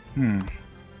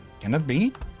 Can that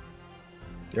be?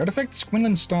 The artifact is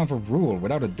Quinlan's Staff of Rule,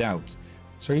 without a doubt.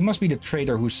 So he must be the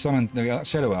traitor who summoned the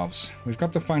Shadow Elves. We've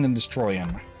got to find and destroy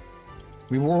him.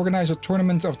 We will organize a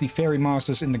tournament of the Fairy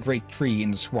Masters in the Great Tree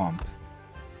in the swamp.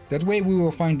 That way we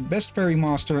will find the best Fairy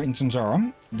Master in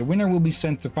Zanzarah. The winner will be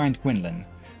sent to find Quinlan.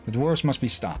 The dwarves must be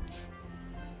stopped.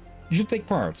 You should take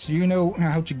part. You know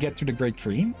how to get to the Great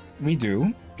Tree? We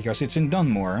do, because it's in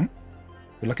Dunmore.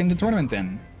 Good luck in the tournament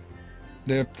then.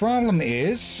 The problem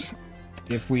is,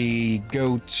 if we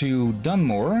go to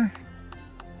Dunmore,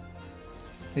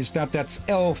 is that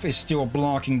elf is still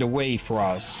blocking the way for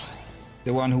us.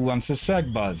 The one who wants a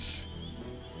Sagbuzz.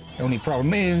 Only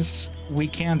problem is, we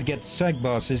can't get seg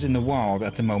bosses in the wild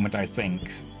at the moment, I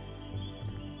think.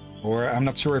 Or I'm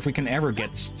not sure if we can ever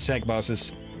get seg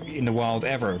bosses in the wild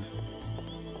ever.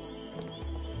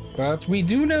 But we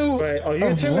do know. Wait, are you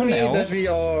of telling one me elf. that we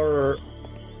are?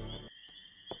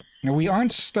 Now, we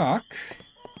aren't stuck,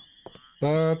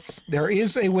 but there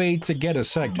is a way to get a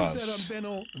seg boss.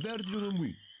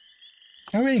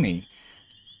 Oh, Amy.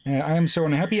 I am so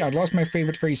unhappy. I lost my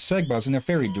favorite fairy seg boss in a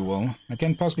fairy duel. I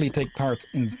can't possibly take part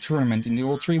in the tournament in the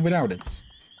old tree without it.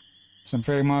 Some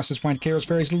fairy masters find Chaos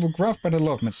Fairies a little gruff, but I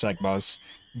love my seg boss.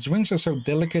 Its wings are so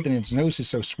delicate and its nose is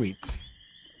so sweet.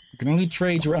 You can only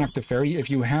trade your active fairy if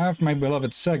you have my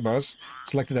beloved seg boss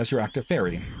selected as your active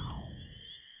fairy.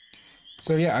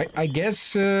 So yeah, I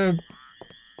guess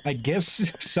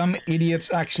some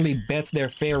idiots actually bet their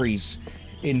fairies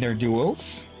in their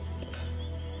duels.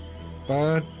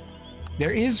 But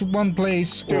there is one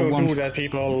place or Don't one do that,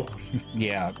 people.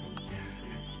 yeah.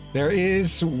 There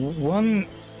is one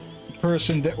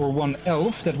person that, or one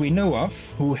elf that we know of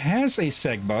who has a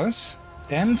seg boss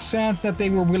and said that they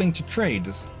were willing to trade.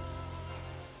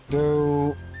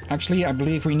 Though actually I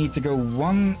believe we need to go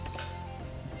one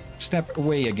step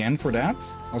away again for that.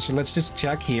 Also, let's just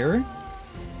check here.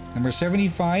 Number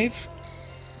 75.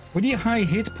 Pretty high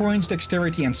hit points,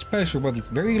 dexterity and special, but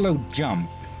very low jump.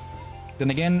 Then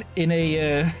again, in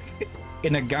a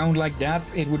in a gown like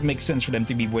that, it would make sense for them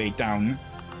to be way down.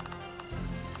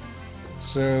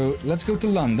 So let's go to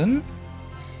London.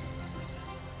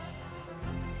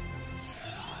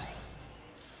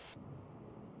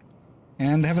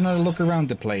 And have another look around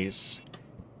the place.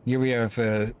 Here we have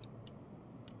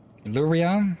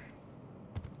Luria.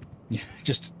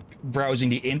 Just browsing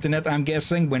the internet, I'm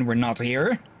guessing, when we're not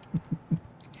here.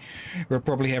 We're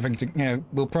probably having to,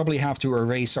 we'll probably have to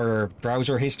erase our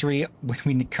browser history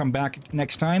when we come back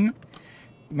next time.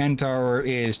 Mantower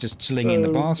is just chilling in the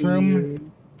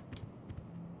bathroom.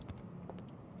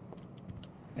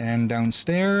 And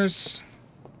downstairs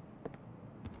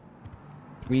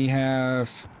we have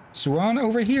Swan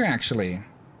over here, actually.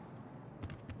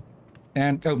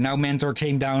 And, oh, now Mentor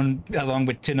came down along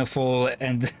with Tinneful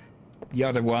and the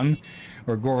other one,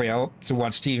 or Goriel, to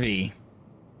watch TV.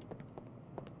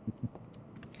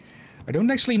 I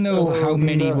don't actually know how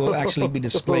many will actually be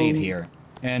displayed here.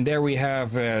 And there we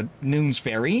have Noon's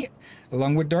Fairy,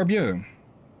 along with Darbieu.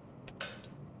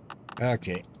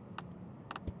 Okay.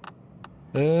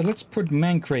 Let's put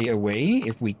Mancray away,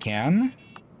 if we can.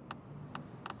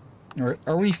 Or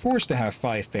are we forced to have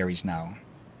 5 fairies now?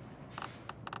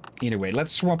 Either way,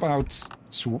 let's swap out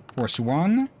for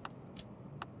Swan.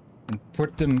 And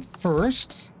put them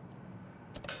first.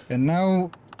 And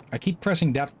now, I keep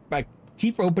pressing that, I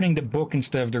keep opening the book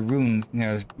instead of the rune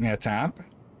tab.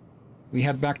 We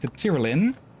head back to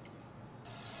Tyrillin.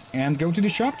 And go to the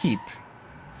shopkeep.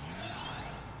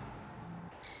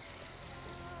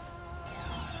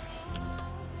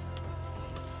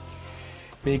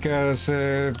 Because,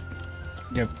 yeah,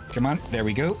 come on, there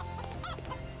we go.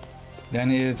 Then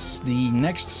it's the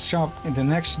next shop, the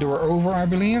next door over, I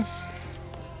believe.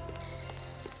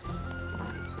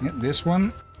 Yeah, this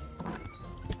one.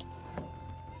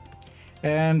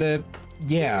 And,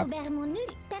 yeah.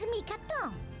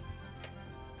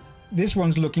 This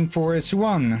one's looking for a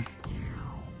Swan.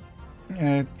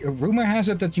 Rumor has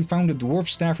it that you found a dwarf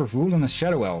staff of rule and a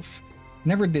shadow elf.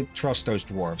 Never did trust those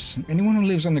dwarves. Anyone who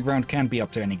lives underground can't be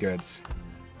up to any good.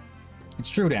 It's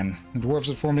true then. The dwarves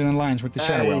have formed an alliance with the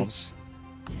shadow elves.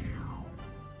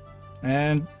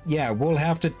 And yeah, we'll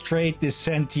have to trade this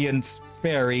sentient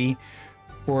fairy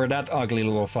for that ugly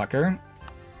little fucker.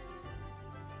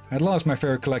 At last my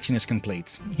fairy collection is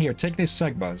complete. Here, take this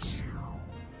Segbuzz.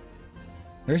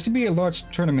 There is to be a large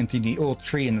tournament in the old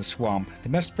tree in the swamp. The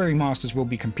best fairy masters will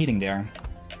be competing there.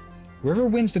 Whoever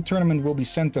wins the tournament will be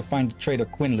sent to find the traitor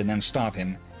Quinlan and stop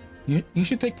him. You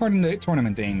should take part in the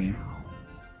tournament, Amy.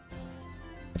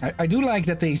 I do like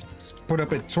that they put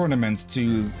up a tournament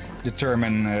to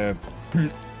determine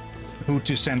who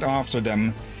to send after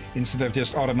them, instead of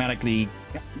just automatically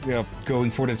going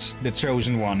for the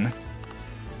chosen one.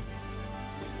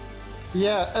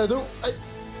 Yeah,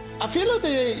 I feel like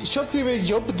the shopkeeper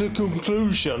jumped to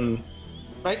conclusion.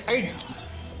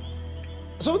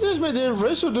 Sometimes the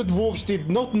rest of the dwarves did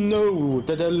not know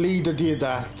that their leader did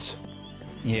that.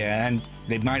 Yeah, and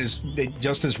they might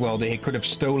just as well, they could have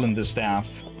stolen the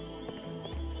staff.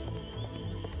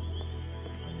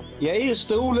 Yeah, he is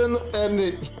stolen,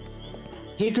 and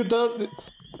he could have,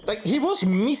 like, he was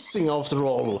missing after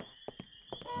all.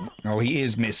 Oh, he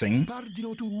is missing.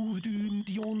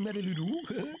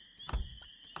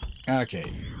 Okay,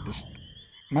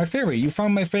 My fairy. You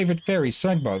found my favorite fairy,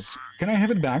 Sagbuzz. Can I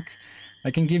have it back?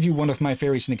 I can give you one of my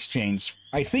fairies in exchange.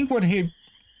 I think what he...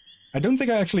 I don't think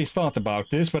I actually thought about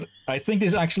this, but I think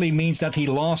this actually means that he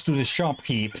lost to the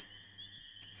shopkeep.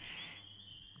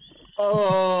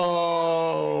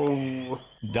 Oh,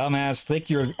 Dumbass, take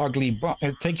your ugly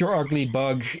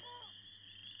bug.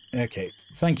 Okay,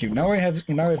 thank you. Now I've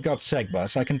got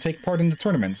Sagbuzz. I can take part in the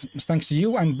tournament. Thanks to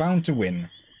you, I'm bound to win.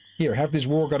 Here, have this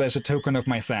war god as a token of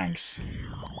my thanks.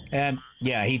 And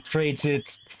yeah, he trades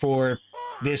it for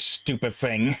this stupid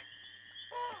thing.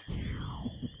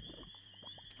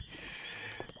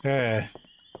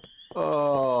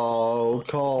 Oh,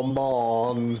 come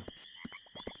on.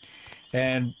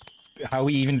 And how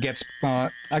he even gets how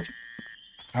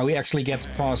he actually gets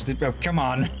past it. Oh, come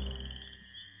on.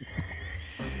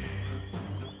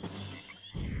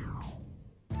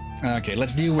 Okay,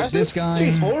 let's deal with this guy.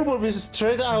 It's horrible. We just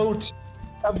trade out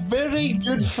a very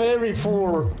good fairy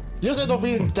for just end up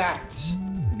being that.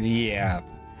 Yeah,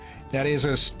 that is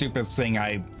a stupid thing.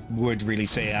 I would really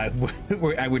say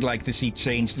I would like to see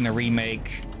changed in a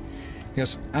remake.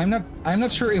 Because I'm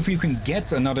not sure if you can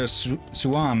get another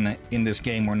Suan in this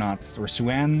game or not, or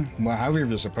Suan, well, however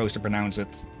you're supposed to pronounce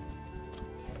it.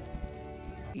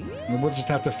 We'll just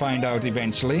have to find out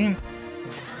eventually.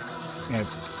 Yeah.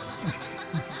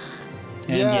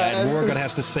 And yeah, Wargod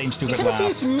has the same stupid laugh. If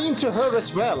he's mean to her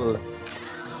as well.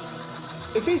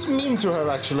 If he's mean to her,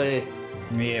 actually.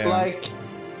 Yeah. Like...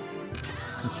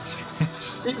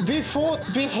 we fought,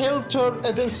 we helped her,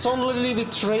 and then suddenly we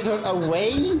trade her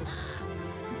away?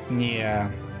 Yeah.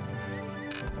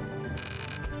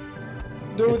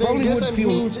 Though then I guess that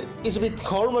means it's a bit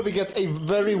karma, we get a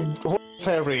very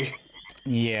fairy.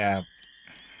 Yeah.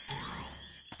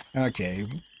 Okay.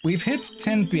 We've hit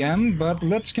 10 PM, but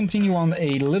let's continue on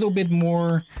a little bit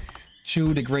more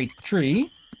to the Great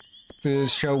Tree to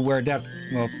show where that,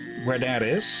 well, where that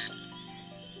is.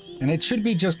 And it should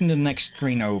be just in the next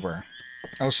screen over.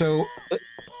 Also,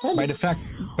 by the fact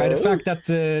that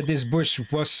this bush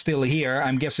was still here,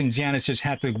 I'm guessing Janice just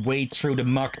had to wade through the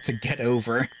muck to get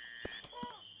over.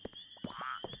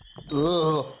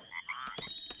 Ugh.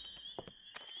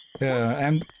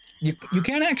 And you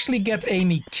can actually get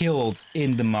Amy killed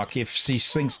in the muck if she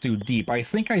sinks too deep. I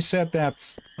think I said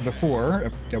that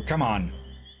before. Oh, come on.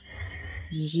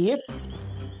 Yep.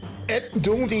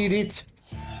 Don't eat it.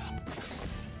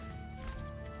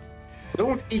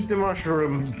 Don't eat the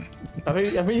mushroom. I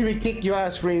mean, we kick your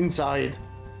ass from inside.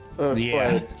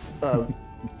 Yeah.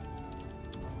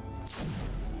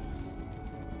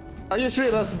 I just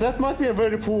realized that might be a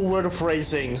very poor word of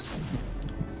phrasing.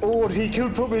 Or he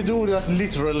could probably do that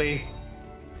literally.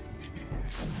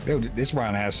 Oh, this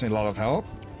one has a lot of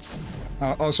health.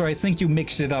 Also, I think you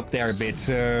mixed it up there a bit.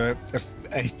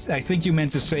 I think you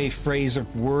meant to say phrase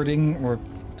of wording or...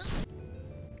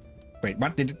 Wait,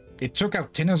 what did it took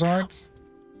out Tinazard?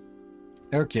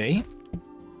 Okay.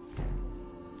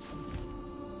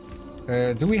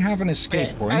 Do we have an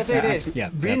escape point? I say this. Yeah,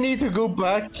 we need to go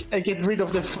back and get rid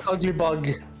of the ugly bug.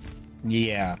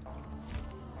 Yeah.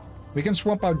 We can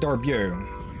swap out Darbieux.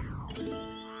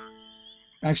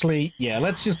 Actually, yeah,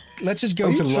 let's just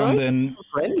go to London.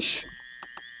 French?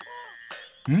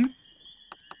 Hmm?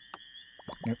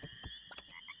 Yep.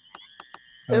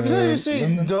 Every time you say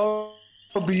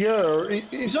Darbieux,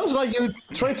 it sounds like you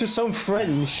try to sound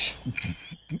French.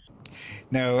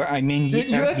 No, I mean you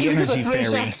actually the got a energy French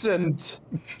fairy. accent.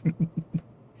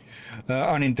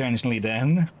 Unintentionally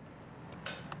then.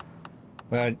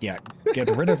 But yeah, get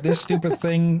rid of this stupid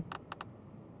thing.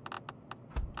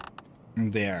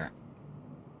 There.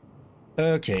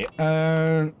 Okay,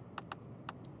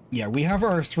 yeah, we have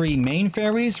our 3 main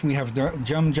fairies. We have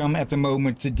Jum Jum at the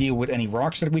moment to deal with any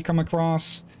rocks that we come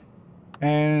across.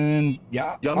 And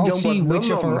yeah, I'll see which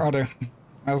of our other...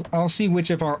 I'll see which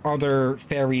of our other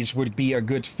fairies would be a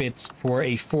good fit for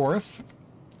a 4th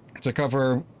to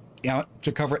cover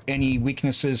any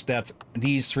weaknesses that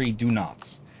these 3 do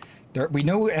not. We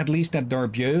know at least that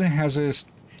Darbieux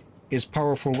is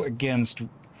powerful against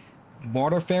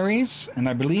water fairies, and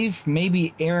I believe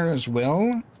maybe air as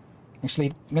well.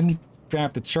 Actually, let me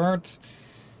grab the chart.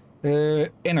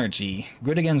 Energy,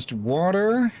 good against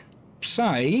water,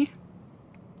 Psy,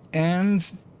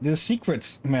 and the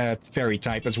secret fairy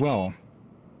type as well.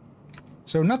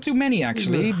 So not too many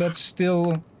actually, but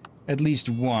still at least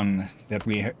one that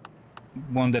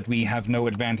we have no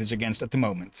advantage against at the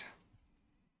moment.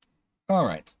 All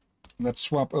right, let's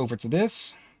swap over to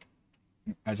this.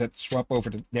 I said swap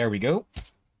over to... There we go.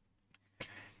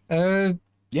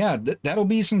 Yeah, that'll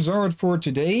be Zanzarah for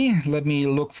today. Let me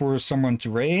look for someone to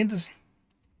raid.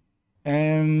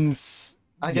 And...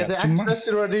 I get the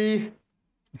access ready.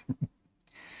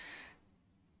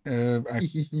 I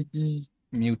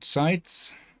mute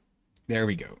site. There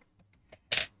we go.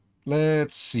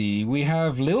 Let's see. We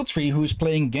have Liltree who's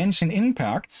playing Genshin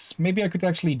Impact. Maybe I could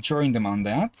actually join them on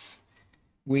that.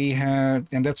 We had,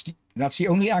 and that's the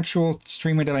only actual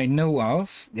streamer that I know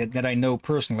of, that I know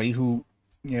personally, who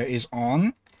is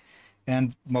on.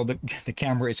 And well, the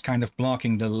camera is kind of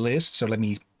blocking the list, so let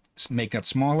me make that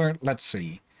smaller. Let's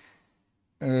see.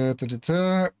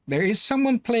 There is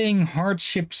someone playing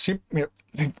Hardship Ship.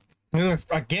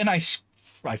 Again, I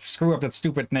screw up that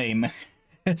stupid name.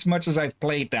 As much as I've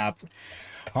played that.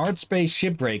 Hard Space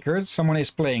Shipbreaker, someone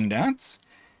is playing that.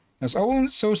 There's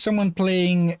also someone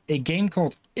playing a game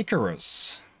called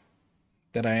Icarus.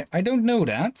 That I don't know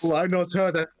that. Well, I've not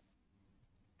heard that.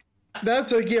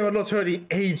 That's a game I've not heard in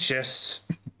ages.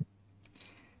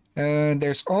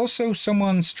 There's also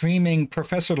someone streaming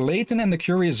Professor Layton and the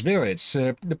Curious Village.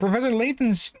 The Professor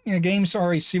Layton's games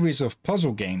are a series of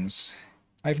puzzle games.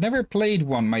 I've never played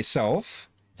one myself.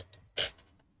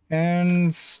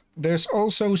 And there's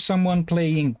also someone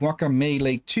playing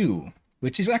Guacamelee 2,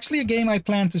 which is actually a game I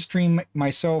plan to stream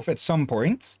myself at some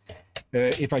point.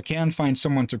 If I can find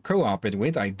someone to co-op it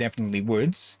with, I definitely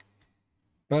would.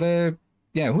 But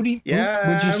yeah, who would you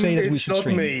say that we should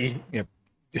stream? It's not Yep.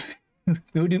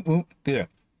 me.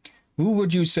 Who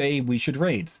would you say we should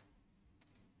raid?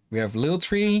 We have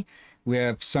Liltree, we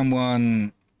have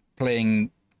someone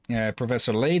playing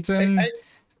Professor Layton.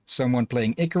 Someone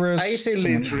playing Icarus. I say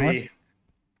Liltree.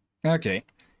 Okay.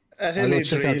 I say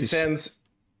Liltree, since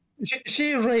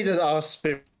she raided us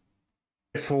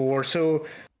before, so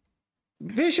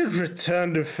we should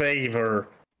return the favor.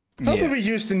 How about we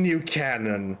use the new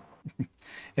cannon?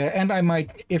 And I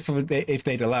might, if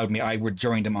they'd allowed me, I would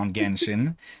join them on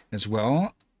Genshin as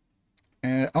well.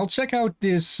 I'll check out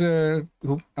this. Streamer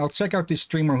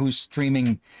who's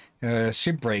streaming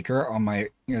Shipbreaker on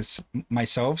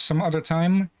myself some other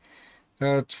time.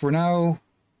 For now,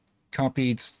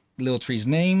 copied Liltree's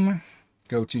name,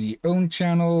 go to the own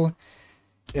channel,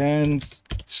 and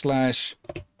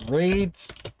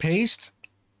 /raid, paste,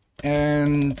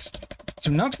 and do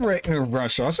not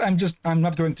rush us. I'm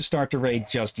not going to start the raid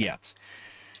just yet.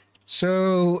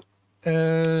 So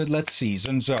let's see,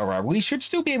 Zanzarah. We should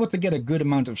still be able to get a good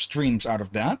amount of streams out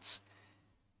of that.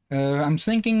 I'm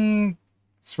thinking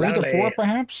 3 to 4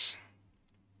 perhaps.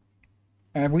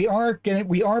 We are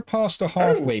past the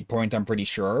halfway point, I'm pretty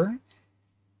sure.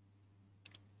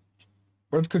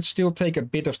 But it could still take a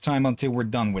bit of time until we're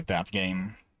done with that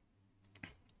game.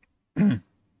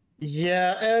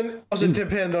 Yeah, and also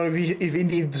depend on if we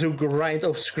need to grind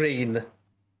off screen.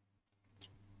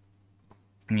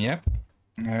 Yep.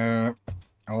 I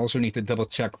also need to double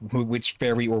check which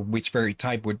fairy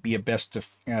type would be best to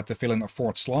fill in a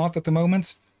 4th slot at the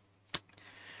moment.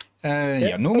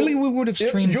 Yeah, normally we would have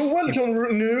streamed. You're welcome,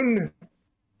 Noon.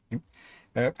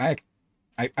 I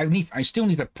still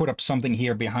need to put up something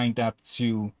here behind that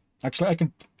to.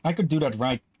 Actually, I could do that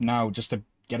right now just to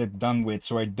get it done with,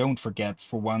 so I don't forget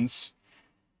for once.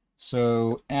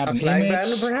 So add an flag image.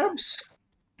 banner, perhaps.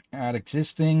 Add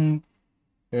existing.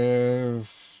 Let's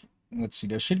see.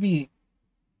 There should be.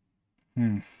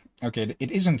 Okay,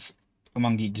 it isn't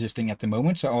among the existing at the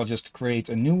moment, so I'll just create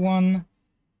a new one.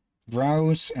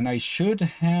 Browse, and I should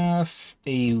have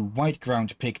a white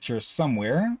ground picture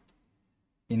somewhere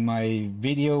in my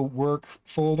video work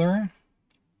folder.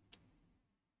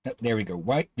 There we go.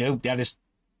 White. No, that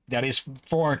is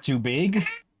far too big.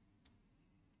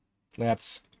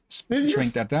 Let's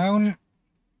shrink that down.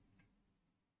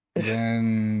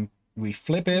 Then we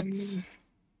flip it.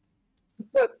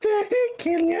 What the heck,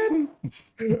 Hillyan?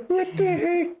 What the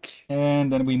heck?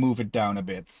 And then we move it down a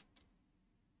bit.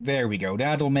 There we go.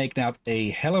 That'll make that a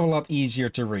hell of a lot easier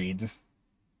to read.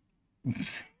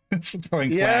 Throwing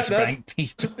flashbang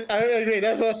people. I agree.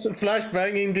 That was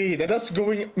flashbang indeed. That's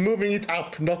moving it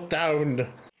up, not down.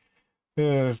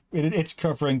 It's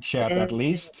covering chat at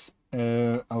least.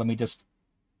 Let me just.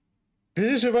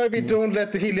 This is why we don't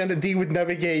let the Hillyan deal with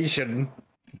navigation.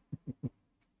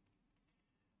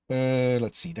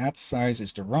 Let's see. That size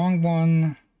is the wrong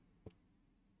one.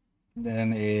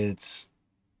 Then it's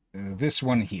this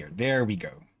one here. There we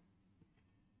go.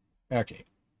 Okay.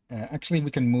 Actually, we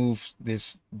can move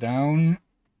this down.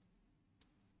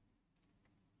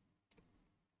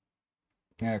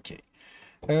 Okay.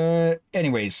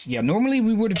 Anyways, yeah, normally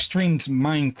we would have streamed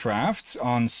Minecraft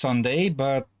on Sunday,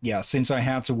 but yeah, since I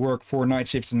had to work 4 night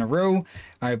shifts in a row,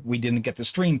 we didn't get to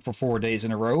stream for 4 days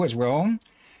in a row as well.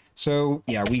 So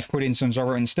yeah, we put in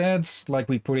Zanzarah instead, like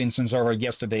we put in Zanzarah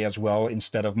yesterday as well,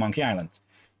 instead of Monkey Island.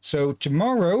 So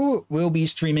tomorrow we'll be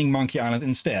streaming Monkey Island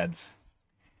instead.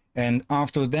 And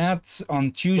after that,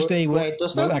 on Tuesday, Wait,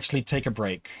 we'll actually take a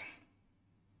break.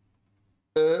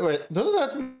 Wait, does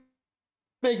that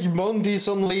make Monday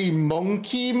suddenly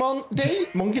Monkey Day?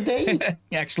 Monkey Day?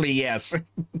 Actually, yes.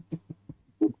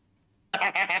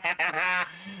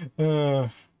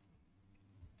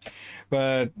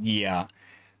 But yeah.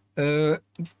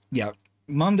 Yeah.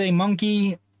 Monday,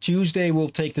 Monkey. Tuesday, we'll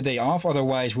take the day off.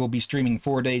 Otherwise, we'll be streaming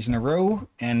 4 days in a row.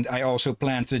 And I also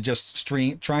plan to just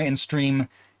try and stream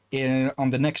on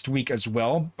the next week as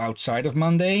well, outside of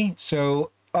Monday.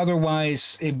 So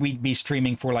otherwise, we'd be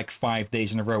streaming for like 5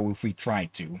 days in a row if we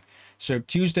tried to. So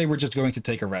Tuesday, we're just going to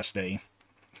take a rest day.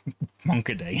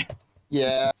 Monkey day.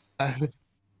 Yeah.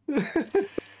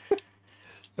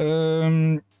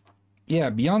 Yeah,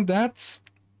 beyond that,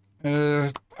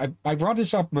 I brought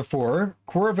this up before.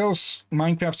 Corval's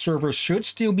Minecraft server should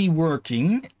still be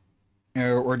working,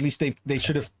 or at least they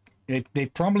should have. They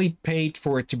probably paid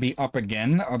for it to be up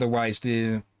again. Otherwise,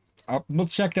 we'll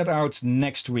check that out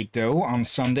next week though on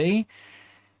Sunday.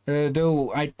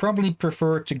 Though I'd probably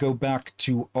prefer to go back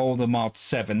to all the mod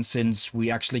 7 since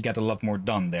we actually get a lot more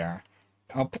done there.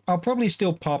 I'll probably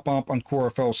still pop up on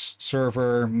Corval's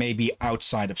server, maybe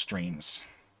outside of streams.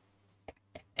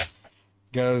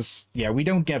 Because, yeah, we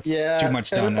don't get too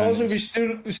much done. And also, we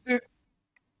should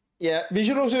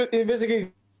also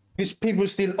investigate which people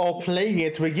still are playing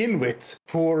it to begin with.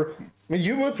 When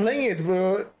you were playing it,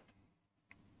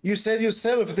 you said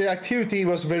yourself the activity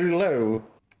was very low.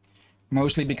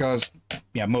 Mostly because,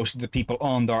 yeah, most of the people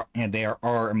on there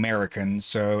are Americans,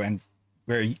 so, and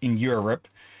we're in Europe,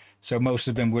 so most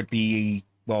of them would be,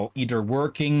 well, either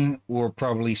working or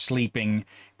probably sleeping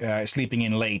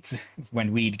in late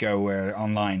when we'd go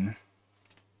online.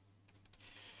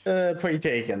 Point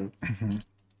taken.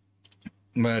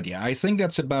 But yeah, I think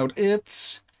that's about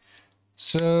it.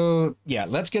 So yeah,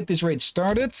 let's get this raid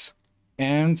started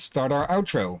and start our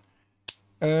outro.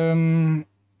 Fire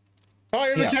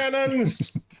the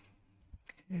cannons!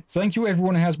 Thank you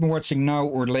everyone who has been watching now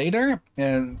or later.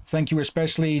 And thank you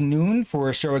especially Noon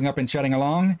for showing up and chatting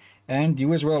along. And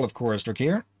you as well, of course,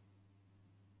 Drakir.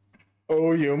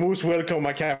 Oh, you're most welcome,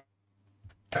 my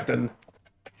captain.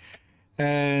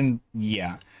 And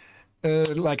yeah,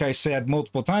 like I said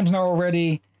multiple times now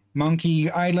already,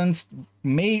 Monkey Island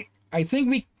I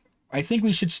think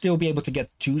we should still be able to get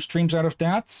 2 streams out of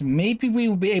that. Maybe we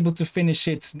will be able to finish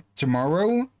it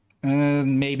tomorrow.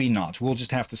 Maybe not. We'll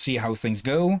just have to see how things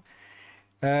go.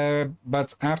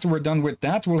 But after we're done with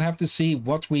that, we'll have to see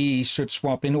what we should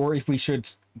swap in, or if we should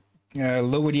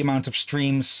lower the amount of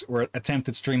streams or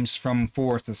attempted streams from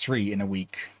 4 to 3 in a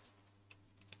week.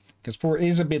 Because 4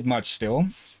 is a bit much still.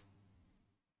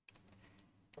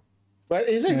 Well,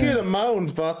 it's a good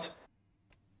amount, but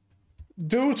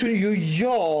due to your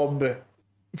job,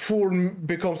 4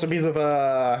 becomes a bit of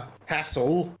a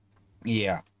hassle.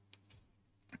 Yeah.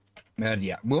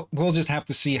 Yeah, we'll just have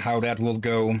to see how that will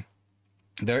go.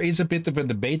 There is a bit of a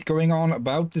debate going on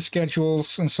about the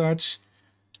schedules and such,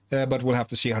 but we'll have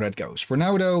to see how that goes. For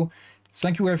now, though,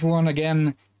 thank you everyone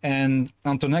again, and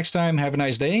until next time, have a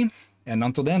nice day, and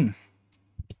until then.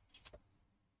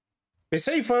 Be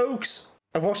safe, folks,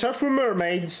 and watch out for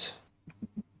mermaids.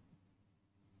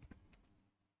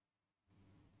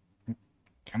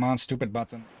 Come on, stupid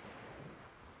button.